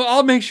 like, "Oh,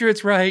 I'll make sure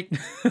it's right."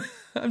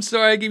 I'm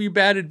sorry, I gave you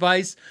bad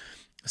advice.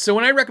 So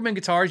when I recommend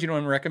guitars,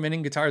 I'm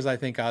recommending guitars I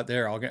think out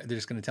there, they're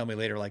just going to tell me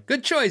later, like,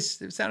 "Good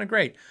choice. It sounded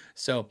great."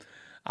 So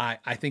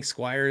I think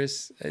Squier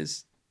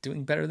is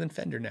doing better than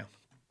Fender now.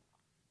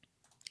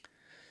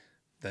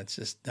 That's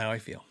just how I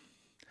feel.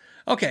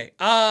 Okay.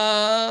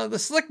 The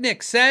Slick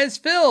Nick says,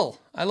 "Phil,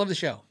 I love the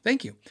show.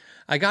 Thank you.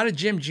 I got a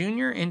Jim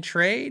Jr. in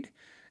trade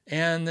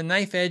and the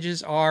knife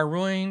edges are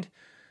ruined.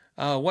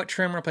 What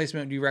trim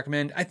replacement do you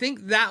recommend?" I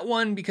think that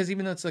one, because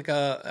even though it's like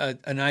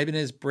an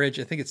Ibanez bridge,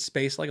 I think it's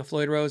spaced like a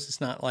Floyd Rose. It's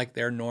not like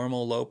their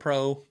normal low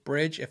pro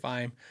bridge, if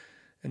I'm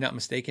not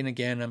mistaken.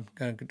 Again, I'm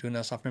going to do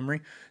this off memory.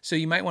 So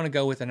you might want to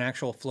go with an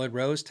actual Floyd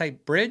Rose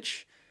type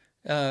bridge.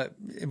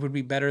 It would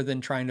be better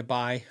than trying to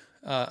buy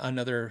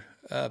another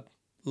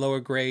lower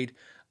grade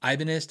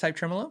Ibanez type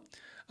tremolo.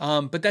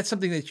 But that's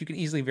something that you can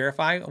easily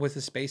verify with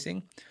the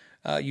spacing.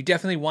 You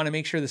definitely want to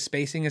make sure the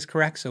spacing is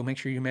correct. So make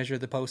sure you measure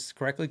the posts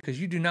correctly,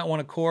 because you do not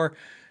want to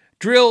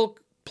drill,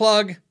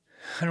 plug.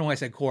 I don't know why I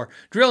said core.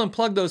 Drill and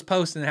plug those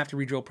posts and then have to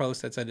re-drill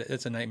posts.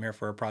 That's a nightmare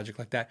for a project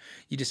like that.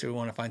 You just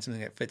want to find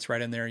something that fits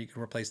right in there. You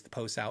can replace the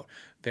posts out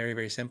very,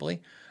 very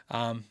simply.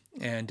 And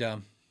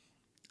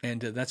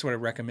that's what I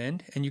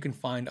recommend. And you can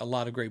find a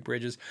lot of great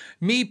bridges.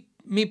 Me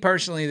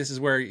personally, this is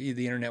where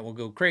the internet will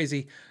go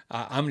crazy.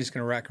 I'm just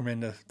going to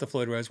recommend the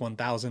Floyd Rose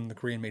 1000, the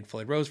Korean-made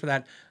Floyd Rose for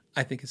that.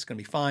 I think it's going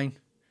to be fine.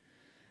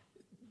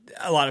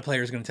 A lot of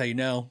players are going to tell you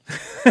no.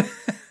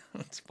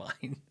 It's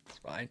fine. It's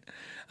fine.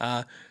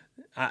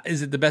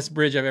 Is it the best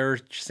bridge I've ever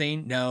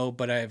seen? No,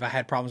 but I've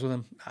had problems with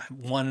them.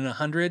 1 in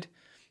 100.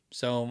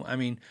 So, I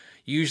mean,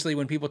 usually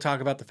when people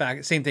talk about the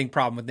fact, same thing,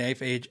 problem with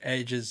knife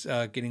edges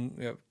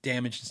getting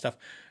damaged and stuff.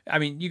 I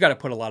mean, you got to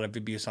put a lot of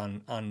abuse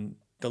on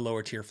the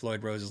lower tier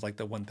Floyd Roses like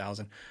the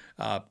 1000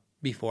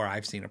 before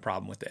I've seen a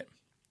problem with it.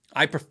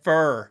 I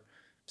prefer,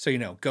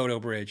 Goto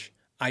bridge.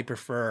 I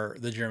prefer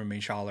the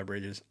German-made Schaller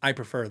bridges. I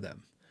prefer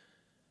them.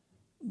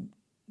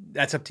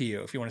 That's up to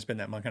you if you want to spend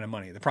that kind of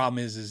money. The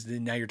problem is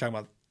now you're talking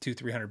about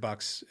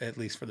 $200-$300 at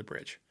least for the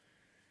bridge.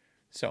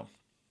 So,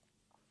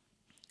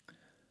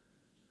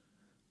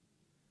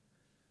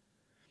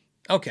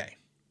 okay,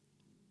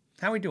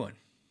 how are we doing?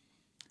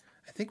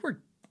 I think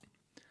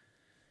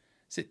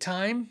is it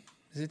time?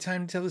 Is it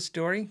time to tell the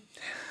story?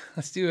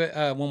 Let's do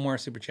one more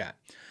super chat.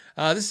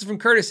 This is from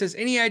Curtis. Says,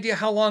 "Any idea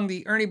how long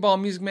the Ernie Ball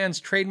Music Man's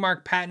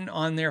trademark patent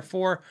on their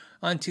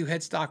 4-on-2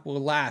 headstock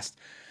will last?"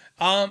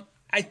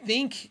 I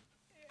think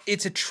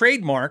it's a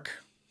trademark.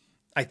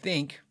 I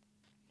think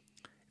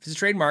if it's a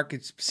trademark,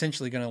 it's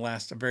essentially going to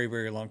last a very,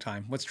 very long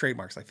time. What's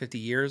trademarks, like 50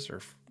 years?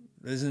 Or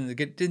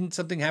didn't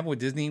something happen with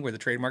Disney where the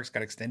trademarks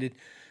got extended?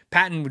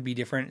 Patent would be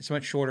different. It's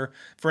much shorter.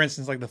 For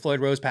instance, like the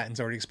Floyd Rose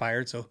patent's already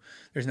expired, so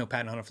there's no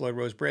patent on a Floyd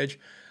Rose bridge.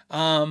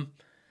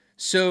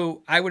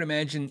 So I would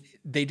imagine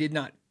they did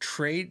not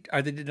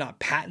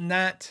patent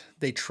that.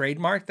 They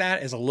trademarked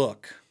that as a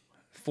look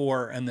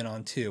 4 and then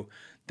on 2.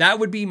 That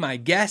would be my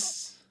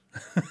guess,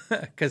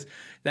 because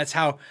that's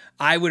how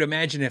I would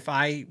imagine if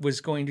I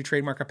was going to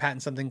trademark or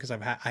patent something, because I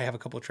have a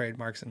couple of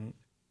trademarks and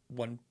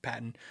one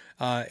patent.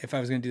 If I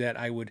was going to do that,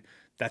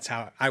 that's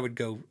how I would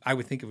go. I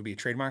would think it would be a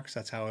trademark, so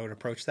that's how I would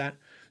approach that.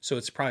 So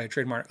it's probably a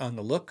trademark on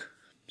the look.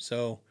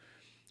 So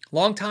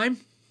long time.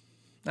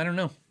 I don't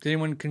know.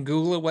 Anyone can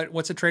Google it?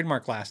 What's a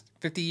trademark last?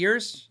 50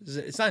 years?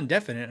 It's not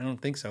indefinite. I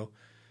don't think so.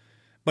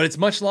 But it's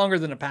much longer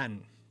than a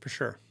patent, for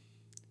sure.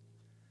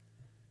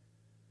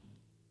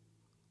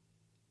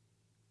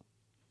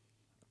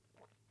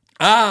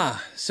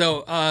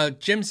 So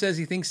Jim says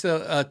he thinks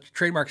the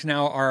trademarks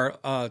now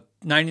are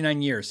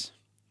 99 years.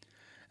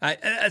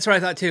 That's what I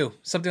thought too.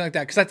 Something like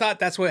that. Because I thought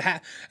that's what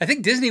I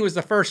think Disney was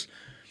the first.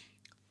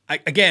 I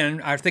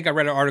think I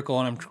read an article,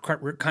 and I'm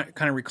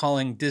kind of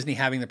recalling Disney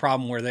having the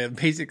problem where they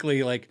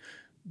basically like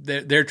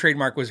their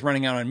trademark was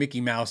running out on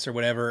Mickey Mouse or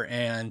whatever,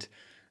 and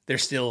they're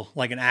still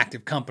like an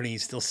active company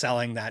still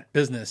selling that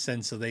business,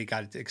 and so they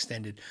got it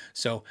extended.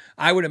 So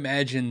I would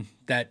imagine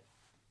that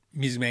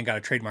Music Man got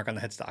a trademark on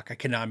the headstock. I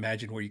cannot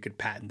imagine where you could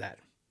patent that.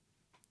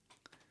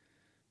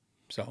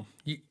 So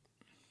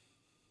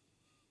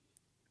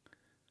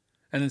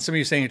and then some of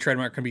you saying a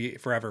trademark can be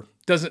forever.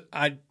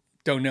 I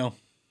don't know.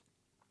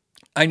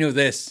 I know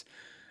this.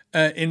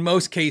 In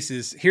most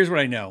cases, here's what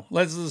I know.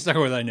 Let's start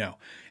with what I know.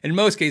 In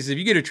most cases, if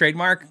you get a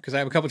trademark, because I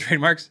have a couple of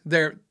trademarks,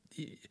 that's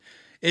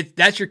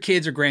your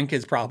kids' or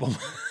grandkids' problem.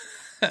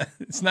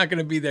 It's not going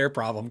to be their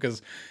problem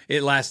because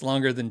it lasts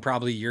longer than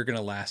probably you're going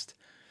to last,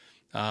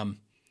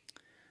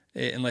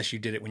 unless you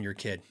did it when you're a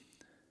kid.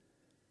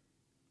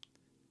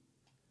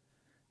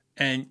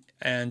 And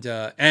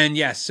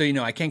yes, so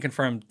I can't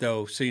confirm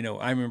though. So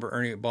I remember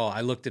Ernie Ball.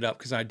 I looked it up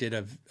because I did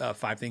a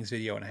 5 things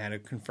video, and I had to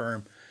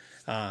confirm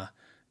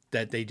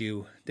that they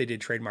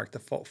did trademark the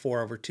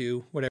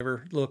 4/2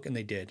 whatever look, and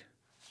they did.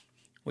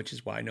 which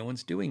is why no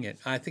one's doing it.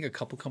 I think a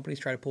couple companies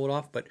try to pull it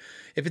off, but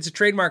if it's a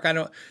trademark,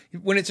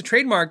 when it's a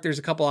trademark, there's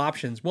a couple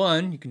options.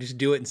 One, you can just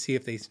do it and see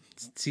if they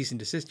cease and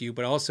desist you,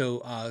 but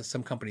also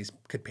some companies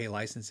could pay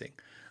licensing.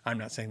 I'm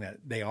not saying that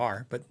they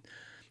are, but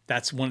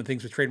that's one of the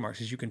things with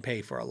trademarks is you can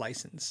pay for a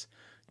license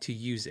to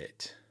use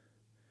it.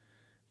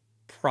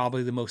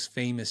 Probably the most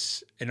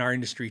famous in our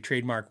industry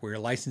trademark where a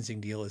licensing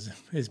deal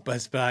is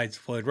besides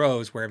Floyd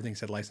Rose, where everything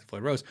said licensed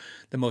Floyd Rose.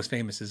 The most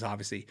famous is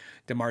obviously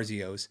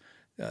DiMarzio's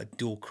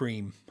dual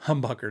cream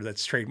humbucker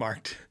that's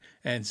trademarked,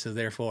 and so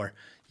therefore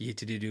you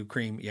to do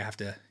cream, you have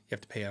to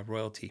pay a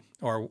royalty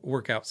or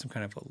work out some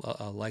kind of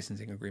a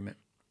licensing agreement.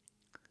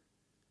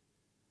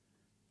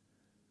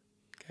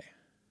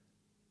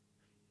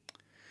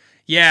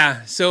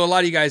 Yeah, so a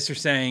lot of you guys are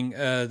saying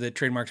that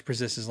trademarks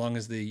persist as long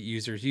as the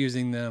user is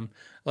using them.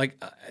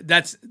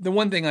 That's the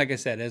one thing, like I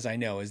said, as I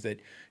know, is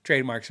that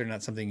trademarks are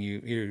not something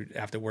you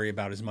have to worry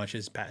about as much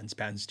as patents.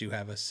 Patents do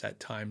have a set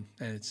time,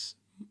 and it's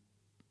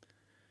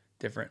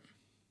different.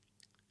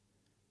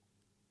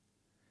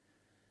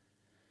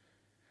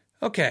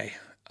 Okay.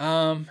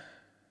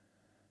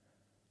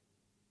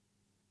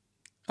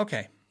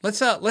 Okay. Let's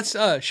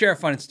share a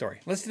fun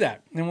story. Let's do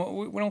that.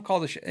 And we don't call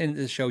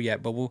the show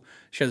yet, but we'll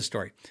share the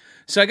story.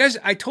 So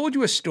I told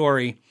you a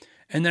story,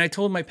 and then I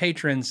told my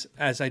patrons,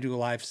 as I do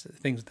live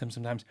things with them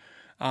sometimes,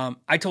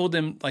 I told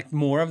them like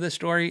more of the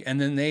story,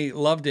 and then they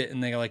loved it,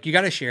 and they were like, "You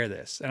got to share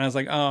this." And I was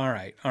like, "Oh, all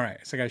right."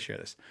 So I got to share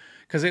this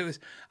because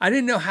I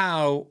didn't know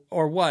how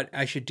or what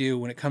I should do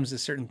when it comes to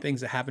certain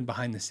things that happen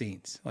behind the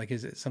scenes. Like,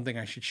 is it something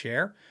I should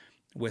share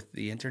with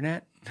the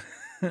internet?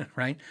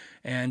 Right.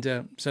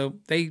 And so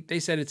they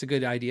said it's a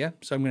good idea.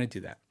 So I'm going to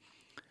do that.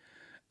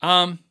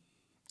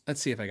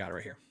 Let's see if I got it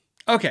right here.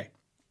 Okay.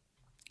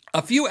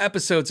 A few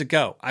episodes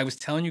ago, I was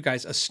telling you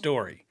guys a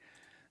story.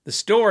 The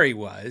story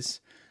was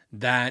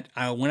that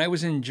when I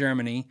was in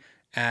Germany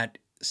at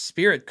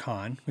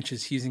SpiritCon, which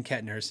is Hughes and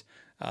Kettner's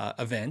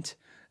event,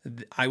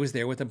 I was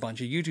there with a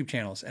bunch of YouTube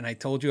channels. And I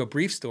told you a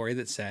brief story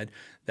that said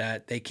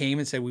that they came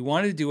and said, we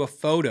wanted to do a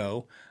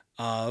photo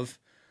of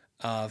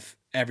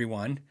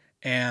everyone.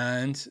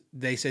 And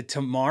they said,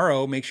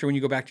 tomorrow, make sure when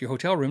you go back to your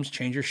hotel rooms,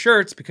 change your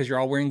shirts because you're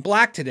all wearing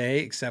black today,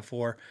 except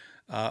for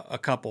a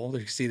couple.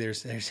 You see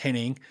there's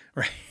Henning,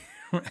 right?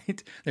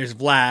 Right. There's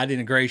Vlad in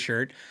a gray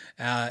shirt.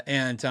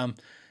 And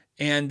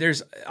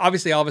there's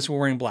obviously all of us were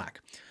wearing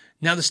black.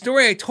 Now, the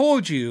story I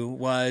told you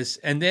was,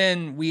 and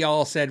then we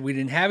all said we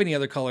didn't have any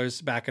other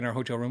colors back in our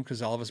hotel room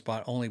because all of us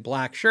bought only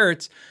black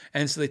shirts.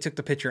 And so they took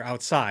the picture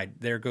outside.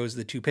 There goes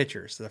the two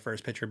pictures. The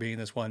first picture being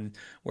this one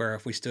where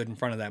if we stood in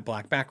front of that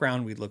black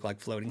background, we'd look like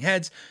floating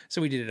heads.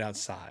 So we did it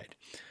outside.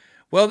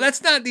 Well,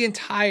 that's not the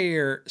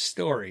entire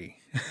story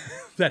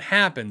that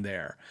happened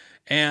there.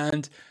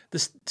 And the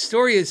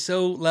story is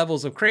so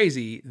levels of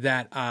crazy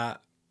that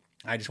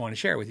I just want to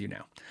share it with you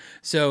now.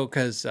 So,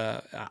 because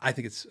I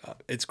think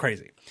it's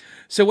crazy.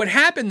 So what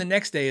happened the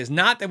next day is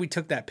not that we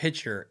took that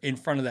picture in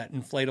front of that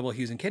inflatable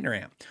Hughes and Kettner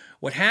amp.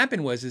 What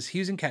happened was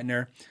Hughes and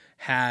Kettner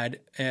had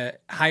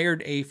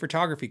hired a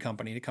photography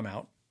company to come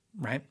out,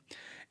 right?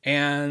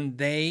 And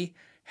they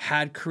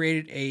had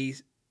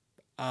created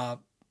a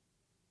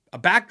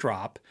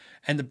backdrop,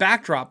 and the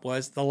backdrop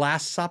was the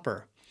Last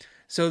Supper.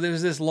 So there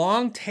was this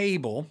long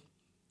table,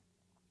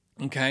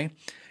 okay?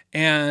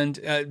 And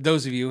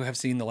those of you who have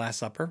seen The Last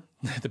Supper,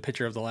 the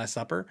picture of The Last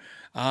Supper,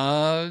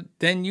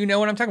 then you know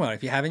what I'm talking about.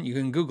 If you haven't, you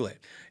can Google it.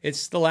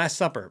 It's The Last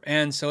Supper.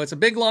 And so it's a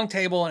big long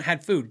table and it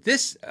had food.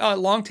 This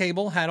long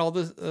table had all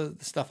the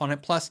stuff on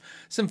it, plus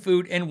some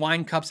food and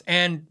wine cups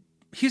and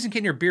Hughes and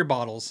Kettner beer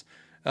bottles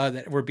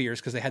that were beers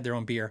because they had their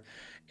own beer.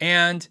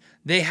 And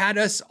they had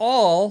us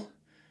all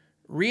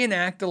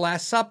reenact The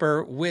Last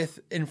Supper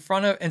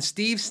and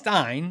Steve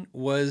Stein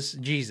was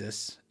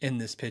Jesus in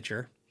this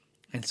picture.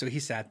 And so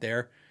he sat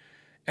there.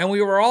 And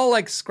we were all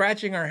like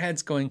scratching our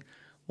heads going,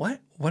 what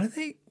are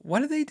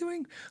they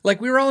doing?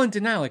 Like we were all in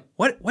denial, like,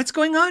 what's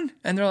going on?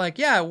 And they're like,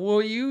 yeah,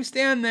 well, you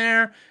stand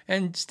there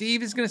and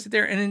Steve is going to sit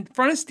there. And in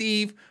front of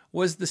Steve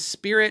was the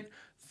Spirit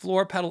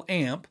floor pedal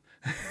amp,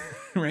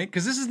 right?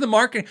 Because this is the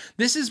market.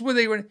 This is where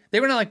they were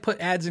going to like put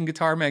ads in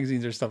guitar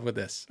magazines or stuff with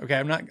this. Okay.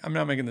 I'm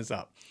not making this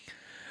up.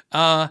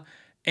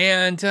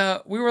 And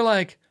we were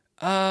like,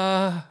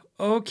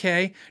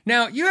 okay.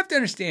 Now you have to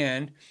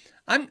understand,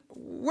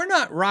 we're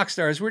not rock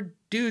stars. We're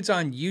dudes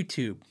on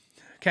YouTube.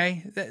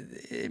 Okay.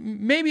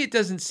 Maybe it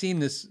doesn't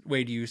seem this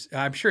way to you.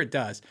 I'm sure it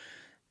does.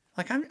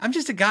 Like I'm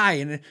just a guy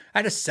and I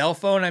had a cell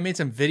phone. I made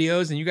some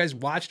videos and you guys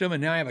watched them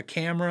and now I have a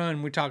camera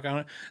and we talk on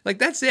it. Like,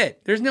 that's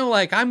it. There's no,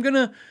 like, I'm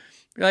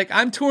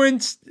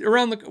touring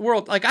around the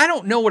world. Like, I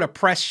don't know what a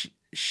press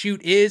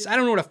shoot is. I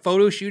don't know what a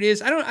photo shoot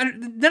is.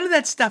 None of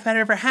that stuff had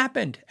ever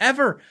happened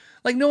ever.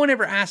 Like, no one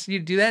ever asked you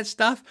to do that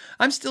stuff.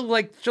 I'm still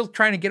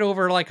trying to get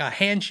over like a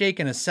handshake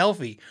and a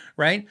selfie,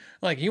 right?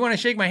 Like, you want to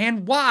shake my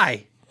hand?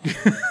 Why?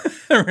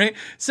 Right?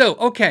 So,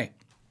 okay.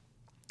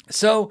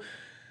 So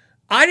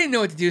I didn't know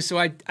what to do, so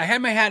I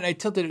had my hat and I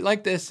tilted it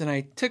like this, and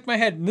I took my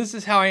head, and this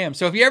is how I am.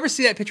 So if you ever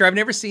see that picture, I've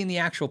never seen the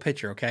actual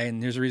picture, okay?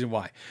 And there's a reason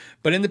why.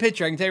 But in the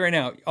picture, I can tell you right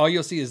now, all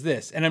you'll see is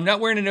this. And I'm not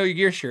wearing a Know Your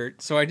Gear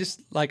shirt, so I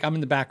just, like, I'm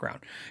in the background.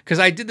 Because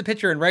I did the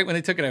picture, and right when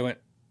they took it, I went,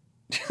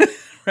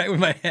 right with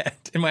my head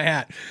in my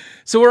hat.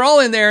 So we're all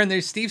in there, and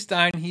there's Steve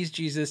Stein, he's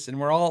Jesus, and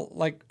we're all,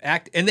 like,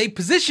 and they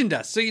positioned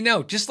us. So you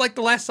know, just like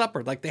the Last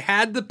Supper, like, they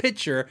had the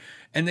picture,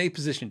 and they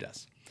positioned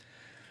us.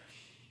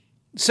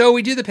 So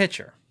we do the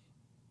picture.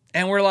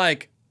 And we're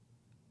like,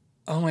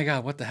 oh my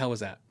God, what the hell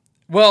was that?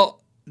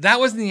 Well, that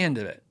wasn't the end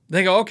of it.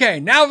 They go, okay,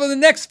 now for the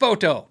next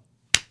photo,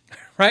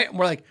 right? And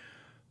we're like,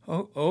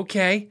 oh,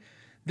 okay.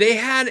 They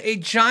had a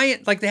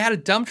giant, like they had a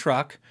dump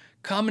truck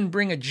come and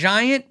bring a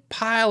giant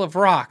pile of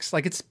rocks.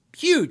 Like it's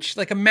huge,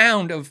 like a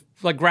mound of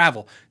like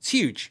gravel. It's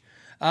huge.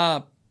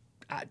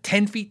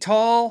 10 feet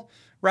tall,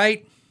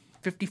 right?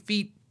 50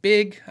 feet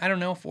big. I don't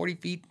know, 40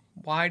 feet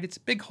wide. It's a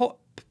big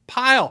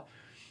pile.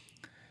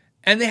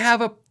 And they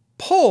have a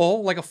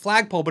pole, like a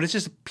flagpole, but it's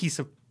just a piece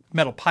of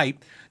metal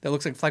pipe that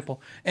looks like a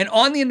flagpole. And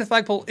on the end of the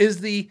flagpole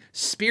is the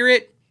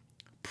spirit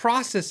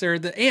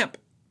processor, the amp,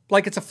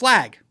 like it's a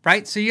flag,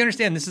 right? So you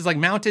understand this is like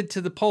mounted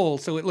to the pole,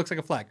 so it looks like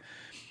a flag.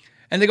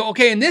 And they go,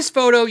 okay, in this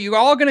photo, you're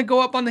all gonna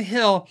go up on the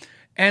hill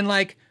and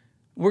like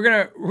we're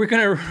gonna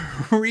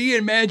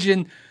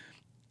reimagine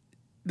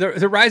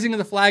the rising of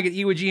the flag at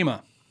Iwo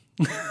Jima,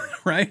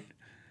 right?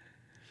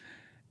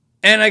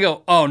 And I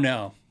go, oh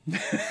no.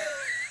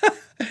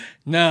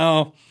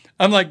 No.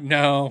 I'm like,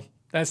 no,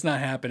 that's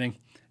not happening.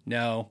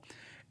 No.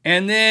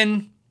 And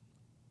then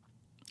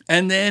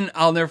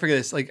I'll never forget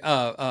this. Like,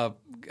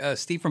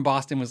 Steve from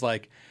Boston was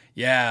like,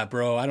 yeah,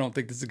 bro, I don't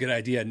think this is a good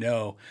idea.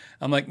 No.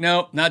 I'm like,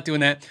 no, not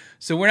doing that.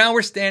 So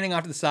we're standing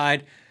off to the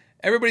side.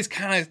 Everybody's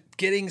kind of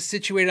getting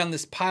situated on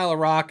this pile of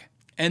rock.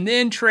 And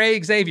then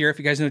Trey Xavier, if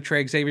you guys know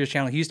Trey Xavier's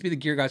channel, he used to be the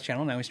Gear Gods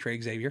channel. Now he's Trey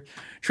Xavier.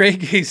 Trey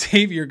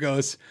Xavier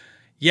goes,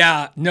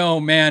 yeah, no,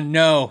 man,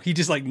 no. He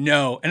just like,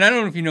 no. And I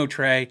don't know if you know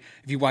Trey,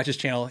 if you watch his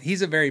channel,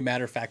 he's a very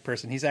matter-of-fact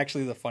person. He's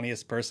actually the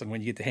funniest person when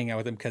you get to hang out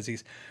with him because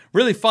he's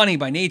really funny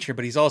by nature,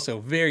 but he's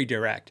also very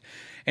direct.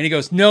 And he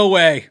goes, no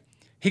way.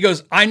 He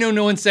goes, I know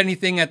no one said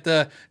anything at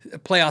the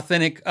Play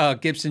Authentic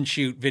Gibson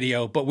shoot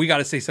video, but we got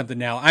to say something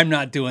now. I'm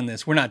not doing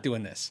this. We're not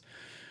doing this.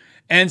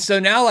 And so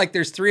now like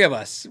there's three of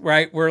us,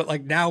 right? We're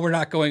like, now we're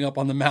not going up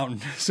on the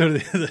mountain, so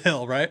to the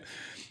hill, right?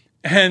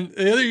 And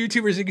the other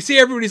YouTubers, you can see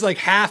everybody's like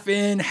half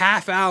in,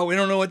 half out. We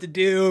don't know what to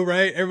do,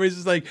 right? Everybody's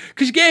just like,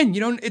 because again, you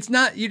don't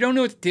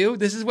know what to do.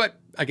 This is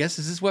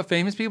what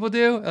famous people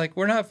do. Like,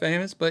 we're not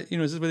famous, but you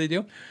know, this is what they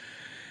do.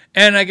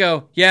 And I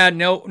go, yeah,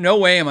 no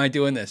way am I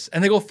doing this.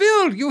 And they go,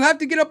 Phil, you have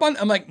to get up on.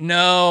 I'm like,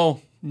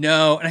 no.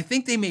 And I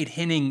think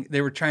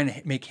they were trying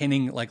to make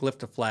Henning like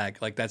lift a flag.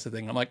 Like that's the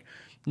thing. I'm like,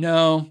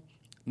 no.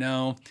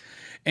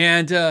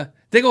 And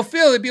they go,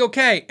 Phil, it'd be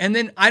okay. And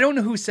then I don't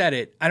know who said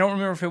it. I don't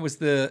remember if it was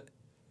the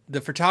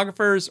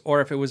photographers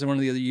or if it was one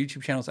of the other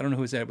YouTube channels. I don't know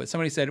who said it, but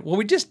somebody said, well,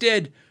 we just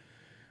did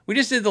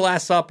the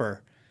Last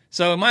Supper,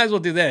 so we might as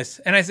well do this.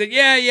 And I said,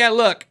 yeah,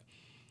 look,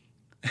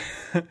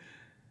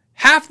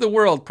 half the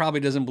world probably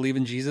doesn't believe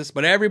in Jesus,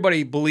 but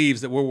everybody believes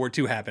that World War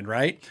II happened,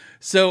 right?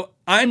 So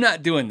I'm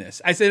not doing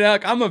this. I said,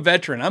 look, I'm a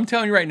veteran. I'm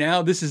telling you right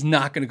now, this is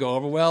not going to go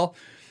over well.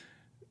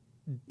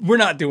 We're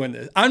not doing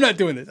this. I'm not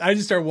doing this. I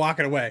just started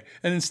walking away.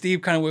 And then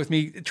Steve kind of went with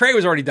me. Trey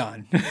was already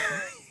done.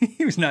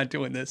 He was not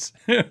doing this.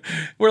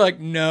 We're like,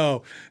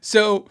 no.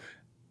 So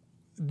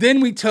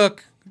then we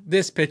took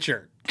this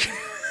picture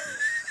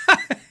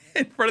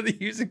in front of the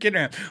Houston Kid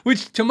Ramp,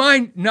 which to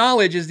my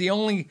knowledge is the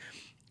only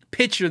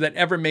picture that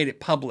ever made it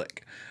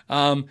public.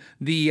 I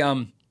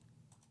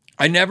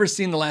never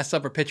seen the Last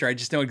Supper picture. I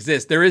just know it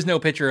exists. There is no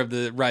picture of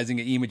the rising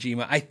at Iwo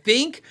Jima. I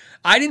think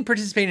I didn't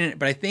participate in it,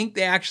 but I think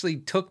they actually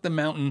took the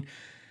mountain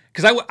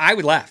because I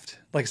left.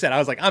 Like I said, I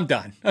was like, I'm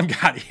done. I'm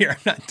out of here.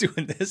 I'm not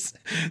doing this.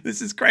 This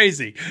is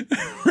crazy,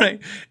 right?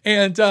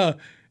 And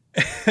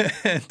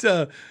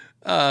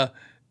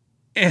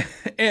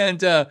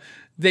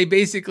they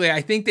basically,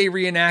 I think they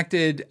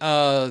reenacted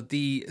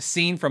the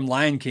scene from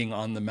Lion King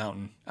on the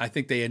mountain. I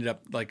think they ended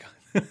up like,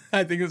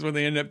 I think that's what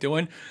they ended up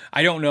doing.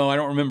 I don't know. I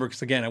don't remember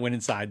because again, I went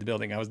inside the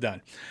building. I was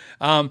done.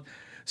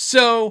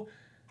 So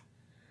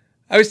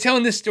I was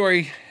telling this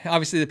story,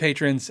 obviously the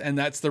patrons, and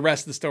that's the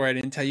rest of the story. I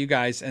didn't tell you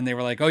guys. And they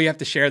were like, oh, you have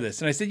to share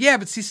this. And I said, yeah,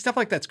 but see, stuff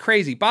like that's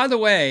crazy. By the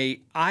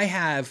way, I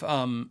have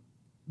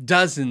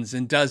dozens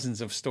and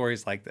dozens of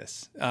stories like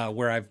this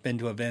where I've been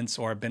to events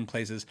or I've been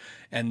places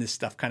and this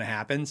stuff kind of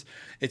happens.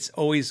 It's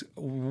always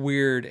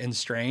weird and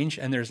strange,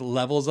 and there's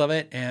levels of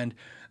it. And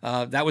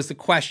that was the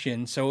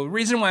question. So the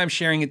reason why I'm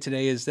sharing it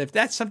today is if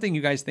that's something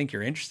you guys think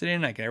you're interested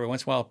in, I can every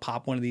once in a while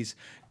pop one of these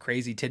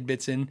crazy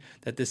tidbits in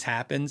that this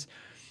happens.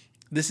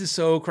 This is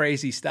so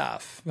crazy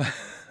stuff.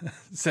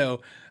 So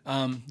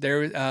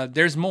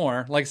there's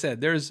more. Like I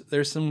said,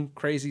 there's some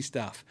crazy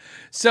stuff.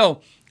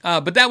 So,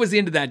 but that was the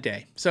end of that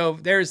day. So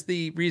there's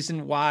the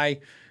reason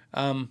why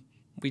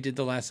we did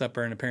the Last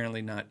Supper and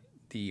apparently not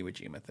the Iwo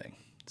Jima thing.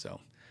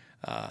 So,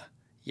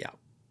 yeah.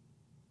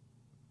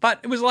 But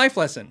it was a life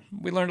lesson.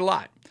 We learned a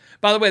lot.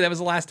 By the way, that was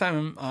the last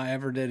time I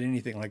ever did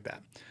anything like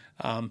that.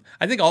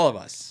 I think all of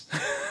us,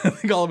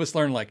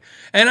 learned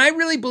and I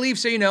really believe,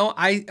 so,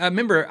 I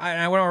remember,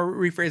 I want to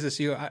rephrase this,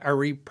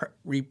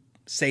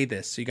 say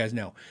this so you guys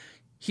know.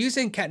 Hughes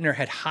and Kettner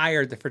had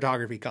hired the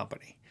photography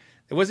company.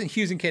 It wasn't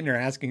Hughes and Kettner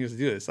asking us to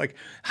do this.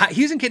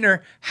 Hughes and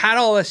Kettner had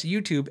all this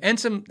YouTube and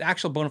some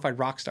actual bona fide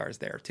rock stars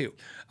there too.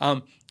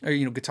 Or,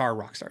 guitar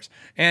rock stars.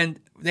 And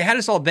they had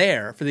us all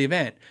there for the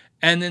event.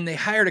 And then they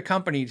hired a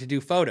company to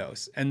do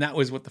photos. And that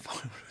was what the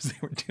photos they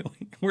were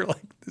doing. We're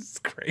like, this is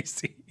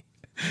crazy.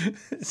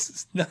 This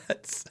is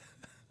nuts.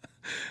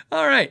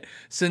 All right.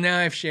 So now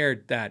I've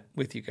shared that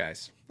with you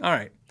guys. All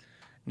right.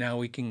 Now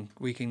we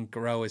can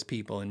grow as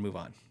people and move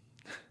on.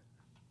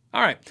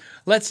 All right.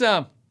 Let's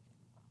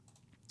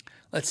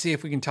see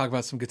if we can talk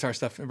about some guitar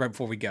stuff right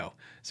before we go.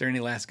 Is there any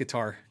last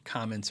guitar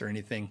comments or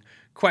anything?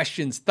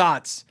 Questions,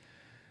 thoughts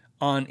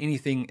on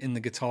anything in the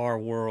guitar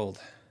world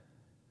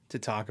to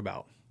talk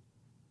about?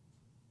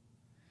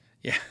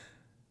 Yeah.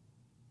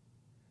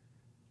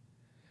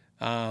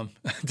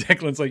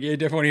 Declan's like, yeah,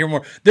 definitely want to hear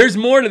more. There's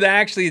more to that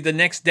actually the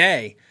next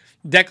day.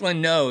 Declan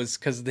knows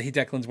because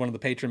Declan's one of the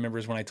patron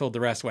members when I told the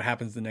rest what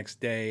happens the next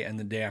day and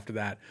the day after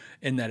that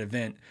in that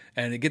event.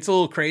 And it gets a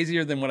little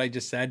crazier than what I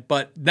just said,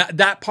 but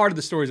that part of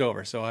the story's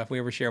over. So if we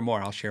ever share more,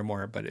 I'll share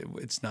more, but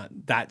it's not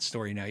that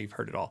story now. You've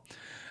heard it all.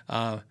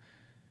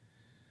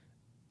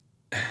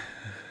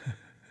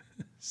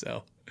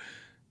 So,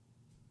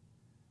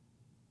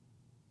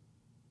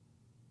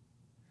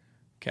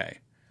 okay.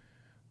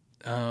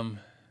 All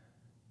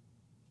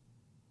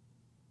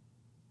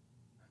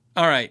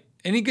right.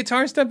 Any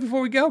guitar stuff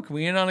before we go? Can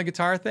we end on a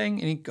guitar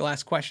thing? Any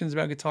last questions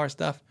about guitar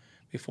stuff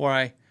before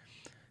I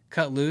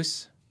cut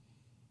loose?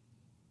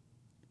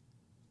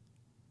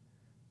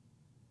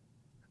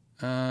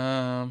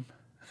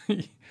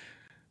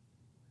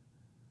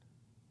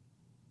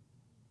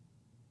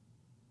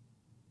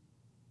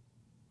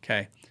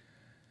 Okay.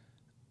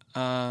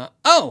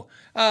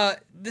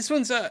 This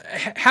one's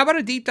how about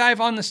a deep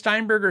dive on the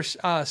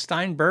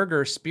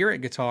Steinberger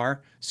Spirit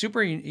guitar?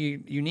 Super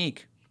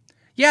unique.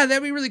 Yeah,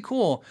 that'd be really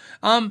cool.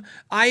 I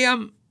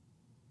don't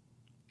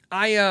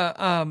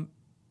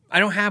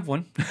have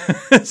one,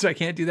 so I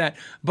can't do that.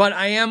 But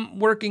I am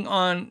working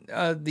on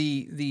I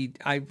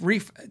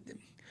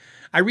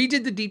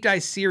redid the deep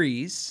dive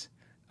series,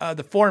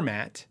 the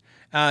format,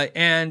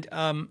 and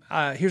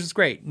here's what's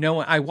great.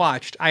 No,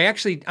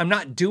 I'm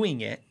not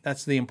doing it.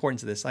 That's the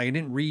importance of this. I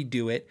didn't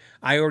redo it.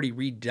 I already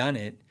redone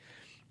it,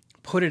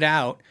 put it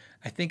out.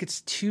 I think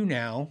it's 2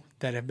 now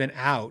that have been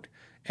out.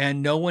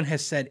 And no one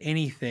has said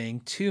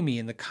anything to me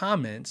in the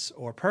comments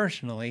or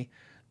personally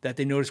that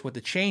they noticed what the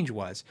change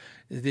was.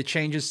 The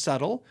change is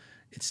subtle.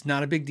 It's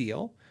not a big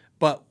deal.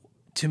 But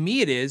to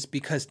me it is,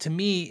 because to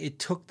me it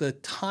took the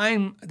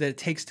time that it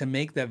takes to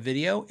make that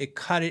video. It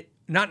cut it,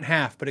 not in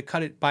half, but it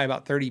cut it by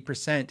about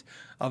 30%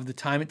 of the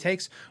time it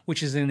takes,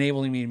 which is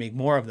enabling me to make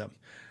more of them.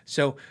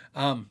 So,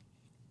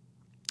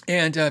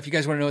 if you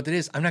guys want to know what that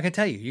is, I'm not going to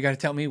tell you. You got to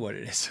tell me what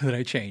it is that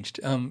I changed.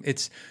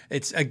 It's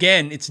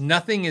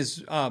nothing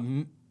is,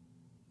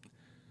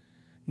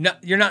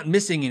 you're not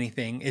missing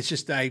anything. It's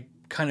just, I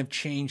kind of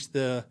changed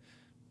I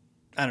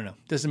don't know.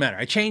 Doesn't matter.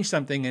 I changed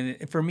something,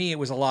 and for me, it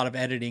was a lot of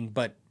editing,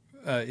 but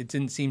it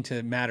didn't seem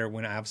to matter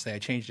when obviously I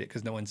changed it,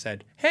 because no one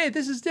said, hey,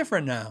 this is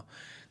different now.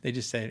 They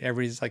just said,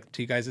 everybody's like,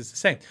 to you guys, it's the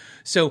same.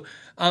 So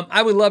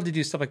I would love to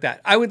do stuff like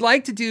that. I would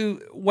like to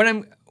do what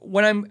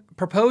I'm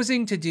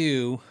proposing to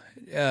do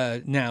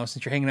now,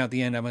 since you're hanging out at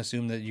the end, I'm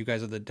assuming that you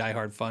guys are the Die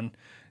Hard Fun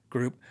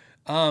group.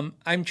 I'm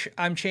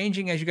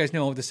changing, as you guys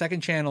know, the second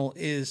channel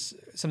is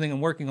something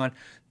I'm working on.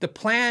 The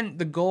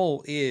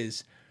goal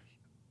is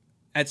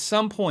at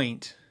some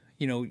point,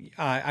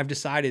 I've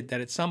decided that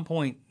at some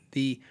point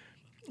the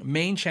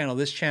main channel,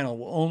 this channel,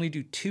 will only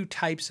do 2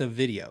 types of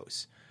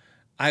videos.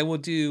 I will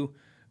do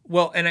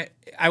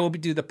I will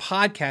do the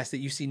podcast that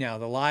you see now,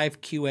 the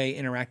live QA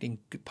interacting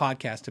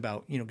podcast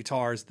about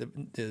guitars,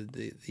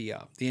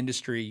 the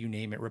industry, you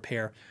name it,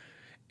 repair,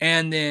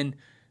 and then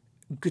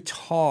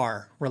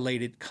guitar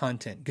related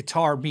content.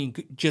 Guitar being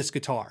just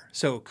guitar,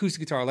 so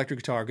acoustic guitar,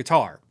 electric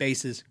guitar,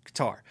 basses,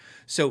 guitar.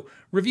 So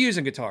reviews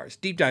on guitars,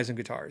 deep dives on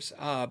guitars,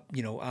 repair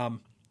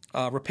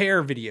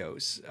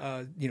videos,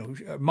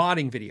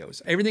 modding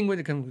videos, everything when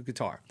it comes with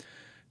guitar,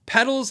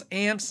 pedals,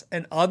 amps,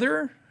 and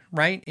other.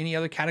 Right? Any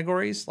other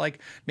categories? Like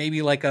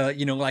maybe like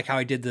like how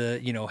I did the,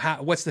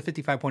 what's the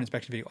 55-point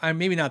inspection video?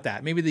 Maybe not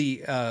that. Maybe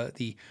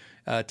the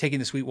taking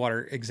the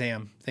Sweetwater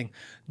exam thing.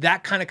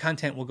 That kind of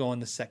content will go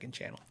on the second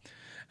channel.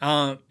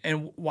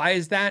 And why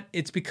is that?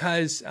 It's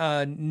because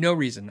no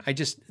reason. I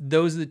just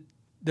want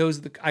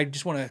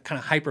to kind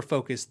of hyper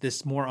focus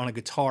this more on a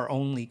guitar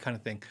only kind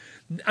of thing.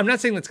 I'm not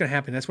saying that's going to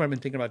happen. That's what I've been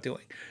thinking about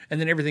doing. And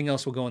then everything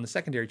else will go on the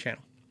secondary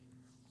channel.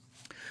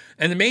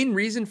 And the main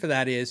reason for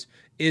that is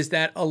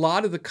that a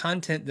lot of the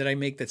content that I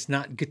make that's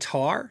not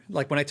guitar,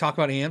 like when I talk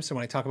about amps and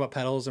when I talk about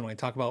pedals and when I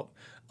talk about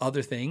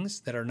other things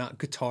that are not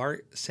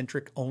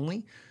guitar-centric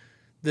only,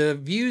 the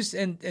views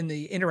and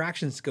the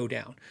interactions go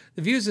down.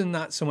 The views are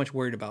not so much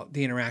worried about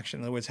the interaction.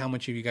 In other words, how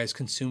much of you guys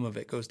consume of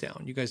it goes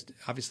down. You guys,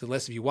 obviously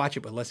less of you watch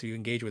it, but less of you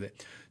engage with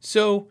it.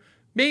 So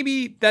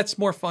maybe that's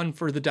more fun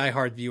for the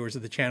diehard viewers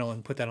of the channel,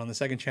 and put that on the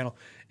second channel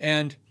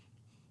and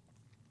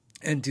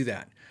do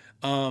that.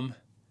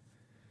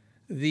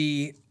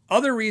 The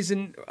other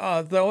reason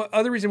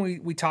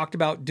we talked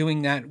about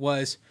doing that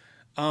was,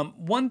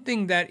 one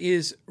thing that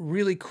is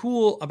really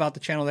cool about the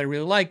channel that I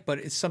really like, but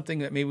it's something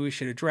that maybe we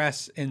should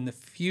address in the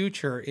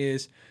future,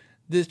 is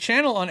the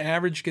channel on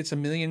average gets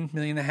 1.5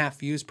 million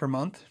views per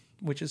month,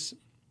 which is,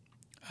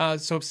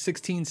 so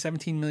 16,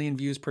 17 million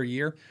views per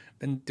year.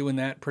 Been doing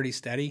that pretty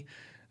steady.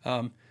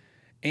 But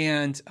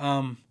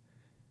when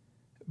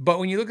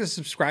you look at the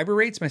subscriber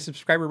rates, my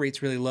subscriber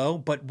rate's really low,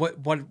 but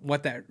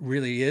what that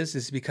really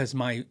is because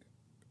my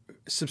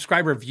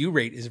subscriber view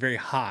rate is very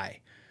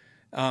high.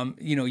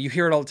 You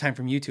hear it all the time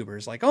from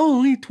YouTubers, like, oh,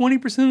 only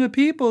 20% of the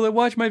people that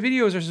watch my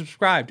videos are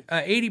subscribed.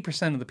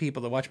 80% of the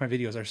people that watch my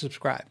videos are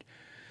subscribed,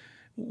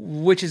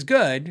 which is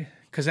good,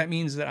 because that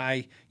means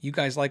that you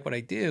guys like what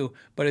I do,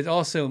 but it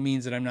also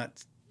means that I'm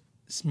not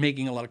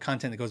making a lot of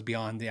content that goes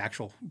beyond the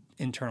actual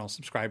internal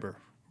subscriber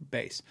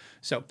base.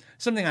 So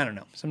something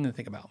to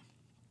think about.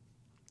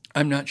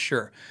 I'm not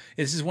sure.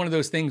 This is one of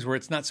those things where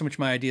it's not so much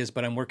my ideas,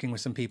 but I'm working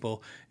with some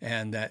people,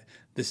 and that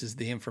this is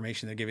the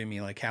information they're giving me,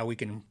 like how we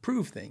can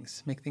improve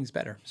things, make things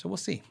better. So we'll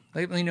see.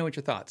 Let me know what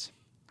your thoughts.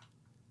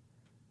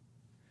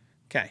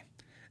 Okay.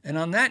 And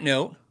on that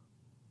note,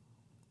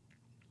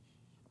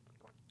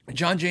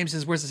 John James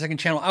says, where's the second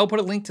channel? I'll put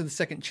a link to the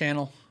second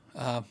channel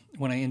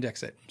when I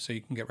index it, so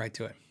you can get right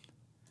to it.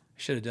 I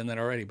should have done that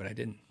already, but I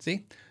didn't.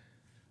 See?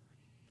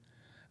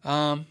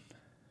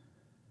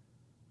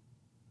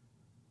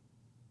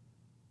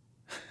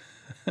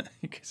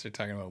 You guys are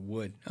talking about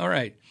wood. All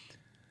right.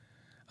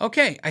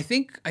 Okay. I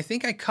think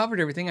I covered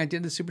everything. I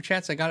did the super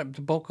chats. I got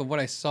the bulk of what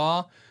I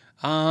saw.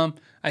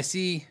 I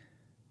see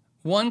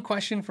one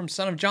question from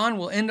Son of John.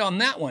 We'll end on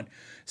that one.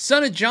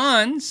 Son of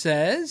John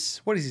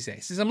says, what does he say?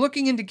 He says, I'm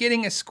looking into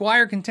getting a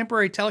Squier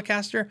Contemporary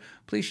Telecaster.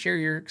 Please share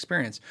your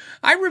experience.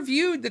 I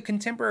reviewed the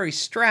Contemporary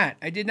Strat.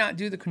 I did not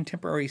do the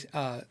Contemporary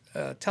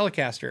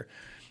Telecaster.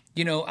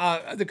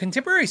 The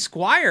Contemporary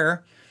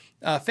Squier,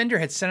 Fender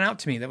had sent out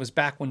to me. That was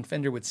back when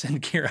Fender would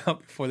send gear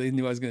out before they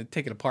knew I was going to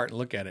take it apart and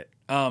look at it,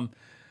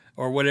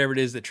 or whatever it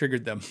is that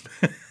triggered them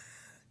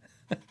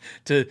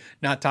to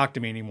not talk to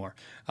me anymore.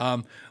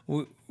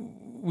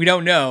 We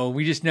don't know.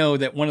 We just know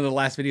that one of the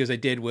last videos I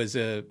did was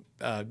a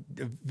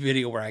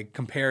video where I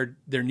compared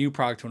their new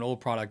product to an old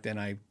product, and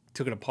I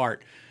took it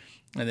apart,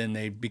 and then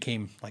they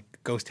became like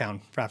ghost town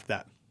after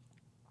that.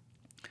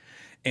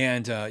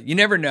 And you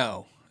never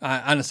know.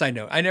 On a side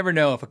note, I never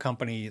know if a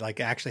company like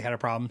actually had a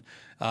problem.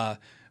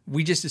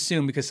 We just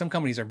assume, because some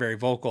companies are very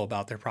vocal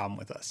about their problem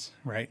with us,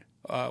 right?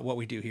 What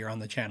we do here on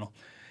the channel,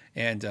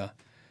 and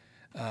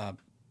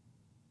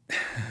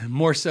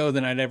more so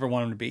than I'd ever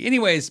want them to be.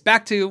 Anyways,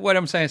 back to what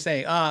I'm trying to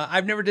say.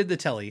 I've never did the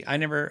Tele. I've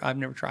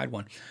never tried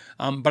one,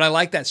 but I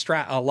like that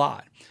Strat a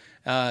lot.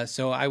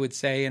 So I would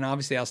say, and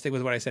obviously I'll stick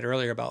with what I said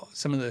earlier about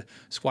some of the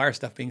Squier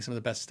stuff being some of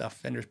the best stuff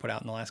Fender's put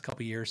out in the last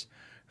couple of years,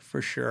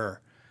 for sure.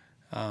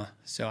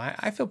 So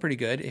I feel pretty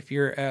good. If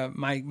you're,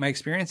 my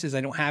experience is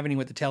I don't have any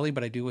with the Tele,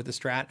 but I do with the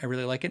Strat. I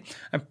really like it.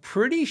 I'm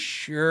pretty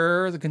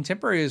sure the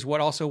Contemporary is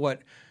what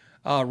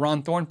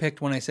Ron Thorne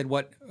picked when I said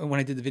when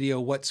I did the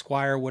video, what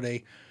Squier would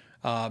a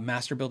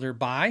master builder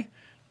buy.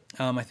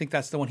 I think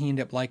that's the one he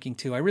ended up liking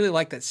too. I really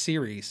like that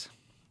series.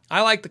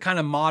 I like the kind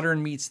of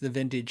modern meets the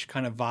vintage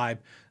kind of vibe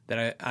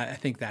that I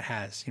think that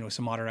has,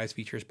 some modernized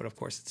features, but of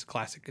course it's a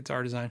classic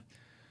guitar design.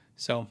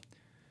 So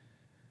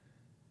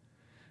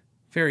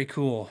very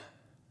cool.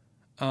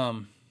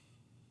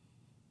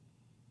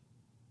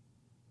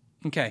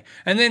 Okay.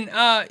 And then,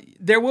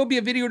 there will be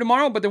a video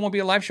tomorrow, but there won't be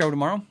a live show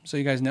tomorrow. So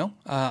you guys know,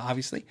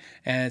 obviously,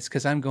 and it's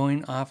because I'm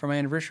going, for my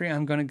anniversary,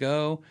 I'm going to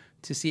go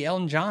to see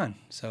Elton John.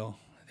 So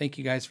thank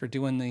you guys for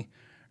doing the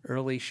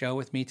early show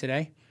with me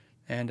today.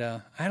 And,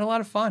 I had a lot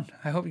of fun.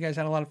 I hope you guys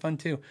had a lot of fun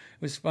too.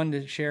 It was fun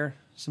to share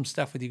some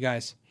stuff with you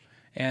guys.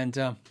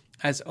 And,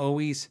 as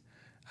always,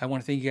 I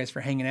want to thank you guys for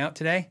hanging out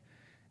today,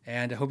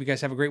 and I hope you guys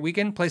have a great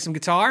weekend. Play some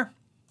guitar.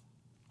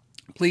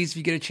 Please, if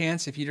you get a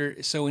chance, if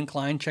you're so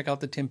inclined, check out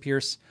the Tim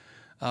Pierce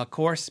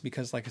course,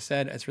 because like I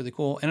said, it's really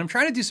cool. And I'm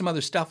trying to do some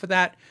other stuff with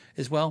that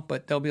as well,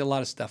 but there'll be a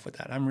lot of stuff with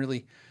that. I'm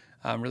really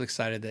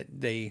excited that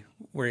they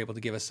were able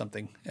to give us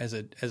something as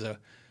a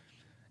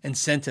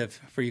incentive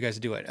for you guys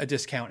to do it, a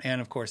discount,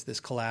 and of course this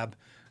collab,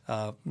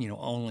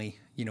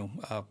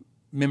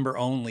 member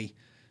only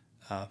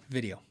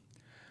video.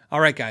 All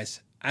right,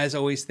 guys, as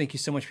always, thank you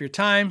so much for your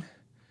time.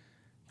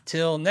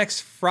 Till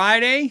next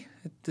Friday,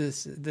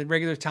 the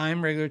regular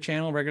time, regular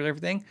channel, regular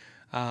everything.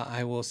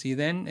 I will see you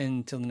then.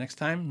 Until the next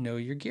time, know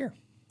your gear.